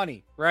on the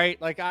money,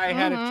 right? Like I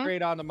had it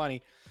straight on the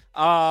money.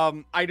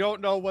 I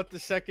don't know what the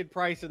second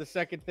price of the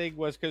second thing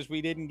was because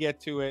we didn't get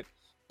to it,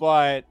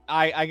 but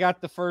I got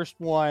the first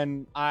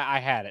one. I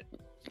had it.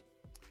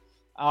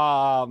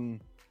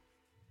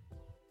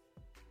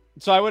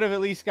 So I would have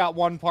at least got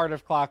one part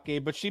of Clock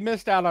Game, but she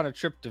missed out on a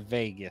trip to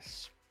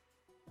Vegas.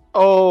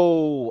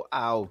 Oh,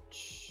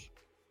 ouch.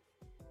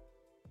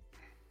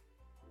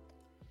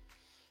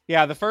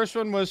 Yeah, the first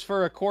one was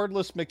for a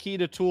cordless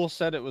Makita tool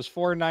set. It was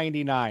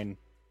 $4.99.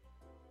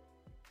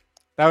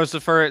 That was the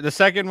first. The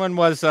second one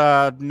was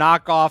a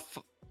knockoff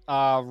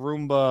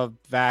Roomba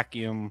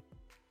vacuum.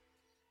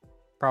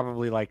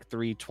 Probably like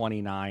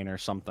 $3.29 or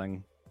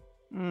something.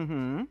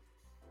 Mm-hmm.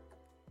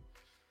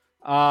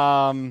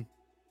 I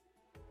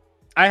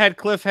had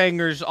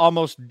cliffhangers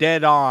almost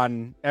dead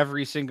on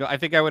every single. I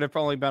think I would have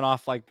probably been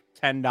off like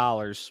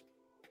 $10.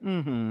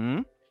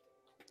 Mm-hmm.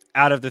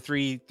 Out of the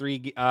three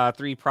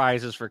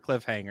prizes for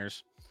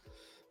cliffhangers.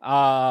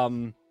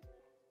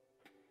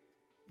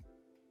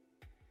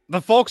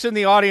 The folks in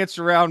the audience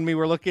around me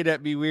were looking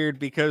at me weird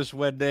because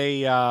when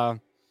they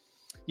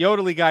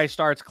Yodely guy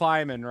starts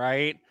climbing,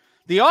 right?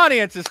 The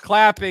audience is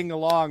clapping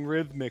along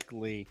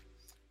rhythmically.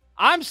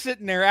 I'm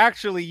sitting there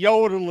actually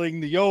yodeling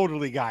the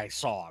Yodely guy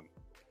song.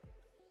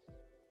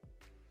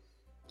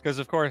 Because,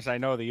 of course, I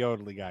know the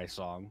Yodely guy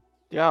song.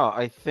 Yeah,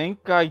 I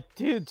think I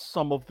did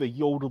some of the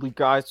Yodely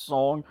Guy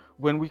song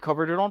when we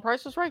covered it on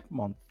Price is Right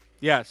month.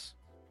 Yes.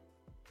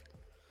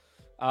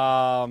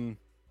 But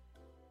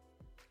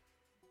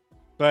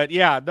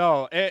yeah,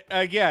 no.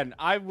 Again,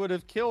 I would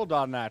have killed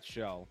on that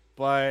show,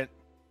 but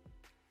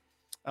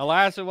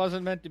alas, it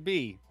wasn't meant to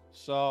be.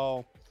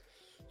 So,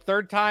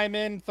 third time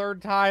in,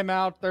 third time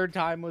out, third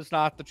time was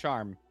not the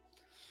charm.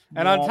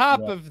 And on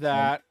top of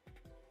that,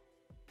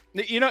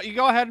 you know, you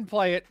go ahead and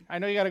play it. I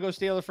know you got to go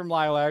steal it from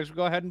Lilacs.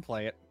 Go ahead and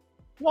play it.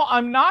 Well,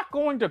 I'm not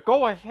going to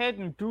go ahead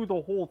and do the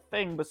whole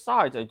thing.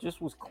 Besides, I just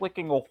was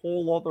clicking a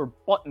whole other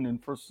button in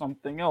for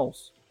something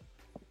else.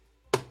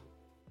 Gotta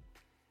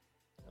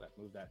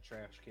Move that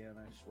trash can,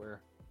 I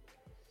swear.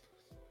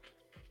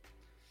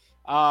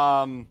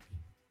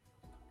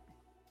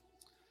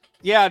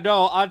 Yeah,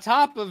 no, on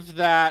top of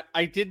that,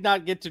 I did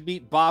not get to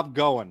meet Bob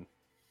Goen.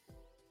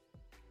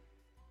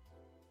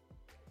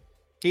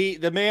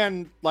 The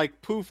man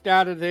like poofed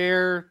out of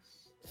there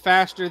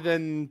faster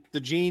than the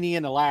genie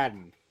in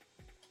Aladdin.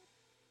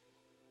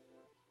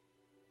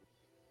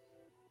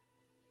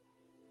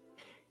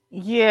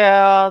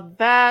 Yeah,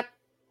 that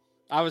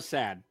I was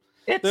sad.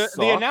 it The sucks.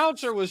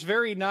 announcer was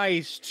very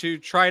nice to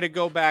try to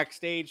go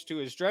backstage to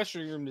his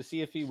dressing room to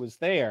see if he was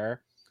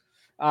there.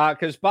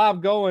 Because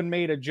Bob Goen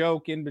made a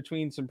joke in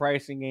between some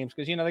pricing games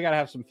because, they got to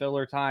have some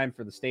filler time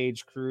for the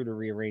stage crew to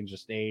rearrange the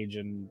stage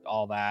and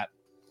all that.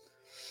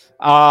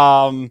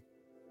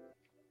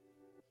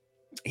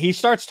 He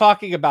starts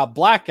talking about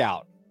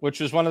Blackout, which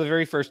was one of the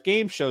very first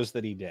game shows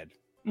that he did.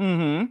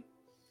 Mm-hmm.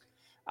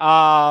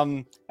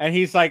 And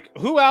he's like,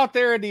 who out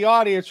there in the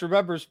audience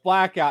remembers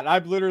Blackout? And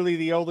I'm literally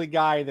the only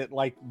guy that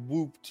like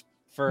whooped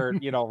for,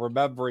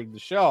 remembering the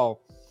show.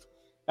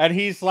 And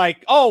he's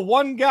like, oh,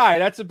 one guy.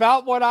 That's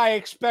about what I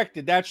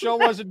expected. That show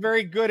wasn't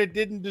very good. It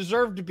didn't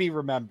deserve to be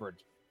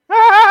remembered.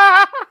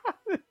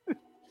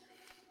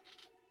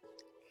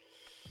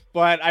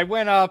 But I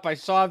went up, I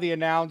saw the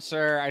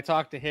announcer, I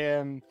talked to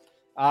him,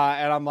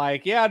 and I'm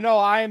like, yeah, no,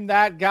 I'm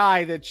that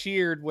guy that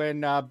cheered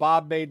when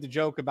Bob made the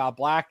joke about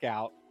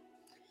Blackout.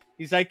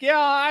 He's like, yeah,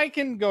 I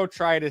can go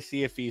try to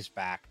see if he's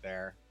back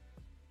there.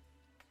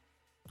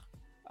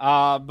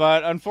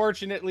 But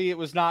unfortunately, it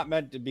was not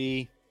meant to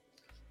be.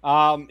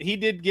 He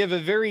did give a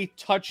very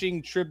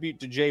touching tribute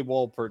to Jay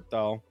Wolpert,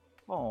 though.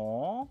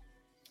 Aww.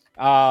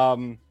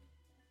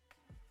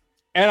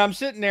 And I'm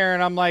sitting there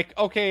and I'm like,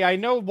 okay, I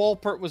know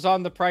Wolpert was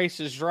on The Price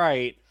is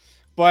Right,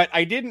 but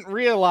I didn't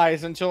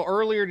realize until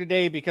earlier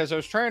today because I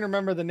was trying to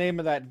remember the name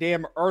of that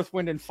damn Earth,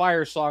 Wind, and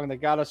Fire song that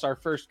got us our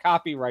first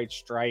copyright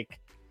strike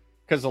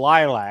because of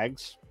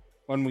Lilacs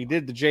when we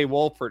did the Jay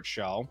Wolpert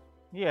show.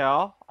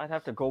 Yeah, I'd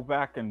have to go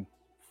back and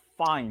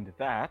find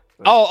that.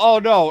 But... Oh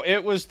no,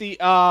 it was the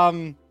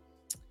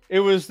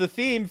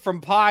theme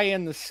from Pie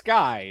in the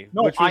Sky,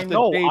 which was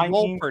the Jay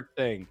Wolpert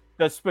thing.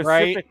 The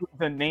specific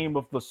the name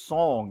of the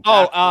song.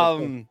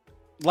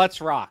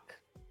 Let's Rock.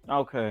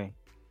 Okay.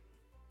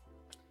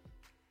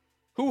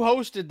 Who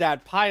hosted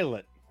that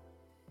pilot?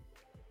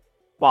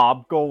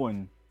 Bob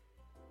Goen.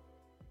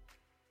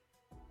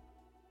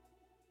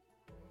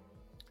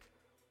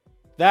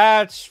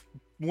 That's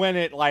when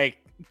it like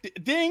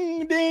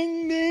ding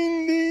ding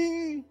ding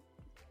ding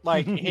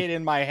like hit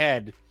in my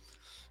head.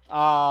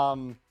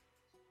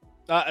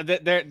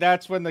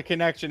 That's when the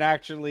connection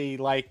actually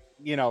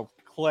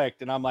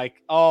clicked, and I'm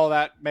like, oh,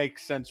 that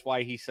makes sense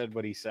why he said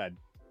what he said.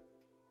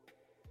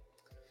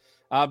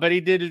 But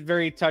he did a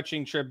very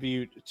touching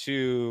tribute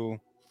to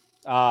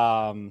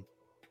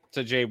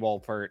Jay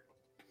Wolpert,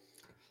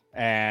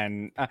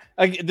 and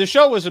the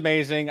show was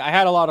amazing. I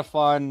had a lot of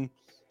fun.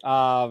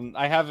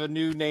 I have a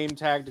new name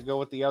tag to go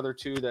with the other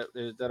two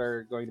that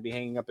are going to be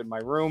hanging up in my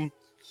room.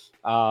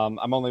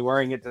 I'm only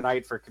wearing it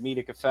tonight for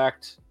comedic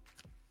effect,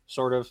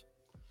 sort of.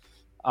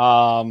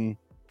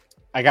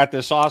 I got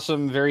this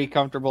awesome, very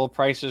comfortable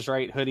Price is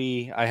Right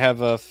hoodie. I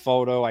have a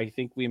photo I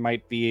think we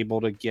might be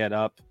able to get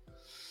up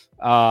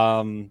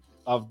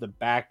of the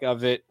back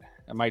of it.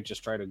 I might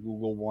just try to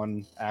Google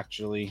one,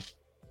 actually.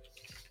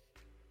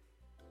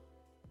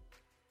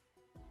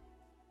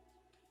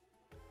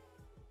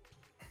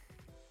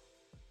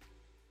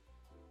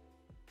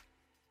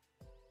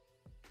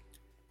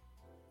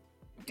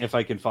 If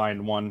I can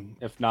find one.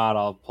 If not,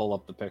 I'll pull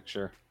up the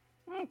picture.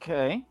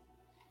 Okay.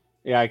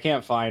 Yeah, I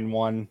can't find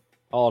one.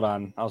 Hold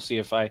on. I'll see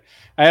if I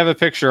have a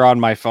picture on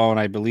my phone.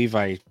 I believe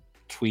I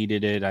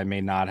tweeted it. I may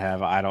not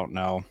have. I don't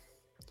know.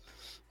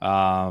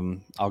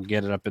 I'll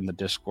get it up in the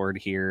Discord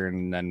here,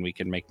 and then we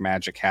can make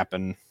magic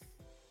happen.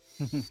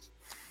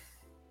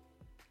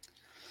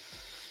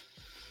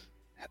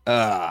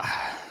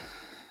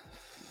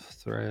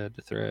 Thread.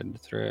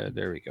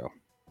 There we go.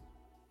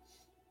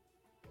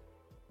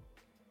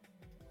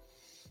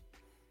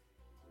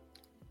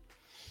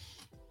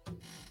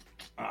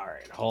 All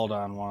right, hold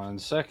on 1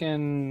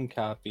 second.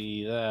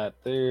 Copy that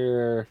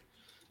there.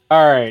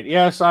 All right.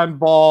 Yes, I'm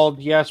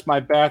bald. Yes, my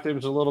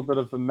bathroom's a little bit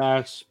of a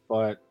mess,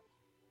 but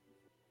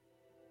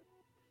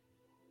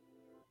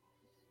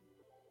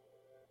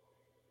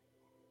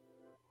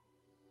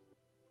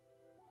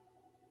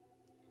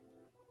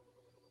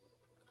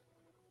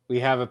we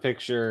have a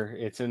picture.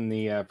 It's in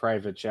the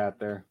private chat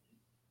there.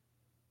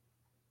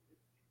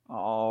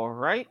 All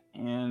right,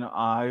 and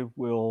I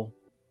will.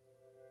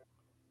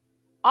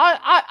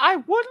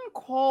 I wouldn't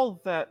call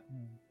that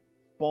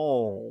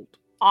bald.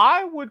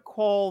 I would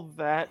call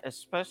that,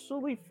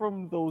 especially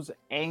from those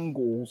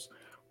angles,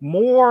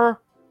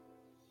 more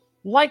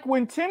like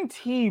when Tim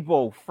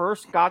Tebow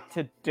first got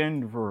to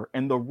Denver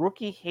and the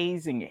rookie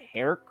hazing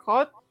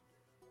haircut.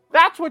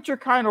 That's what you're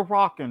kind of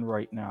rocking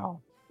right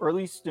now, or at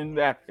least in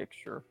that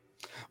picture.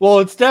 Well,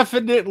 it's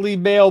definitely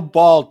male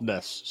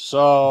baldness,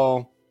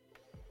 so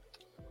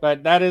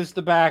But that is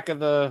the back of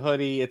the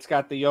hoodie. It's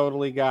got the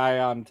Yodely guy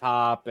on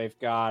top. They've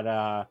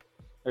got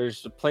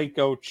there's the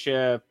Playco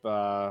chip.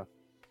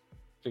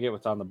 Forget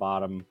what's on the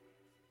bottom.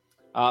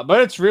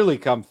 But it's really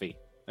comfy.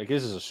 Like,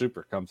 this is a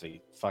super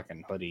comfy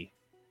fucking hoodie.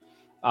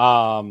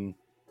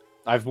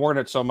 I've worn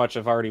it so much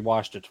I've already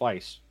washed it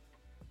twice.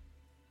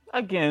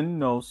 Again,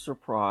 no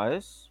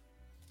surprise.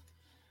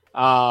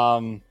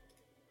 But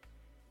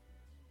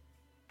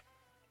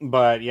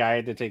yeah, I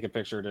had to take a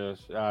picture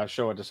to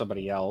show it to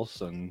somebody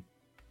else, and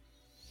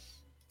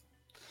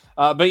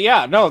but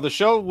yeah, no, the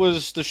show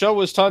was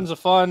tons of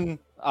fun.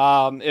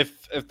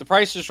 If The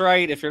Price is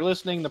Right, if you're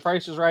listening, The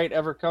Price is Right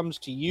ever comes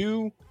to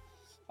you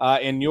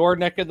in your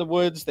neck of the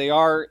woods, they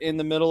are in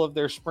the middle of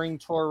their spring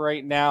tour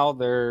right now.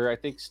 They're, I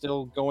think,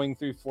 still going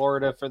through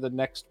Florida for the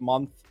next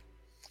month.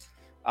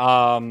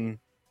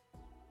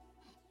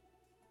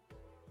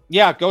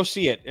 Yeah, go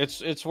see it.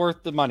 It's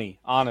worth the money,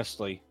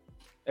 honestly.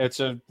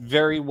 It's a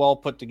very well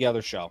put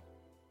together show.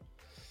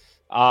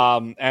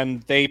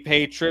 And they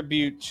pay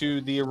tribute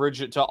to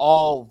to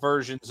all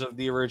versions of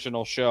the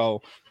original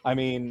show. I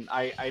mean,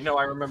 I know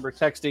I remember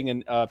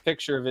texting a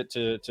picture of it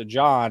to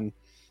John,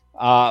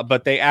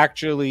 but they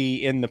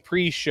actually, in the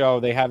pre-show,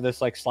 they have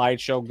this like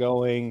slideshow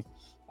going,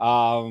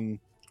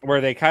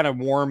 where they kind of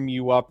warm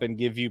you up and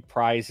give you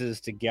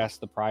prizes to guess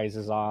the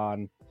prizes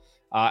on.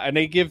 And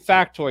they give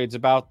factoids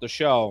about the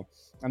show.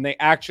 And they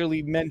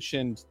actually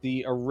mentioned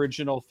the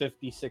original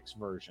 56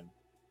 version.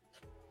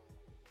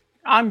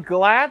 I'm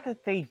glad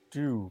that they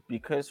do,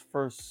 because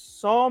for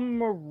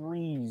some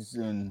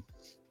reason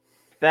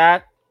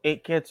that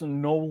it gets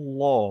no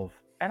love.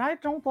 And I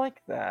don't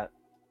like that.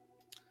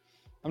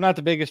 I'm not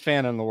the biggest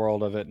fan in the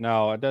world of it.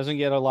 No, it doesn't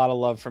get a lot of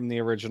love from the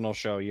original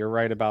show. You're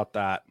right about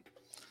that.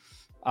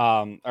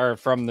 Or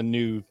from the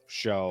new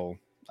show,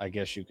 I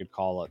guess you could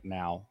call it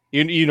now.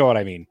 You know what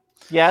I mean.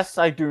 Yes,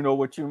 I do know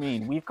what you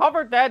mean. We've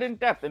covered that in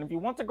depth, and if you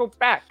want to go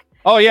back.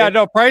 Oh yeah,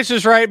 no, Price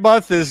is Right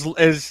month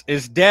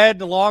is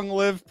dead. Long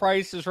live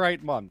Price is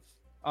Right month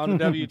on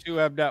the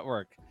W2M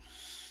network.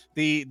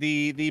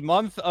 The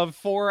month of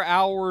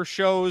 4-hour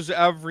shows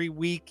every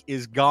week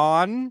is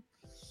gone.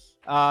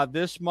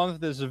 This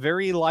month is a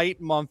very light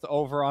month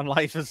over on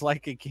Life is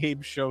Like a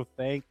Game Show.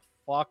 Thank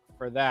fuck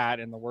for that,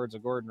 in the words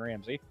of Gordon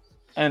Ramsay.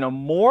 And in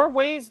more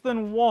ways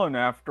than one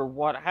after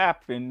what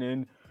happened.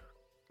 And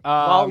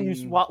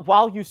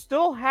while you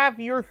still have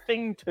your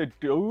thing to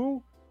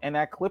do and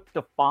that clip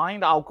to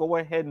find, I'll go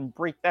ahead and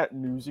break that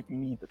news if you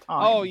need the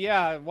time. Oh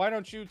yeah, why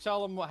don't you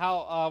tell them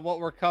how what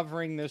we're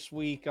covering this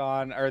week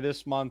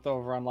this month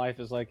over on Life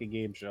is Like a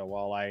Game Show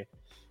while I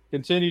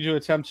continue to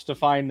attempt to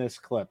find this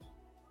clip.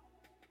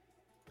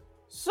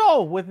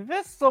 So with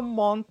this a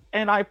month,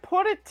 and I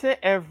put it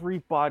to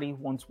everybody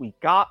once we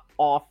got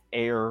off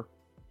air,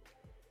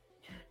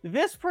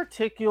 this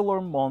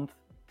particular month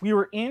we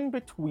were in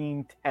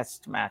between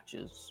test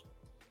matches.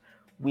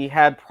 We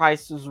had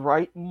Price is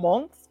Right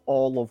month,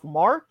 all of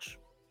March,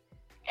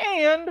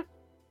 and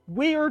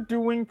we are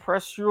doing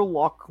Press Your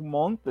Luck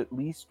month. At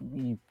least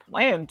we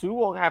plan to.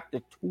 We'll have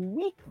to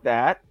tweak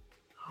that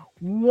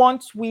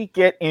once we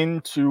get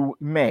into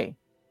May.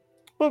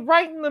 But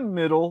right in the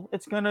middle,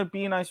 it's going to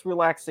be a nice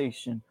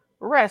relaxation.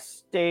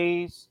 Rest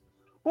days,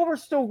 but we're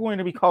still going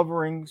to be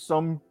covering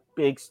some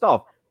big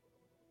stuff.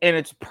 And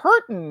it's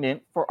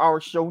pertinent for our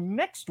show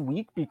next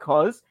week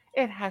because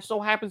it so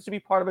happens to be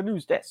part of a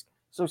news desk.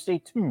 So stay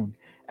tuned,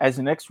 as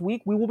next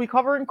week we will be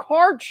covering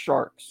Card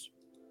Sharks.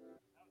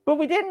 But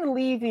we didn't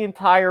leave the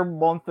entire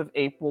month of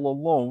April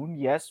alone.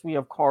 Yes, we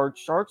have Card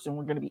Sharks, and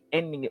we're going to be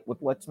ending it with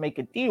Let's Make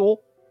a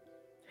Deal.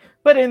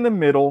 But in the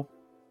middle,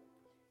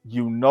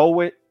 you know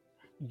it,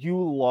 you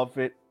love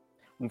it.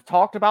 We've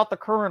talked about the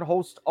current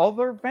host,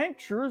 other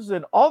ventures,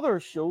 and other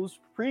shows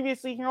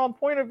previously here on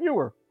Point of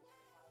Viewer.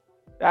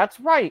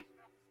 That's right.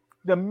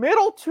 The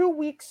middle 2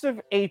 weeks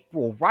of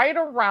April, right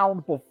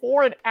around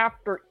before and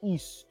after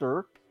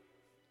Easter,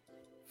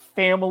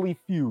 Family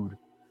Feud.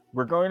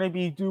 We're going to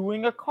be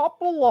doing a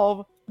couple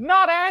of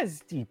not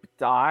as deep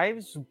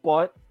dives,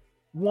 but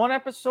one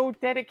episode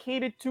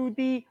dedicated to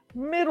the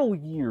middle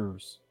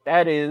years.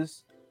 That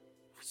is,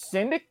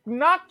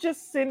 not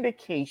just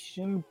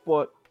syndication,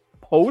 but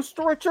post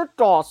Richard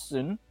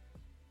Dawson,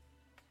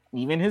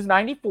 even his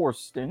 94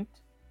 stint,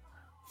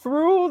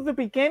 through the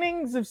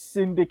beginnings of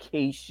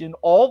syndication,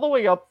 all the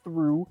way up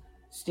through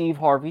Steve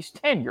Harvey's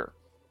tenure.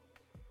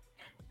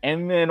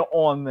 And then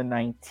on the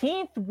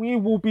 19th, we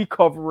will be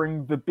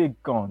covering the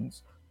big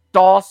guns.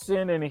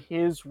 Dawson and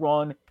his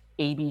run,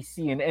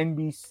 ABC and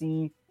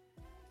NBC.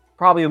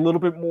 Probably a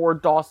little bit more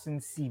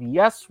Dawson's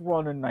CBS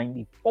run in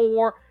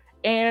 94.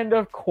 And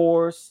of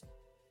course,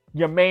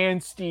 your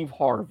man Steve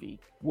Harvey.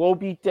 We'll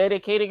be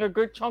dedicating a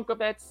good chunk of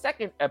that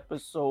second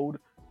episode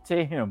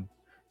to him.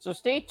 So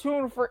stay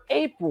tuned for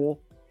April.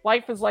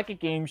 Life is Like a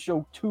Game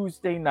Show,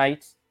 Tuesday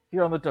nights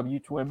here on the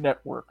W2M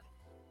network.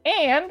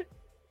 And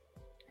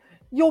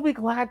you'll be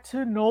glad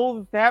to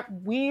know that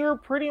we're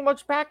pretty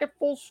much back at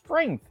full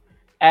strength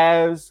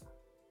as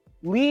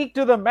League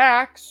to the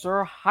Max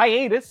or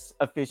hiatus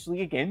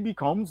officially again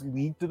becomes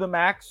League to the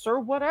Max or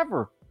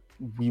whatever.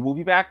 we will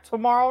be back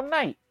tomorrow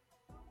night.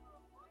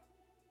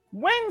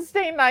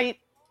 Wednesday night,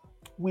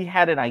 we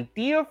had an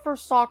idea for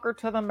Soccer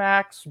to the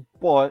Max,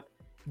 but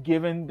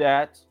given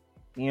that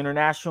the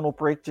international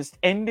break just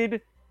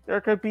ended, there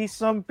could be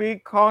some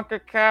big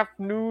CONCACAF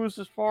news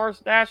as far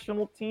as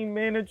national team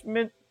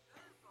management.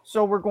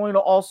 So we're going to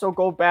also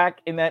go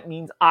back, and that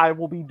means I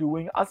will be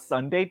doing a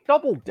Sunday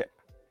double dip.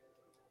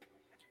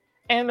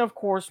 And of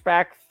course,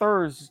 back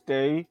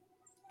Thursday,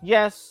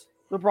 yes,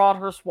 the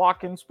Broadhurst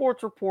Watkins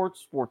Sports Report,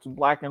 Sports in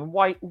Black and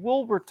White,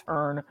 will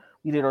return.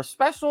 We did our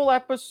special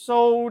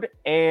episode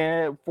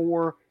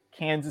for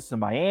Kansas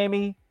and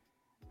Miami.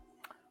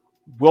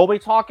 We'll be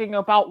talking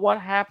about what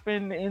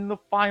happened in the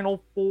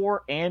Final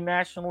Four and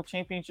National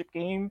Championship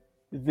game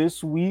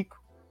this week,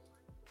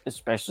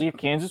 especially if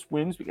Kansas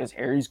wins, because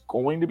Harry's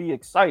going to be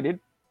excited.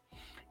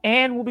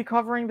 And we'll be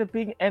covering the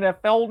big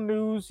NFL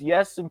news,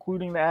 yes,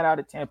 including that out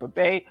of Tampa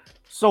Bay.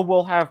 So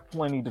we'll have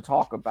plenty to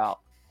talk about.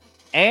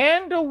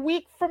 And a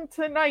week from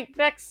tonight,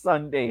 next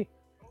Sunday,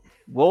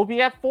 we'll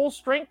be at full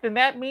strength, and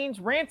that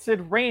means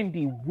Rancid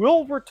Randy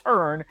will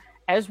return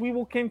as we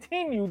will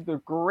continue the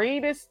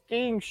greatest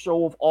game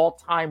show of all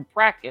time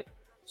bracket,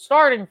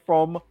 starting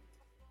from,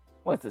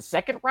 what's the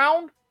second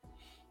round?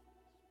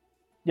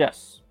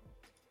 Yes.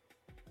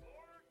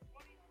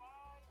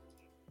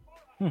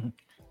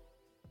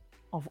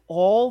 Of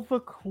all the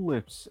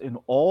clips and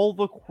all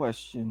the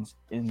questions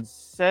in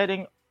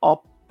setting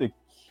up the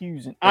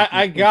cues.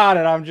 I got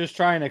it. I'm just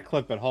trying to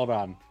clip it. Hold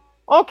on.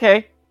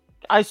 Okay.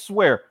 I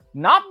swear.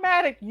 Not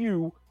mad at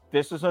you.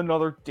 This is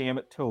another damn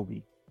it,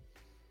 Toby.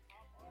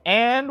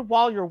 And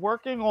while you're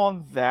working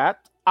on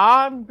that,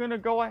 I'm going to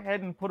go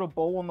ahead and put a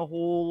bow on the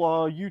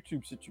whole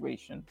YouTube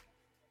situation.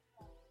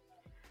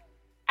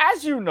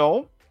 As you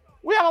know,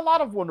 we have a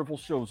lot of wonderful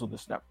shows on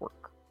this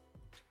network.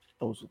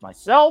 Those with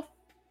myself,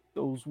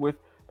 those with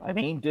my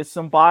main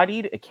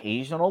disembodied,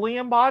 occasionally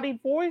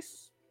embodied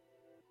voice,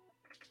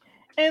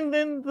 and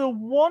then the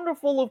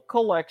wonderful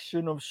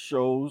collection of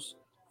shows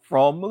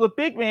from the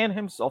big man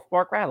himself,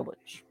 Mark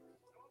Radulich.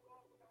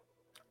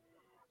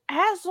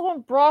 As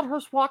on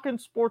Broadhurst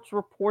Watkins Sports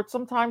Report,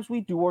 sometimes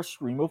we do our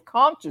stream of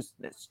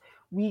consciousness.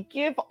 We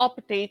give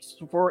updates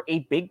for a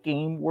big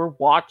game we're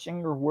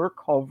watching or we're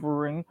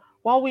covering,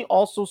 while we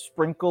also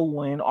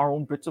sprinkle in our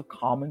own bits of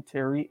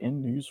commentary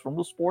and news from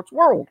the sports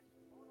world.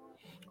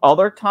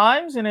 Other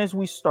times, and as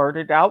we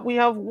started out, we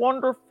have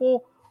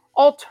wonderful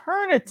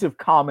alternative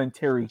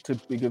commentary to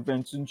big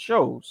events and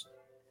shows,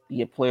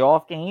 be it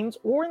playoff games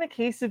or, in the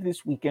case of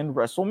this weekend,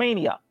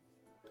 WrestleMania.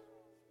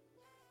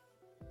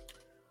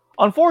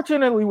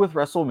 Unfortunately, with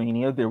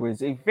WrestleMania, there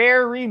was a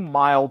very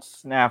mild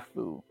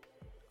snafu.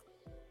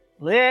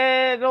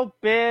 Little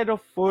bit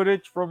of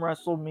footage from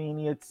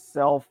WrestleMania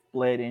itself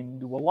bled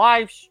into a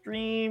live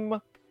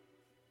stream.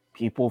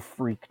 People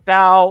freaked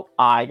out.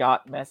 I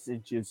got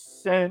messages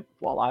sent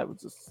while I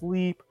was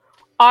asleep.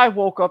 I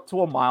woke up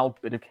to a mild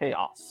bit of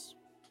chaos.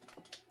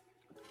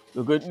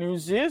 The good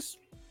news is,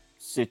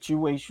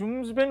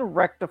 situation's been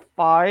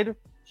rectified.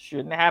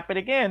 Shouldn't happen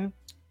again.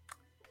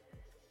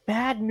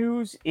 Bad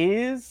news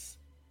is,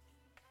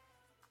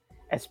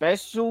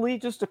 especially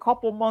just a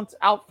couple months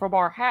out from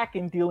our hack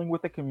and dealing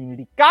with a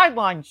community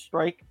guideline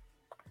strike,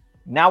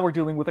 now we're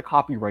dealing with a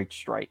copyright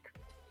strike.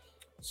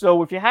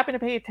 So if you happen to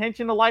pay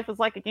attention to Life is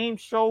Like a Game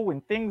show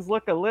and things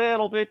look a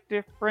little bit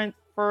different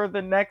for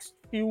the next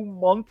few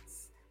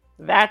months,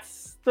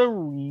 that's the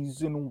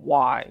reason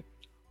why.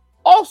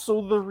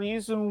 Also the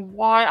reason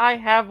why I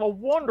have a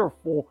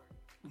wonderful,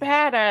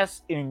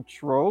 badass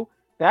intro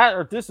that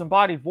our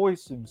disembodied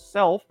voice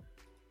himself,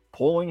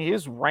 pulling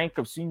his rank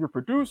of senior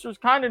producers,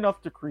 kind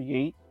enough to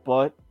create,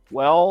 but,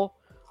 well,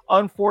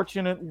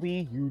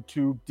 unfortunately,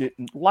 YouTube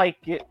didn't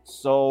like it,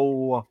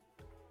 so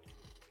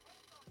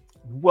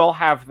we'll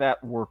have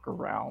that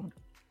workaround.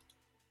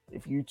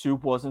 If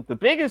YouTube wasn't the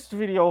biggest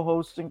video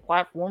hosting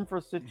platform for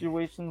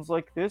situations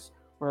like this,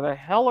 where the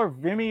hell are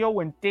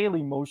Vimeo and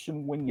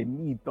Dailymotion when you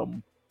need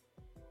them?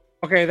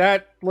 Okay,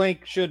 that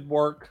link should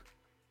work.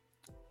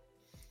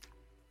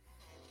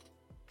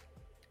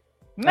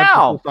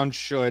 Now, on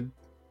should.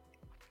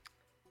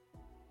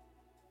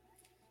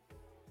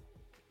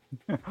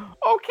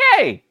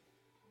 Okay.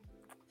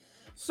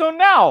 So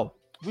now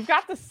we've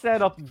got to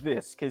set up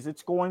this because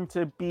it's going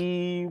to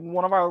be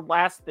one of our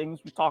last things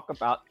we talk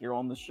about here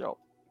on the show.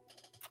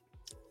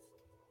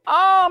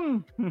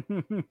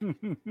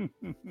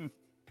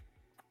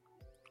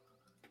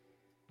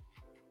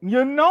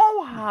 You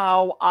know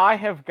how I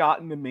have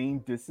gotten the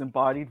main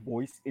disembodied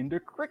voice into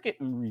cricket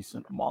in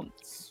recent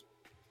months?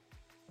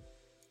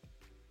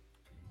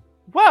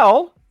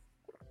 Well,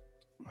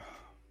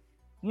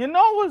 you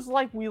know, as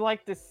like we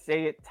like to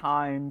say at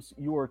times,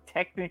 you are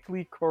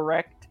technically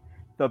correct,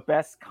 the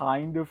best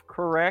kind of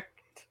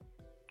correct.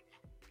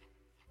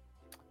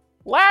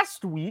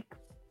 Last week,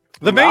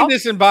 the main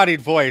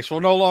disembodied voice will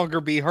no longer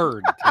be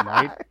heard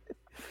tonight.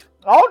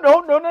 Oh,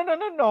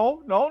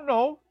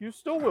 no. You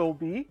still will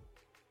be.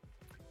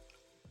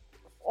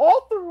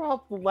 All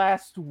throughout the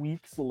last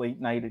week's late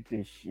night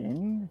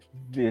edition,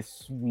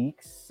 this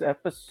week's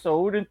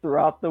episode, and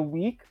throughout the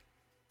week,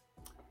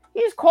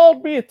 He's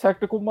called me a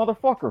technical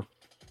motherfucker.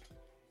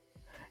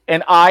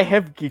 And I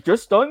have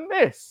just done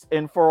this.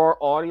 And for our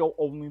audio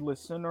only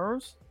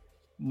listeners,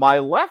 my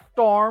left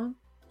arm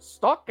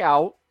stuck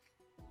out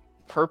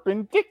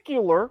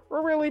perpendicular,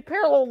 or really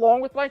parallel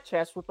along with my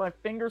chest, with my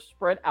fingers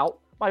spread out.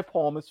 My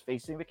palm is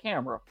facing the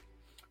camera.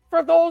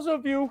 For those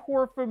of you who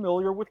are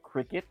familiar with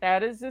cricket,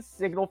 that is a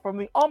signal from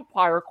the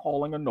umpire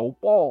calling a no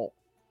ball.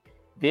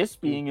 This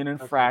being an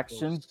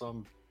infraction.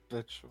 Some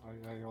bitch.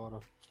 I oughta.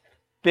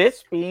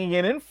 This being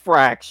an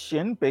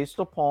infraction based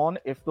upon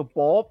if the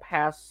ball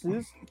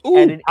passes Ooh,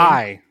 at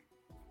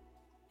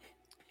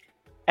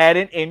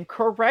an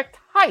incorrect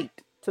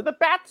height to the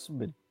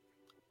batsman,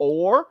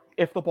 or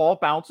if the ball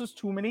bounces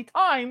too many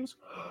times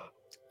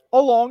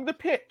along the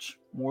pitch,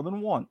 more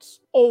than once,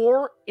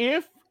 or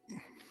if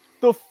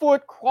the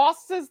foot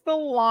crosses the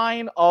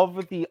line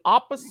of the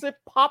opposite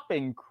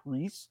popping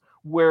crease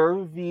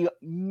where the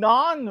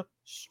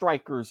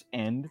non-striker's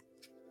end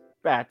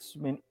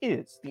batsman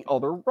is, the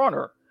other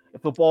runner.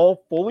 If the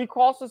ball fully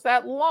crosses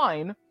that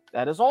line,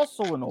 that is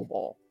also a no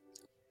ball.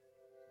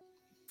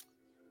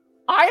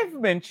 I've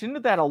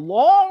mentioned that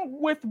along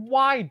with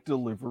wide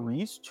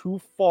deliveries too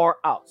far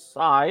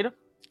outside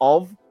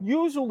of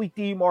usually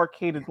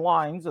demarcated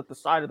lines at the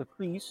side of the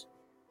crease,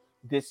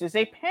 this is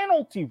a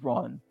penalty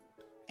run.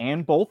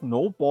 And both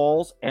no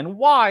balls and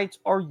wides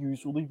are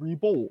usually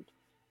rebowled.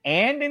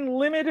 And in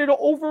limited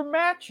over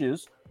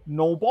matches,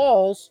 no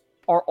balls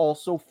are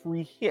also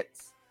free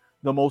hits.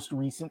 The most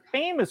recent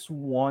famous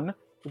one,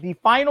 the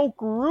final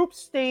group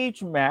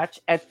stage match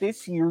at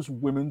this year's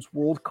Women's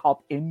World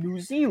Cup in New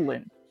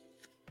Zealand.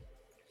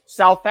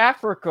 South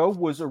Africa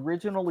was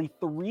originally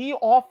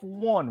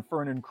 3-1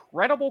 for an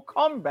incredible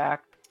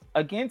comeback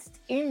against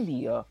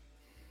India,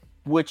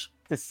 which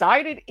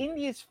decided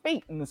India's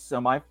fate in the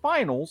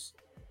semifinals.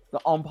 The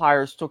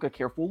umpires took a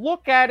careful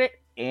look at it,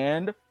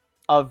 and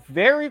a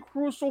very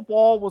crucial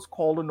ball was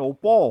called a no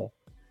ball.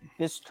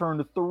 This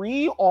turned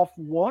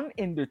 3-1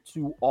 into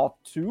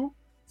 2-2.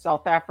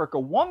 South Africa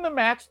won the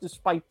match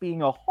despite being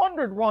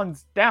 100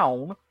 runs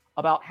down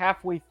about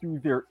halfway through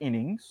their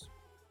innings.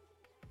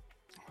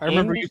 I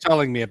remember you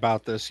telling me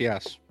about this,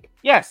 yes.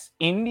 Yes,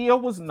 India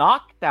was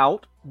knocked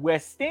out.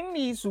 West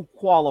Indies, who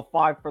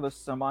qualified for the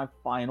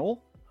semifinal.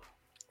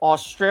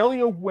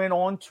 Australia went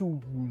on to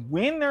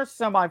win their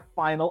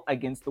semifinal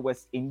against the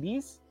West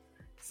Indies.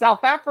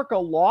 South Africa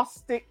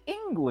lost to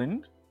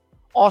England.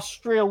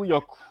 Australia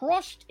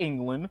crushed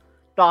England,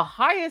 the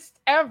highest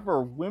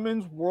ever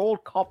Women's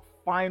World Cup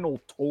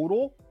final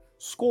total,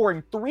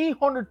 scoring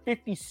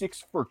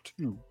 356 for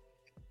 2.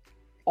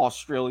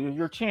 Australia,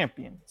 your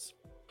champions.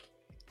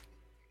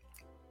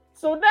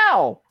 So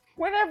now,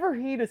 whenever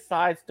he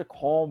decides to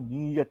call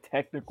me a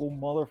technical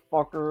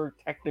motherfucker,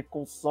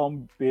 technical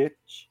some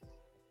bitch,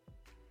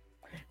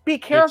 be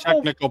careful.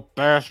 You technical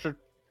bastard.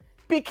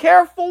 Be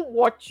careful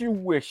what you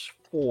wish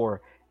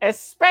for,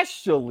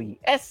 especially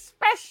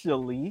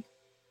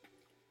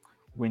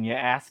when you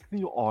ask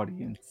the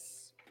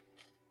audience.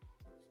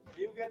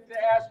 You get to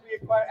ask me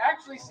a question.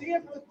 Actually, see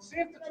if the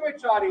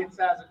Twitch audience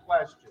has a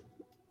question.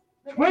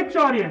 Twitch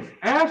audience,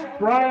 ask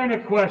Brian a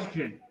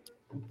question.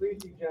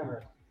 Please be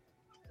generous.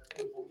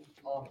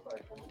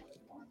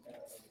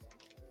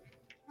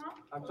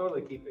 I'm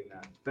totally keeping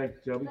that. Thanks,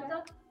 Joey.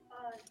 Down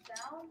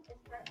is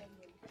threatening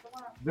you.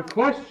 The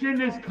question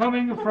is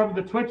coming from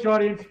the Twitch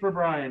audience for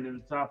Brian in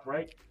the top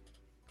right.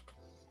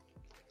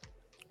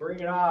 Bring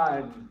it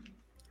on.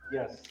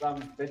 Yes, some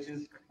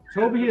bitches.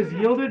 Toby has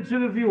yielded to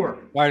the viewer.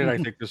 Why did I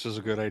think this is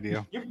a good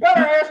idea? You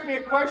better ask me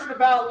a question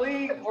about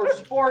league or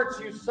sports,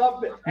 you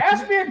sub.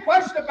 Ask me a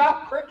question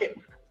about cricket.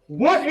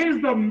 What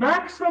is the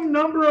maximum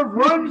number of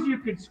runs you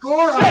can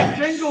score on a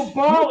single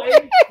ball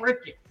in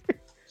cricket?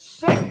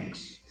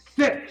 6.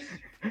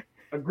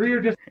 Agree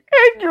or disagree?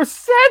 And you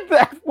said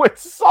that with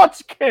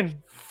such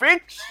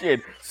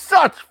conviction,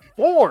 such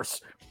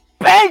force,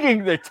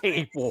 banging the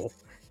table.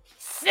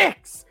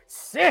 6.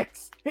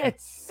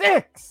 It's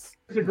 6.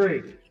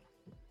 Disagree.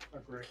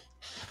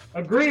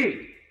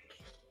 Agree.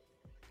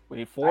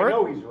 Wait for I it.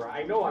 know he's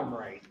right. I know I'm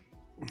right.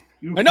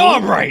 I know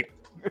I'm right.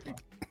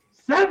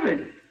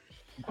 7.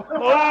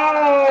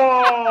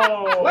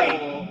 Oh!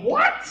 Wait,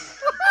 what?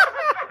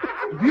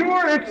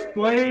 Viewer,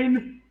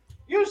 explain.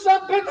 You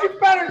some bitch, you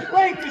better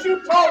explain because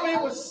you told me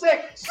it was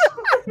 6.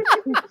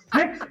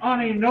 6 on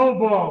a no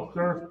ball,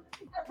 sir.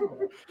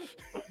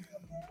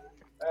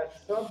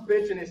 That's some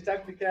bitch and his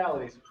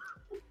technicalities.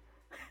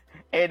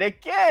 And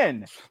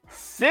again,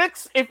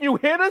 6, if you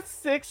hit a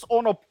 6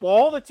 on a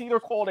ball that's either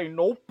called a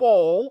no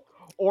ball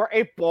or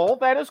a ball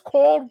that is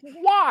called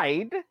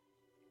wide,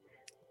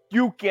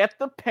 you get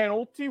the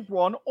penalty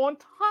run on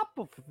top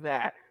of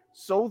that.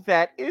 So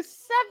that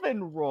is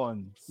 7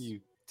 runs.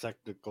 You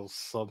technical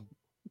sub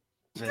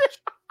bitch.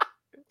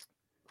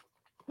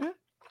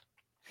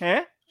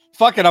 Huh?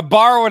 Fucking, I'm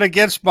borrowing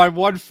against my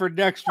one for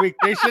next week.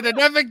 They should have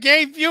never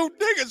gave you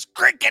niggas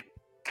cricket.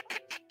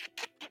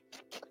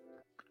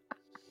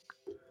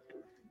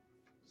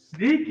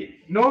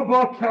 Sneaky. No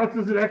ball counts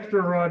as an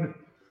extra run.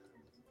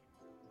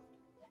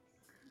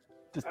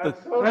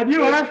 And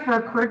you asked for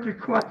a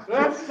cricket question.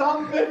 That's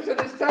some bitch and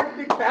his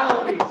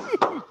technicalities.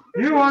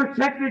 You are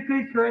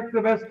technically correct,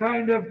 the best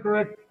kind of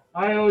correct.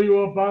 I owe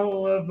you a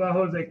bottle of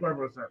Jose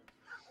Cuervo, sir.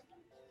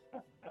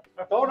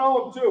 Don't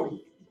know him too.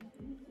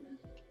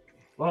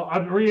 Well,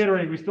 I'm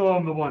reiterating, we still owe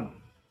him the one.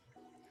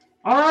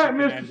 All right,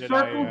 Mr. Ended,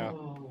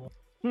 Circle.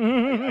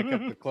 I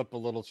cut the clip a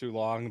little too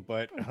long,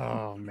 but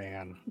oh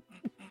man,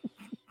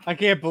 I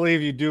can't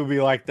believe you do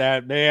me like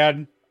that,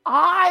 man.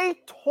 I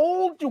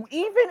told you,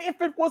 even if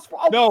it was for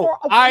a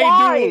I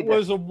wide, knew it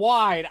was a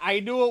wide. I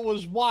knew it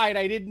was wide.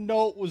 I didn't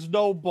know it was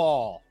no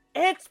ball.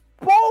 It's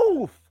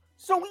both.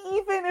 So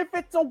even if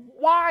it's a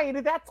wide,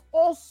 that's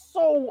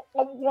also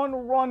a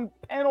 1-run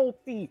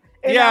penalty.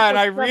 Yeah, and that's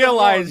I a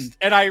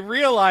 7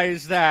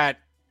 realized, runs. that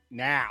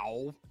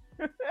now.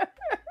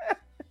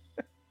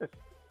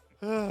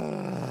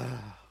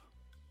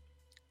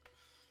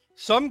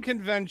 Some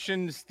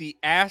conventions, the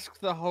ask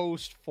the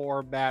host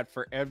format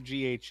for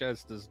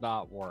MGHS does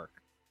not work.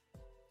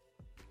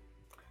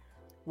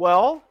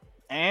 Well,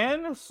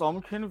 and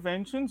some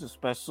conventions,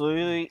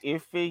 especially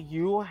if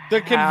you have... The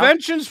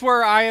conventions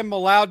where I am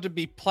allowed to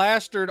be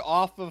plastered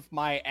off of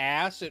my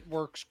ass, it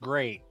works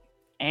great.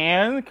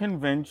 And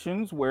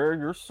conventions where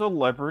your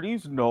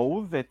celebrities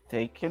know that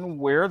they can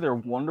wear their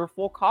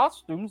wonderful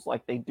costumes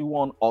like they do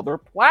on other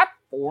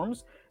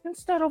platforms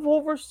instead of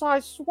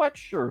oversized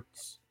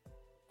sweatshirts.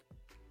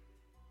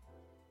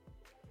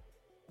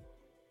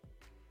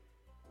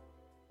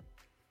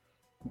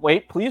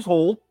 Wait, please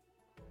hold.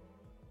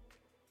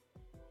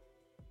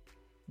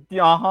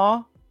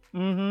 Uh-huh.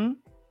 Mm-hmm.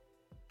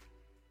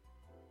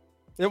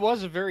 It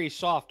was a very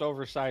soft,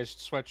 oversized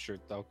sweatshirt,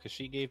 though, because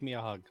she gave me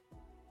a hug.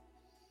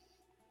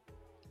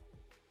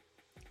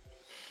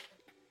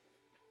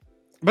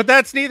 But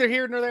that's neither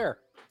here nor there.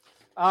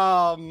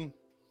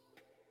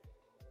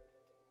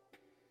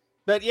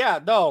 But yeah,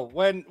 no,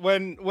 when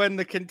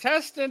the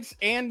contestants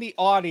and the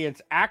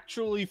audience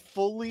actually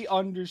fully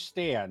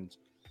understand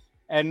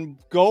and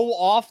go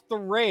off the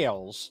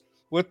rails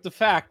with the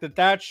fact that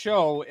that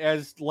show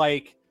is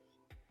like,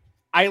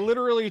 I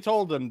literally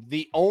told them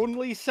the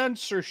only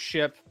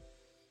censorship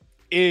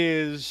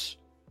is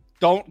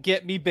don't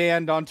get me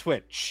banned on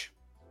Twitch.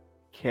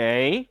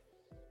 Okay.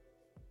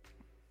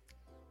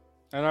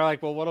 And they're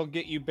like, well, what'll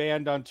get you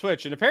banned on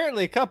Twitch? And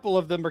apparently a couple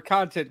of them are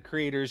content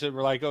creators and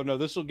were like, oh no,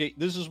 this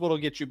is what'll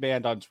get you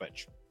banned on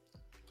Twitch.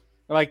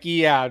 They're like,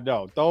 yeah,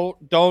 no,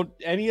 don't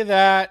any of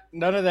that,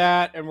 none of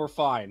that, and we're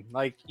fine.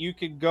 Like, you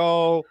could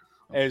go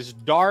as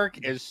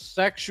dark, as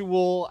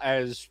sexual,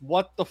 as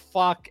what the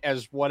fuck,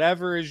 as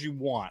whatever as you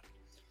want.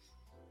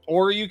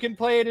 Or you can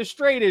play it as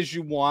straight as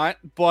you want,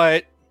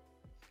 but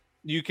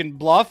you can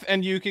bluff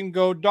and you can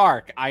go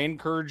dark. I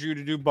encourage you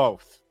to do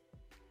both.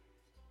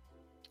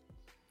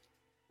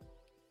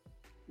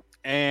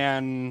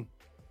 And,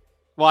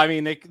 well, I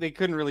mean, they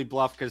couldn't really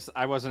bluff because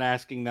I wasn't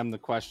asking them the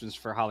questions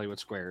for Hollywood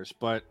Squares,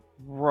 but...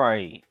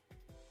 Right.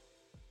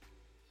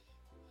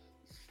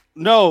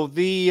 No,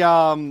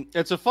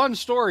 it's a fun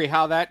story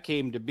how that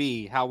came to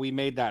be, how we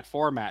made that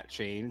format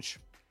change.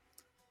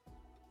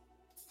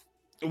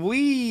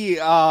 We,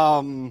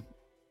 at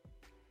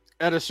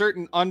a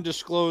certain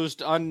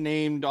undisclosed,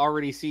 unnamed,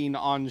 already seen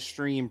on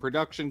stream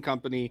production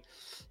company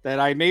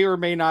that I may or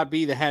may not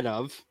be the head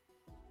of,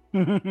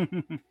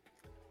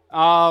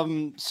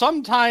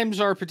 sometimes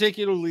are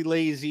particularly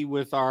lazy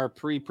with our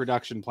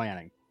pre-production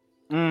planning.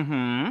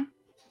 Mm-hmm.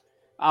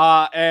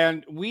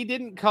 And we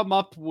didn't come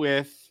up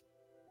with,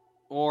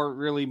 or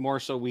really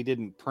more so we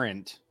didn't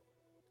print,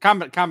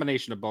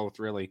 combination of both,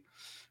 really,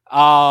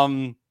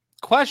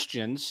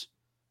 questions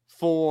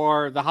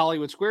for the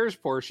Hollywood Squares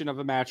portion of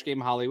a match game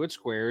Hollywood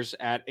Squares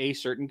at a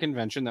certain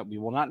convention that we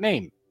will not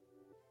name.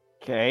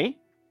 Okay.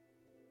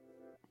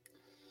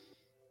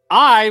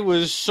 I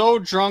was so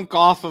drunk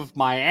off of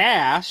my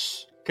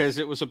ass because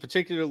it was a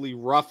particularly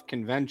rough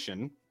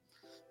convention,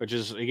 which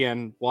is,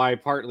 again, why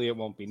partly it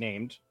won't be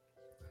named.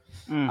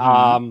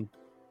 Mm-hmm.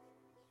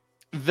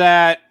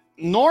 That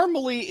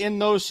normally in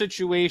those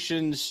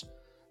situations,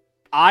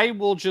 I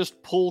will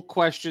just pull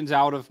questions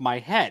out of my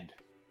head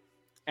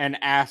and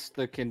ask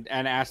the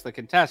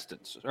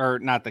contestants, or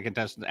not the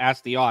contestants,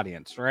 ask the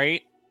audience,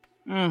 right?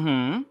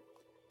 Mm-hmm.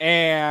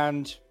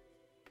 And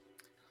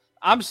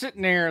I'm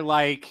sitting there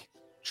like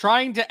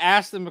trying to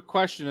ask them a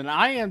question, and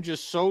I am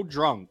just so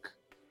drunk.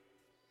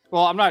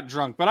 Well, I'm not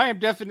drunk, but I am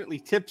definitely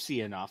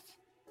tipsy enough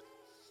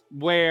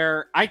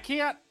where I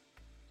can't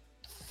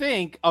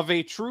think of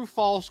a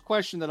true-false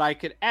question that I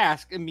could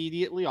ask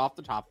immediately off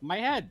the top of my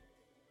head.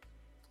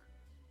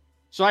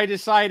 So I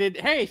decided,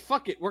 hey,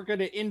 fuck it, we're going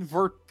to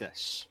invert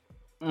this.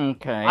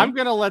 Okay. I'm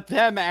going to let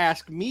them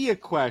ask me a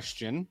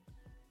question,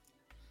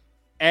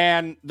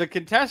 and the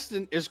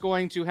contestant is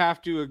going to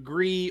have to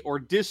agree or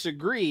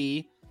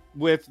disagree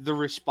with the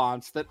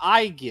response that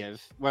I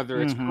give, whether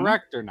it's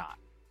correct or not.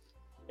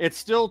 It's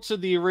still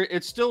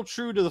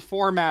true to the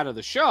format of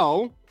the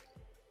show.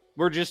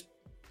 We're just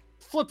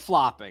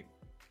flip-flopping,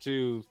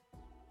 to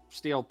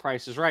steal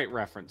Price is Right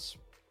reference.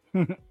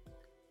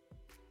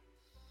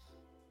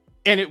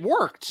 and it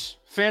worked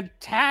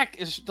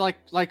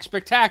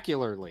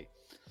spectacularly.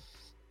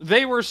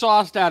 They were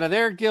sauced out of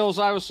their gills.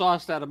 I was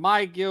sauced out of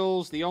my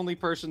gills. The only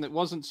person that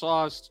wasn't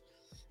sauced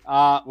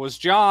was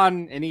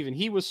John, and even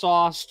he was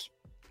sauced.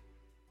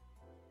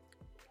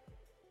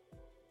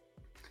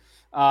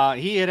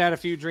 He had a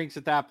few drinks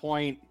at that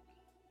point.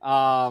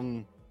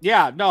 The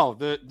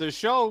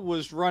show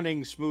was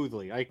running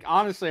smoothly. Like,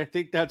 honestly, I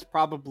think that's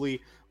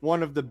probably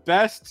one of the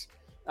best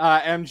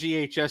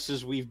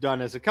MGHSs we've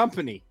done as a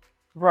company.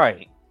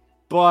 Right.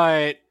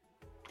 But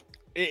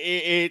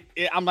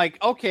I'm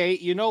like, okay,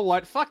 you know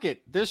what? Fuck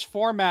it. This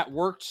format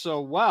worked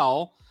so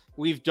well.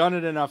 We've done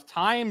it enough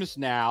times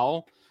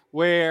now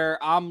where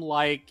I'm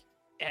like,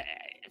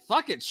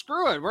 fuck it,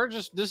 screw it.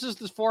 This is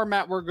the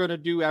format we're going to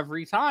do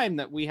every time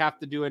that we have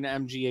to do an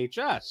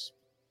MGHS.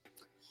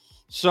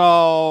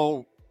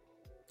 So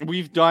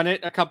we've done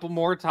it a couple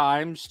more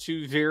times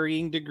to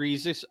varying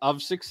degrees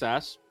of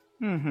success.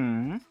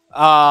 Mm-hmm.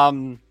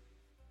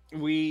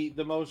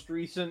 The most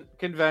recent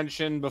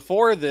convention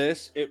before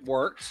this, it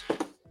worked.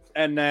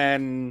 And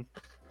then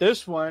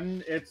this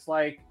one, it's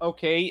like,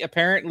 okay,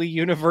 apparently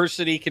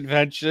university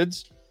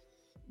conventions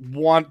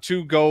want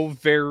to go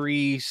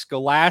very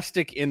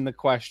scholastic in the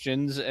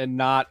questions and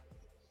not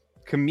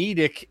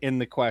comedic in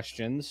the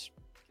questions,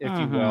 if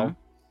you will.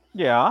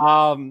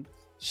 Yeah.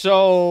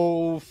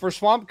 So for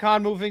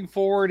SwampCon moving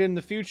forward in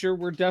the future,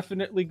 we're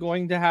definitely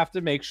going to have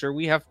to make sure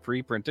we have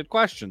pre-printed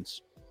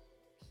questions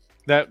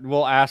that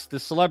we'll ask the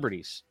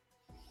celebrities.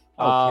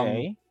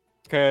 Okay.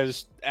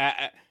 Because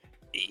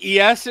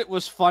yes, it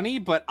was funny,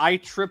 but I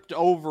tripped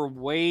over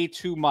way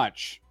too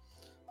much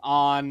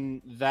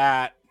on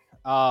that.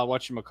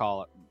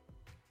 Whatchamacallit,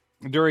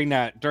 during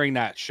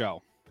that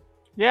show.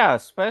 Yeah,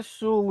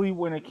 especially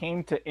when it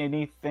came to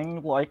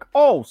anything like,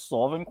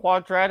 solving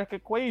quadratic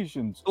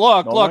equations.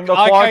 Look, the like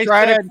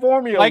quadratic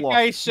formula. Like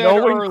I said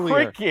knowing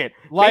earlier. Cricket.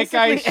 Like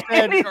Basically I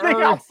said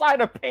anything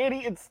outside of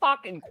panty and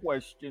stocking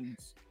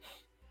questions.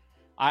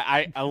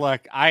 I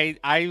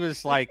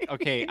was like,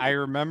 okay, I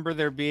remember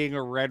there being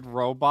a red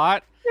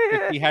robot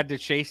that we had to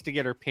chase to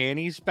get her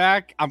panties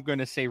back. I'm going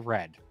to say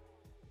red.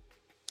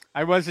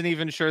 I wasn't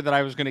even sure that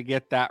I was going to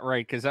get that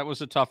right because that was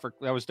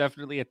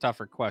definitely a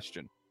tougher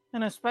question.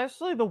 And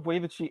especially the way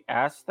that she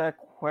asked that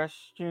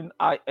question.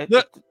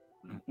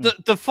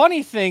 The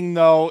funny thing,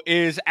 though,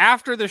 is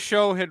after the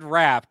show had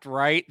wrapped,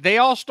 right, they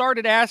all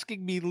started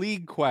asking me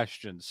league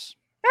questions.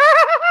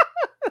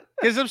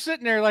 Because I'm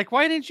sitting there like,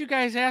 why didn't you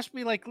guys ask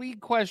me like league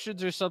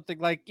questions or something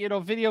like,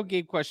 video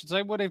game questions?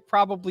 I would have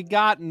probably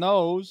gotten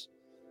those.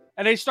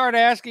 And they started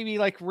asking me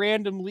like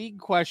random league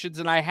questions,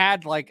 and I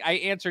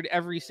answered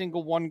every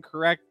single one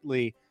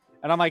correctly.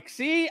 And I'm like,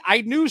 see,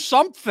 I knew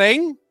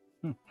something.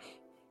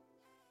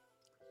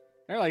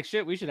 They're like,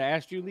 shit, we should have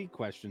asked you league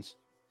questions.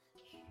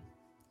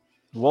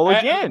 Well,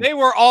 again, they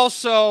were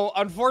also,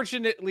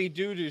 unfortunately,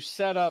 due to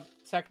setup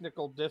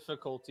technical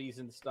difficulties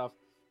and stuff,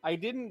 I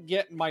didn't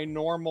get my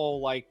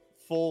normal like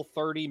full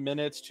 30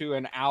 minutes to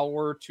an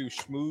hour to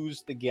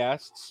schmooze the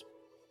guests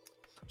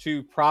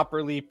to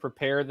properly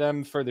prepare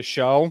them for the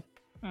show.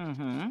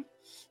 Mm-hmm.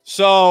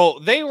 So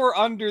they were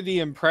under the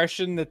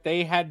impression that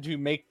they had to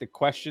make the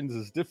questions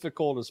as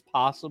difficult as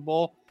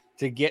possible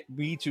to get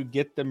me to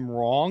get them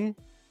wrong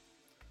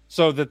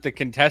so that the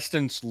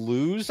contestants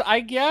lose, I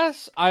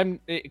guess.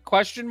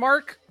 Question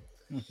mark.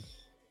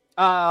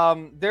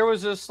 There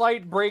was a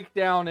slight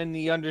breakdown in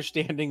the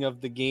understanding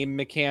of the game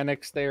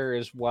mechanics there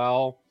as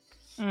well,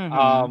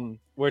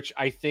 which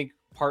I think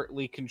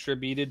partly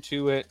contributed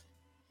to it.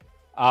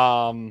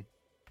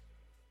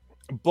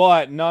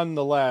 But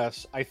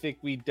nonetheless, I think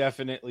we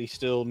definitely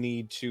still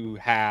need to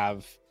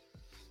have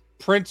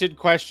printed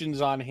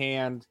questions on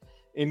hand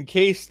in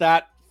case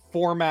that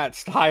format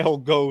style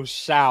goes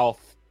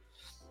south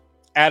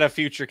at a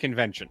future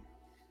convention.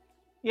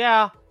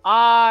 Yeah,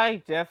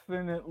 I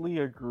definitely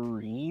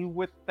agree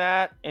with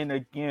that. And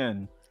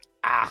again,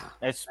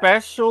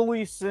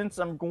 especially since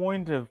I'm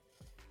going to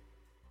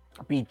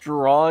be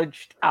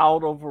drudged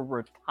out of a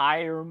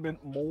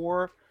retirement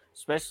more,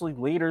 especially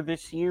later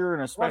this year,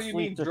 and especially what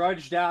do you mean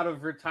drudged out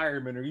of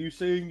retirement? Are you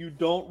saying you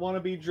don't want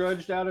to be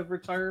drudged out of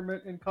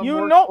retirement and come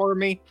work for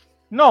me?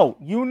 No,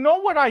 you know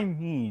what I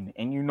mean,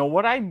 and you know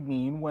what I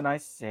mean when I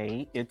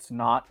say it's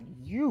not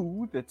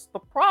you that's the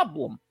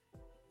problem.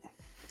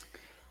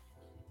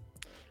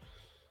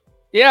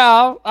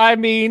 Yeah, I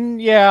mean,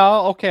 yeah,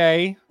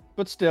 okay,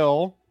 but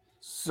still.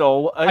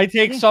 So I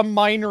take some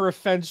minor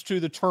offense to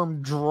the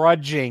term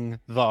drudging,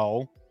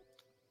 though.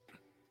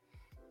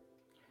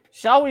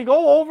 Shall we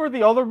go over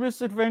the other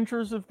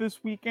misadventures of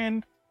this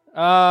weekend? You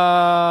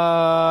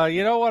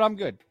know what? I'm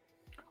good.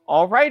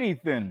 Alrighty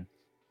then.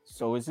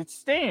 So as it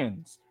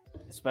stands,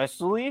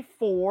 especially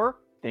for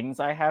things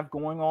I have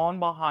going on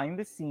behind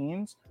the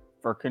scenes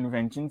for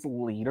conventions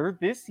later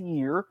this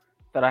year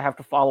that I have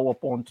to follow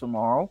up on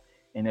tomorrow,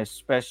 and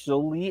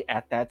especially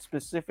at that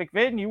specific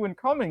venue in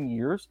coming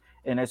years,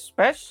 and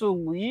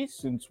especially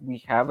since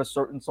we have a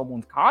certain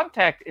someone's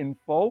contact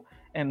info,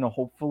 and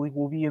hopefully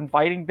we'll be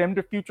inviting them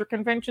to future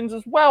conventions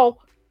as well,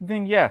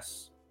 then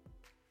yes,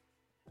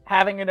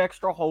 having an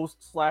extra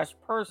host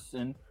 /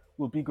 person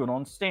will be good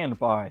on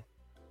standby.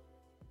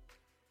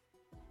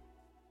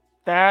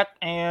 That,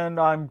 and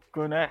I'm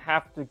gonna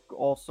have to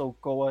also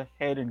go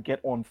ahead and get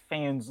on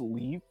fans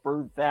leave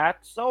for that.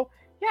 So,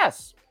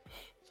 yes.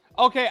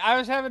 Okay, I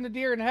was having the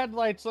deer in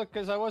headlights look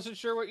because I wasn't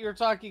sure what you were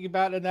talking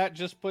about, and that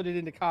just put it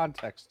into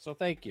context. So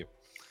thank you.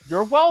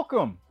 You're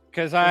welcome.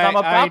 Because I'm I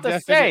about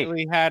to say-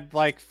 definitely had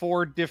like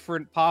 4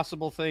 different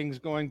possible things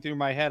going through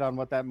my head on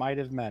what that might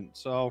have meant.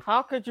 So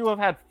How could you have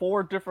had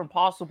 4 different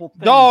possible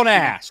things? don't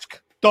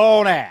ask.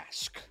 Don't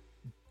ask.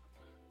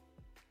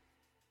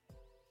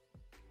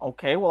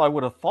 Okay, well, I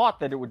would have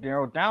thought that it would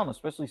narrow down,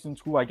 especially since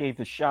who I gave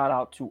the shout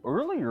out to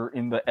earlier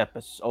in the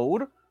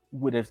episode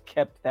would have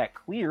kept that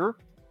clear.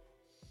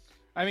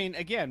 I mean,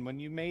 again, when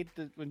you made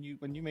the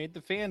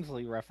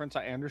Fansly reference,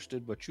 I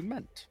understood what you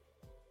meant.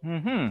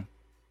 Mm-hmm.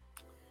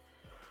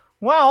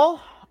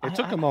 Well, It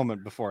took a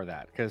moment before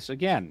that, because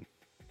again,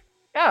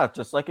 yeah,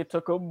 just like it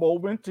took a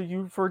moment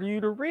for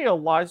you to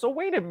realize, oh,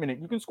 wait a minute,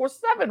 you can score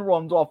 7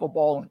 runs off a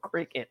ball in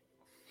cricket.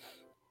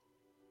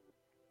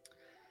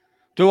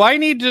 do I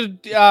need to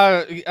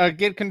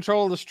get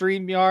control of the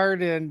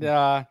StreamYard and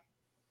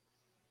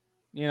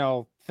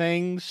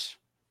things?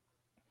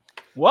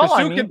 Well,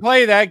 Who can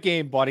play that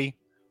game, buddy?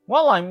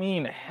 Well, I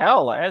mean,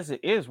 hell, as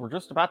it is, we're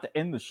just about to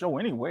end the show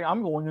anyway.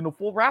 I'm going into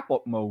full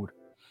wrap-up mode.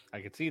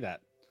 I can see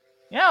that.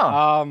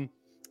 Yeah.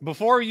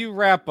 Before you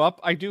wrap up,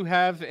 I do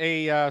have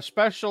a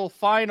special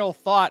final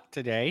thought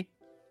today.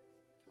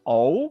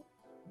 Oh?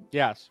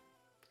 Yes.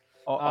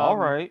 All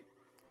right.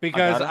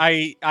 Because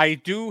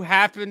I do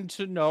happen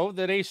to know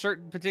that a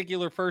certain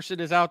particular person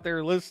is out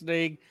there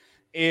listening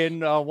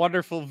in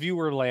wonderful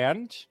viewer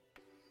land.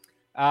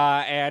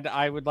 And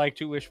I would like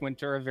to wish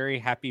Winter a very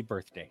happy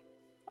birthday.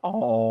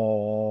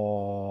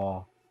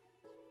 Oh.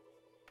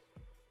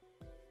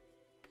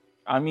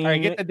 I mean, All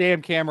right, get the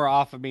damn camera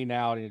off of me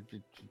now.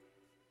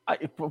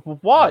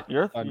 What?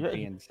 I'm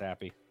being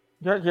sappy.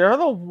 You're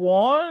the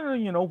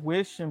one,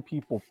 wishing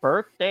people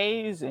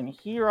birthdays, and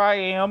here I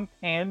am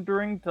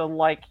pandering to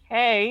like,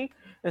 hey,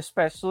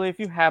 especially if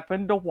you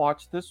happen to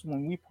watch this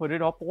when we put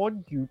it up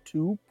on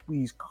YouTube,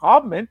 please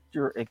comment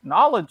your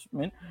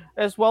acknowledgement,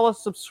 as well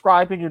as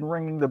subscribing and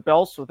ringing the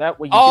bell so that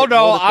way you Oh,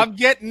 no, I'm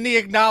getting the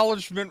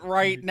acknowledgement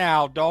right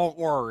now. Don't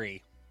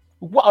worry.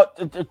 What?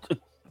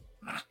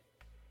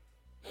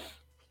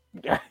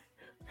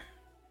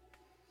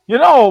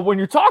 When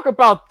you talk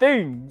about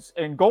things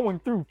and going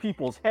through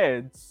people's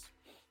heads,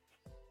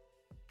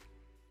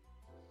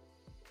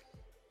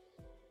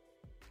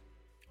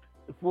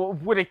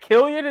 would it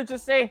kill you to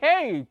just say,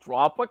 hey,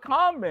 drop a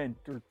comment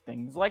or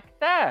things like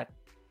that?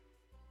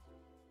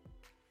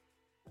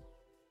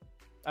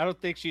 I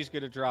don't think she's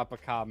going to drop a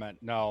comment.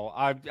 No,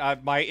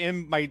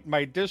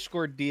 my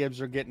Discord DMs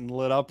are getting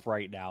lit up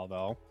right now,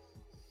 though.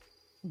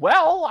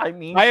 Well, I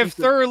mean, I have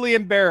thoroughly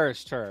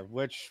embarrassed her,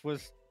 which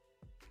was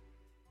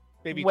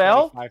maybe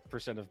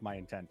 25% of my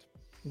intent.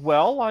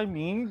 Well, I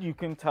mean, you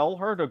can tell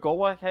her to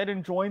go ahead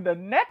and join the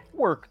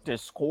network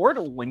Discord,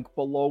 a link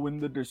below in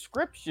the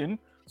description.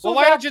 So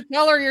why don't you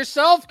tell her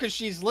yourself? Because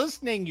she's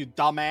listening, you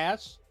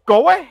dumbass.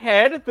 Go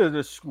ahead.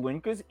 The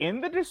link is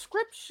in the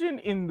description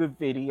in the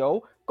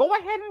video. Go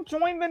ahead and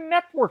join the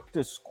network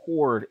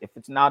Discord if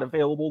it's not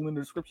available in the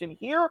description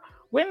here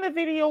when the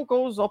video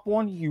goes up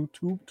on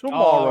YouTube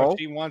tomorrow. Oh, if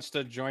she wants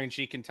to join,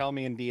 she can tell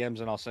me in DMs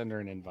and I'll send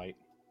her an invite.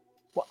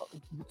 Well,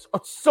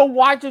 so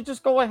why'd you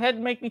just go ahead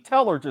and make me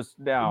tell her just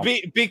now?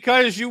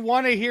 Because you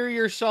want to hear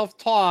yourself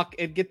talk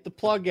and get the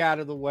plug out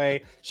of the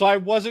way, so I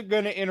wasn't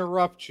going to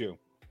interrupt you.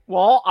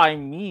 Well, I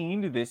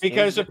mean,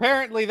 because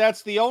apparently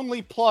that's the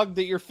only plug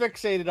that you're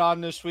fixated on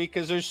this week,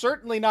 because there's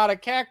certainly not a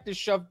cactus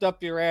shoved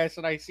up your ass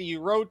and I see you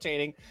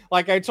rotating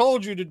like I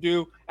told you to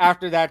do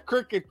after that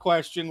cricket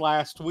question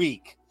last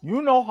week.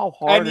 You know how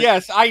hard... And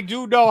yes, I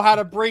do know how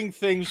to bring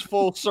things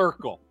full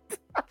circle.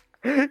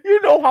 You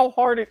know how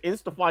hard it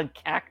is to find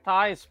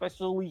cacti,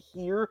 especially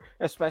here,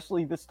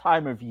 especially this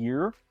time of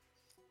year?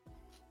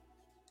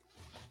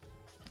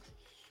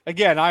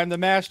 Again, I'm the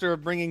master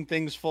of bringing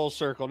things full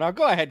circle. Now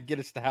go ahead and get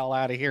us the hell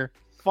out of here.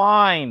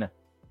 Fine.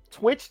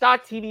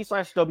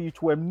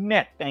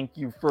 Twitch.tv/W2Mnet. Thank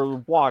you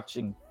for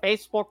watching.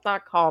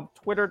 Facebook.com,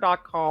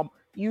 Twitter.com,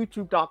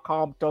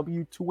 YouTube.com,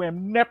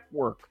 W2M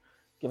Network.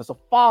 Give us a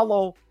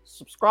follow,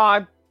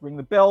 subscribe, ring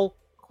the bell,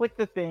 click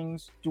the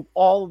things, do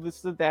all of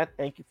this and that.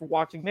 Thank you for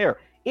watching there.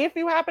 If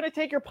you happen to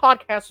take your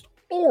podcast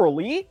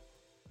orally,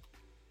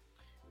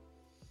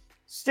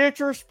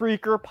 Stitcher,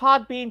 Spreaker,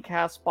 Podbean,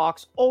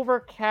 CastBox,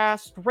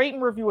 Overcast, rate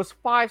and review us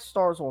 5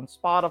 stars on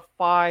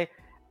Spotify,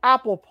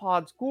 Apple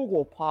Pods,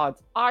 Google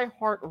Pods,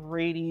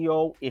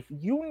 iHeartRadio. If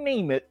you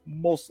name it,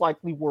 most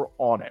likely we're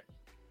on it.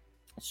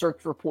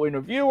 Search for Point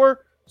of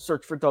Viewer,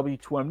 search for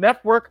W2M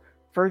Network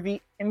for the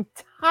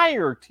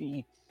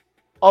entirety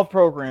of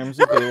programs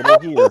available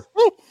here.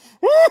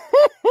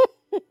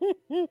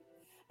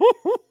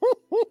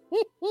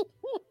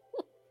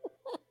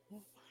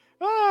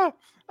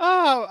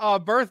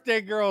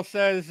 Birthday girl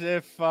says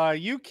if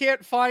you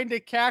can't find a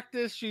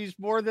cactus, she's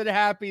more than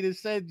happy to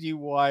send you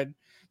one.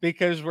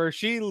 because where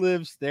she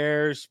lives,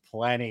 there's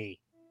plenty.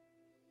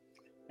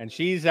 And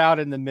she's out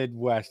in the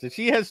Midwest, and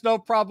she has no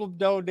problem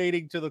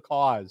donating to the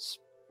cause.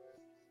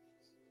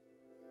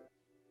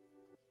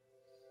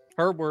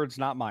 Her words,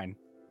 not mine.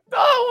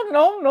 Oh,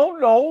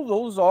 no.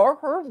 Those are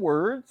her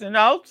words, and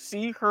I'll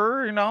see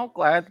her, and I'll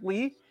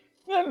gladly,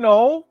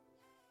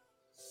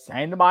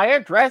 send my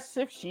address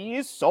if she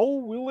is so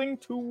willing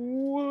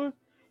to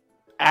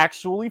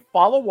actually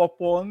follow up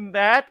on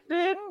that.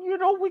 Then,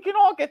 we can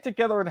all get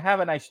together and have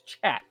a nice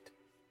chat.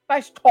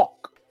 Nice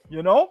talk,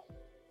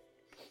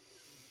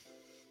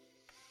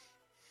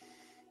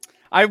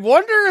 I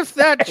wonder if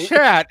that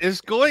chat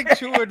is going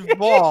to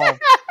involve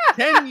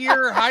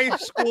 10-year high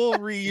school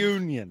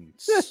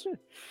reunions.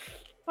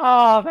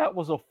 That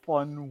was a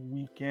fun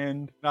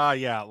weekend.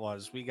 Yeah, it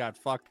was. We got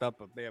fucked up,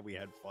 but man, we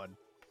had fun.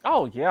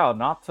 Oh, yeah,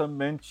 not to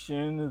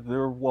mention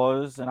there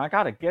was, and I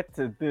gotta get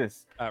to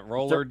this. That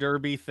roller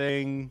derby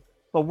thing.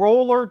 The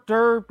roller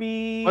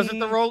derby. Was it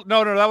the roll?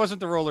 No, that wasn't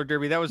the roller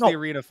derby. That was the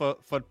arena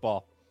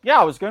football. Yeah,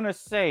 I was gonna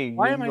say.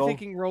 Why am I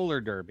thinking roller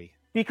derby?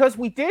 Because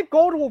we did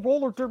go to a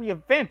roller derby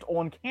event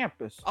on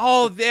campus.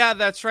 Oh, yeah,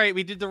 that's right.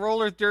 We did the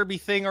roller derby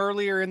thing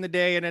earlier in the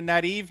day, and in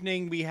that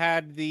evening we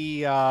had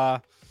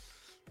the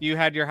you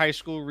had your high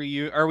school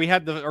reunion, or we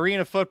had the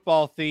arena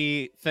football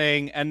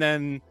thing, and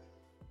then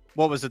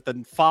what was it?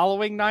 The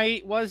following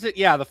night, was it?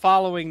 Yeah, the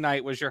following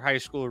night was your high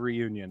school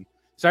reunion.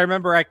 So I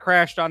remember I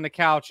crashed on the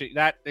couch,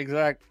 that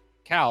exact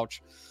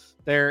couch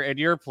there at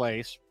your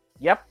place.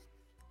 Yep.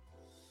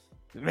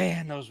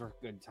 Man, those were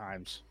good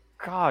times.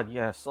 God,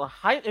 yes.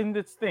 And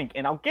this thing,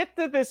 and I'll get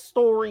to this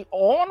story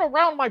on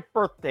around my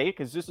birthday,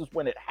 because this is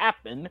when it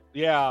happened.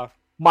 Yeah.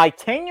 My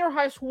 10-year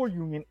high school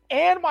reunion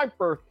and my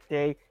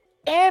birthday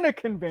and a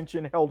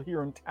convention held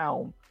here in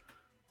town.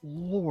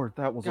 Lord,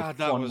 that was a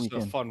fun weekend. That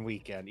was a fun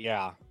weekend,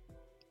 yeah.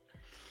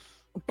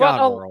 But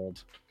God, we're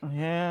old.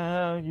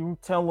 Yeah, you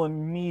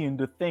telling me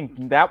into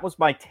thinking. That was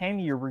my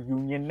 10-year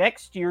reunion.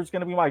 Next year is going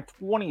to be my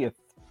 20th.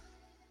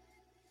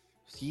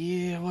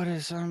 Yeah, what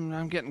is...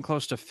 I'm getting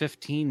close to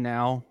 15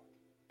 now.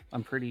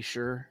 I'm pretty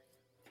sure.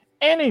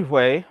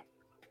 Anyway,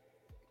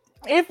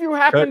 if you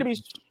happen to be...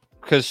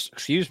 Because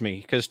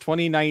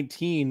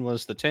 2019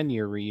 was the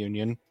 10-year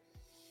reunion.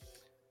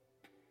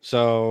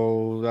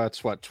 So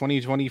that's what,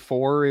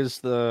 2024 is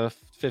the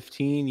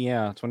 15?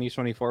 Yeah,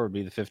 2024 would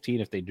be the 15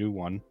 if they do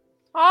one.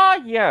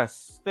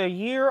 Yes, the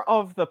year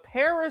of the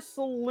Paris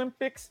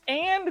Olympics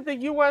and the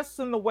U.S.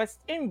 and the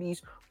West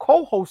Indies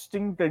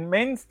co-hosting the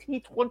Men's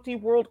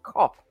T20 World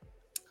Cup.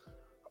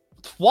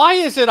 Why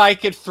is it I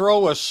could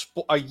throw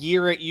a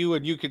year at you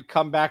and you could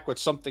come back with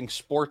something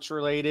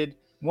sports-related?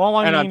 Well,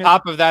 on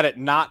top of that, it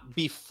not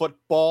be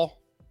football?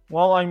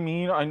 Well, I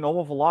know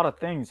of a lot of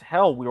things.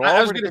 Hell, we were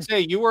I was going to say,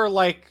 you were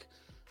like...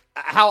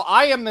 How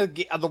I am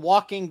the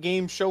walking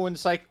game show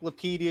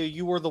encyclopedia,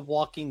 you were the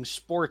walking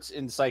sports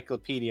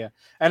encyclopedia,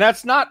 and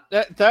that's not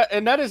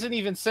and that isn't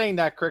even saying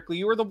that correctly.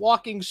 You were the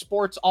walking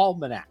sports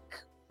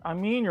almanac. I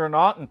mean, you're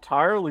not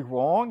entirely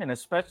wrong, and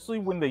especially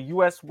when the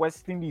U.S.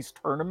 West Indies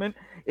tournament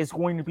is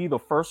going to be the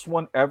first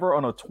one ever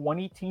on a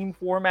 20-team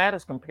format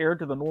as compared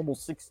to the normal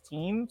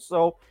 16,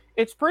 so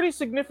it's pretty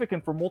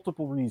significant for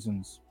multiple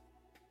reasons.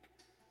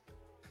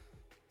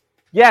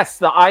 Yes,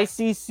 the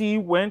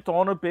ICC went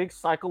on a big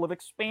cycle of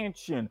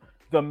expansion.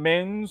 The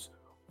men's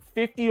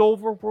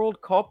 50-over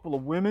World Cup, the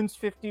women's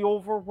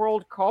 50-over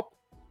World Cup,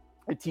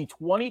 the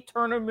T20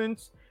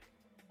 tournaments,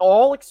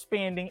 all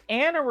expanding,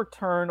 and a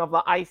return of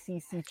the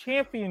ICC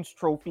Champions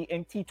Trophy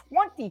and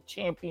T20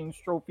 Champions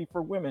Trophy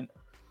for women.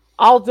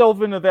 I'll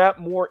delve into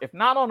that more, if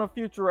not on a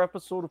future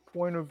episode of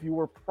Point of View,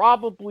 or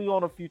probably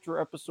on a future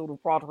episode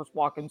of Progress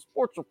Watkins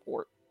Sports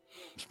Report.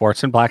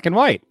 Sports in black and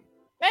white.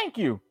 Thank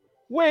you.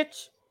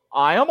 Which...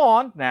 I am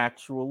on,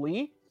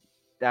 naturally.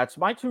 That's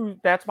my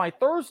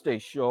Thursday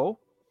show.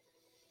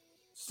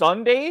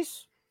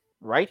 Sundays,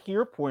 right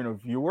here, Point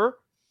of Viewer.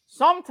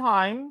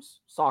 Sometimes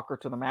Soccer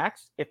to the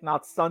Max. If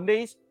not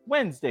Sundays,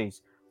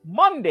 Wednesdays.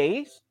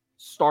 Mondays,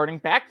 starting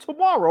back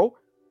tomorrow,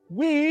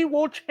 we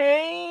will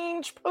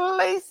change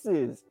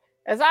places.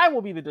 As I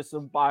will be the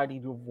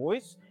disembodied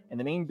voice, and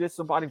the main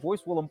disembodied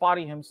voice will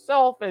embody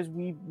himself as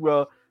we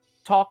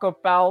talk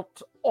about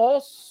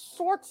all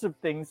sorts of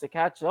things to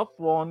catch up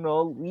on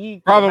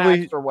League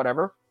probably or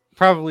whatever.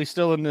 Probably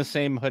still in the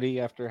same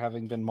hoodie after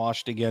having been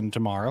washed again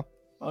tomorrow.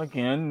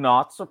 Again,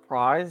 not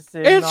surprised.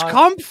 It's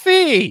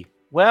comfy!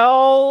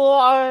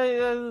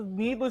 Well,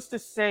 needless to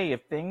say,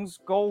 if things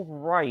go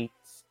right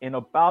in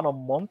about a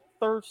month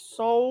or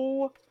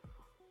so,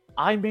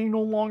 I may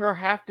no longer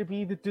have to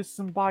be the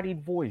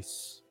disembodied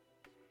voice.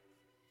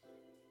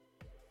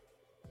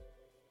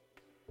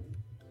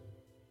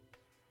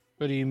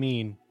 What do you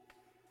mean?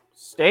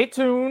 Stay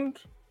tuned.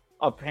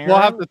 Apparently,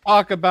 we'll have to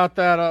talk about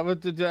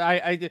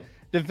that.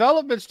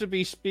 Developments to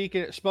be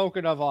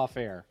spoken of off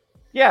air.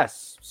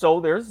 Yes, so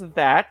there's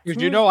that.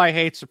 Because you know I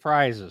hate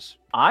surprises.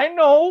 I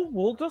know.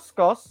 We'll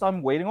discuss.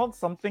 I'm waiting on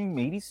something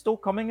maybe still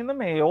coming in the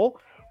mail.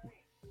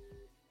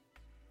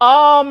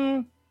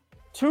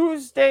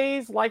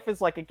 Tuesdays, Life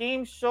is Like a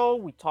Game Show.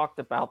 We talked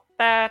about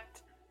that.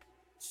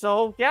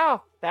 So yeah,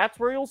 that's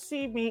where you'll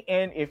see me.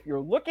 And if you're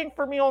looking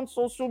for me on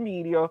social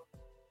media,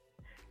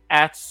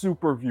 at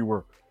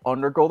Superviewer,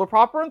 undergo the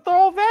proper and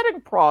thorough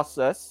vetting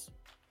process.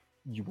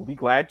 You will be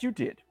glad you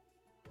did.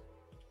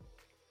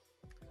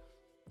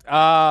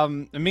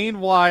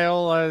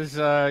 Meanwhile, as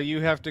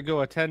you have to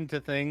go attend to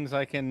things,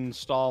 I can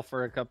stall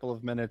for a couple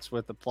of minutes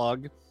with the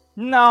plug.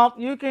 No,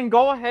 you can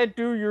go ahead,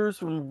 do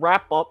yours, and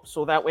wrap up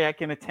so that way I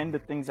can attend to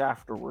things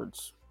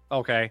afterwards.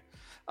 Okay.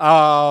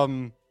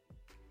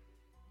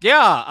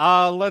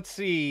 Let's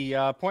see.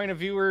 Point of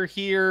Viewer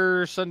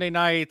here Sunday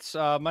nights.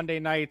 Monday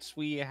nights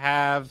we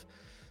have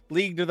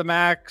League to the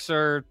Max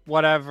or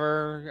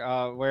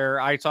whatever, where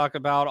I talk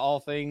about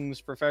all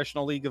things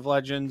professional League of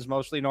Legends,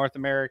 mostly North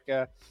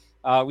America.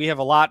 We have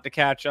a lot to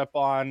catch up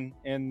on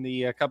in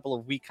the couple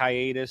of week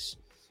hiatus.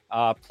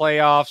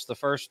 Playoffs, the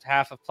first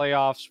half of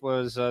playoffs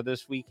was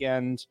this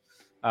weekend.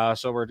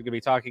 So we're going to be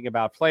talking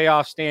about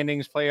playoff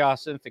standings,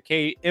 playoff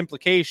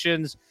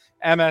implications,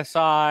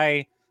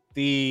 MSI,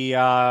 the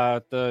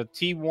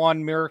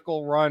T1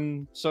 miracle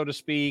run, so to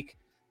speak.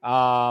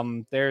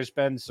 There's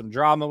been some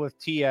drama with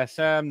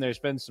TSM. There's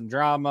been some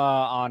drama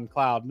on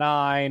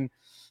Cloud9.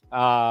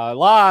 A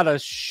lot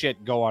of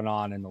shit going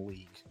on in the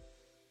league.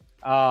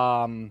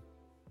 A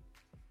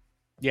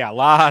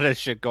lot of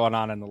shit going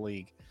on in the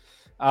league.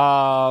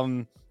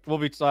 We'll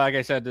be, like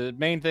I said, the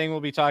main thing we'll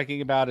be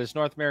talking about is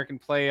North American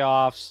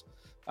playoffs,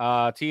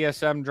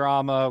 TSM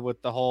drama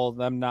with the whole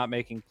them not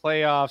making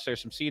playoffs. There's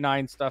some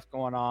C9 stuff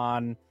going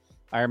on.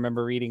 I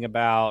remember reading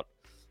about.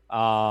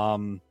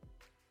 We're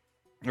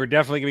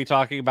definitely going to be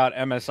talking about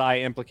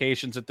MSI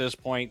implications at this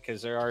point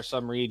because there are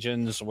some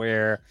regions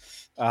where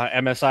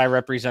MSI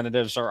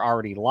representatives are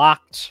already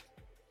locked.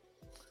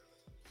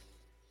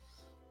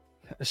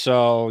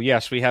 So,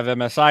 yes, we have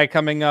MSI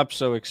coming up,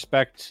 so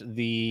expect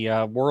the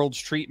Worlds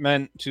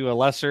treatment to a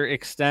lesser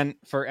extent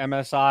for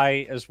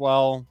MSI as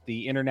well,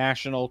 the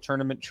international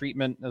tournament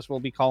treatment, as we'll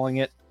be calling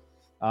it.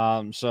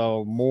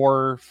 So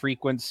more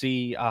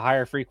frequency,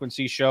 higher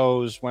frequency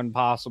shows when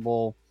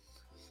possible,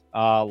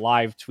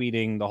 live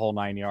tweeting, the whole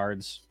 9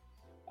 yards.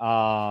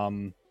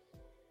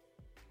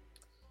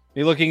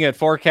 Be looking at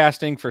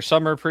forecasting for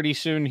summer pretty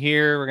soon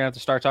here. We're going to have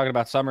to start talking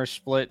about summer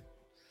split.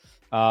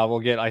 We'll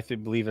get,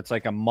 believe it's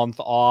like a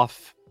month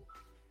off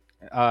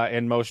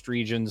in most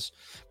regions.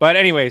 But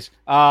anyways,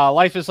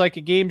 Life is Like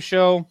a Game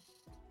show.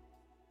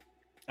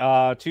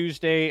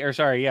 Tuesday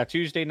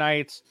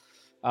nights.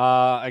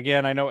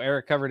 Again, I know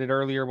Eric covered it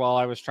earlier while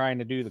I was trying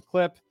to do the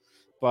clip,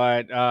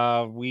 but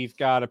we've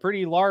got a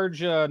pretty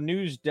large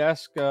news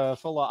desk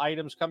full of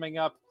items coming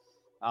up.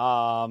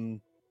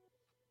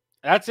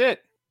 That's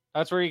it.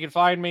 That's where you can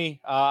find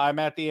me. I'm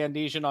at the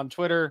Andesian on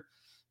Twitter.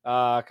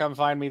 Come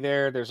find me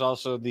there. There's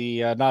also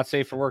the Not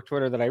Safe for Work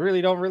Twitter that I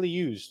really don't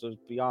use, to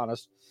be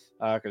honest,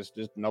 because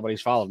just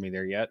nobody's followed me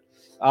there yet.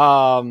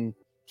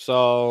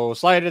 So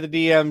slide into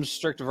the DMs,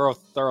 strict thorough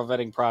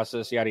vetting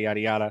process, yada, yada,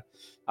 yada.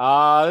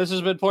 This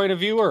has been Point of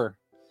Viewer.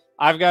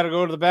 I've got to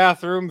go to the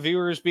bathroom.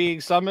 Viewers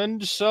being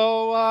summoned.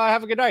 So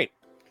have a good night.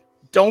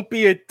 Don't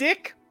be a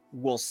dick.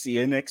 We'll see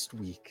you next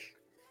week.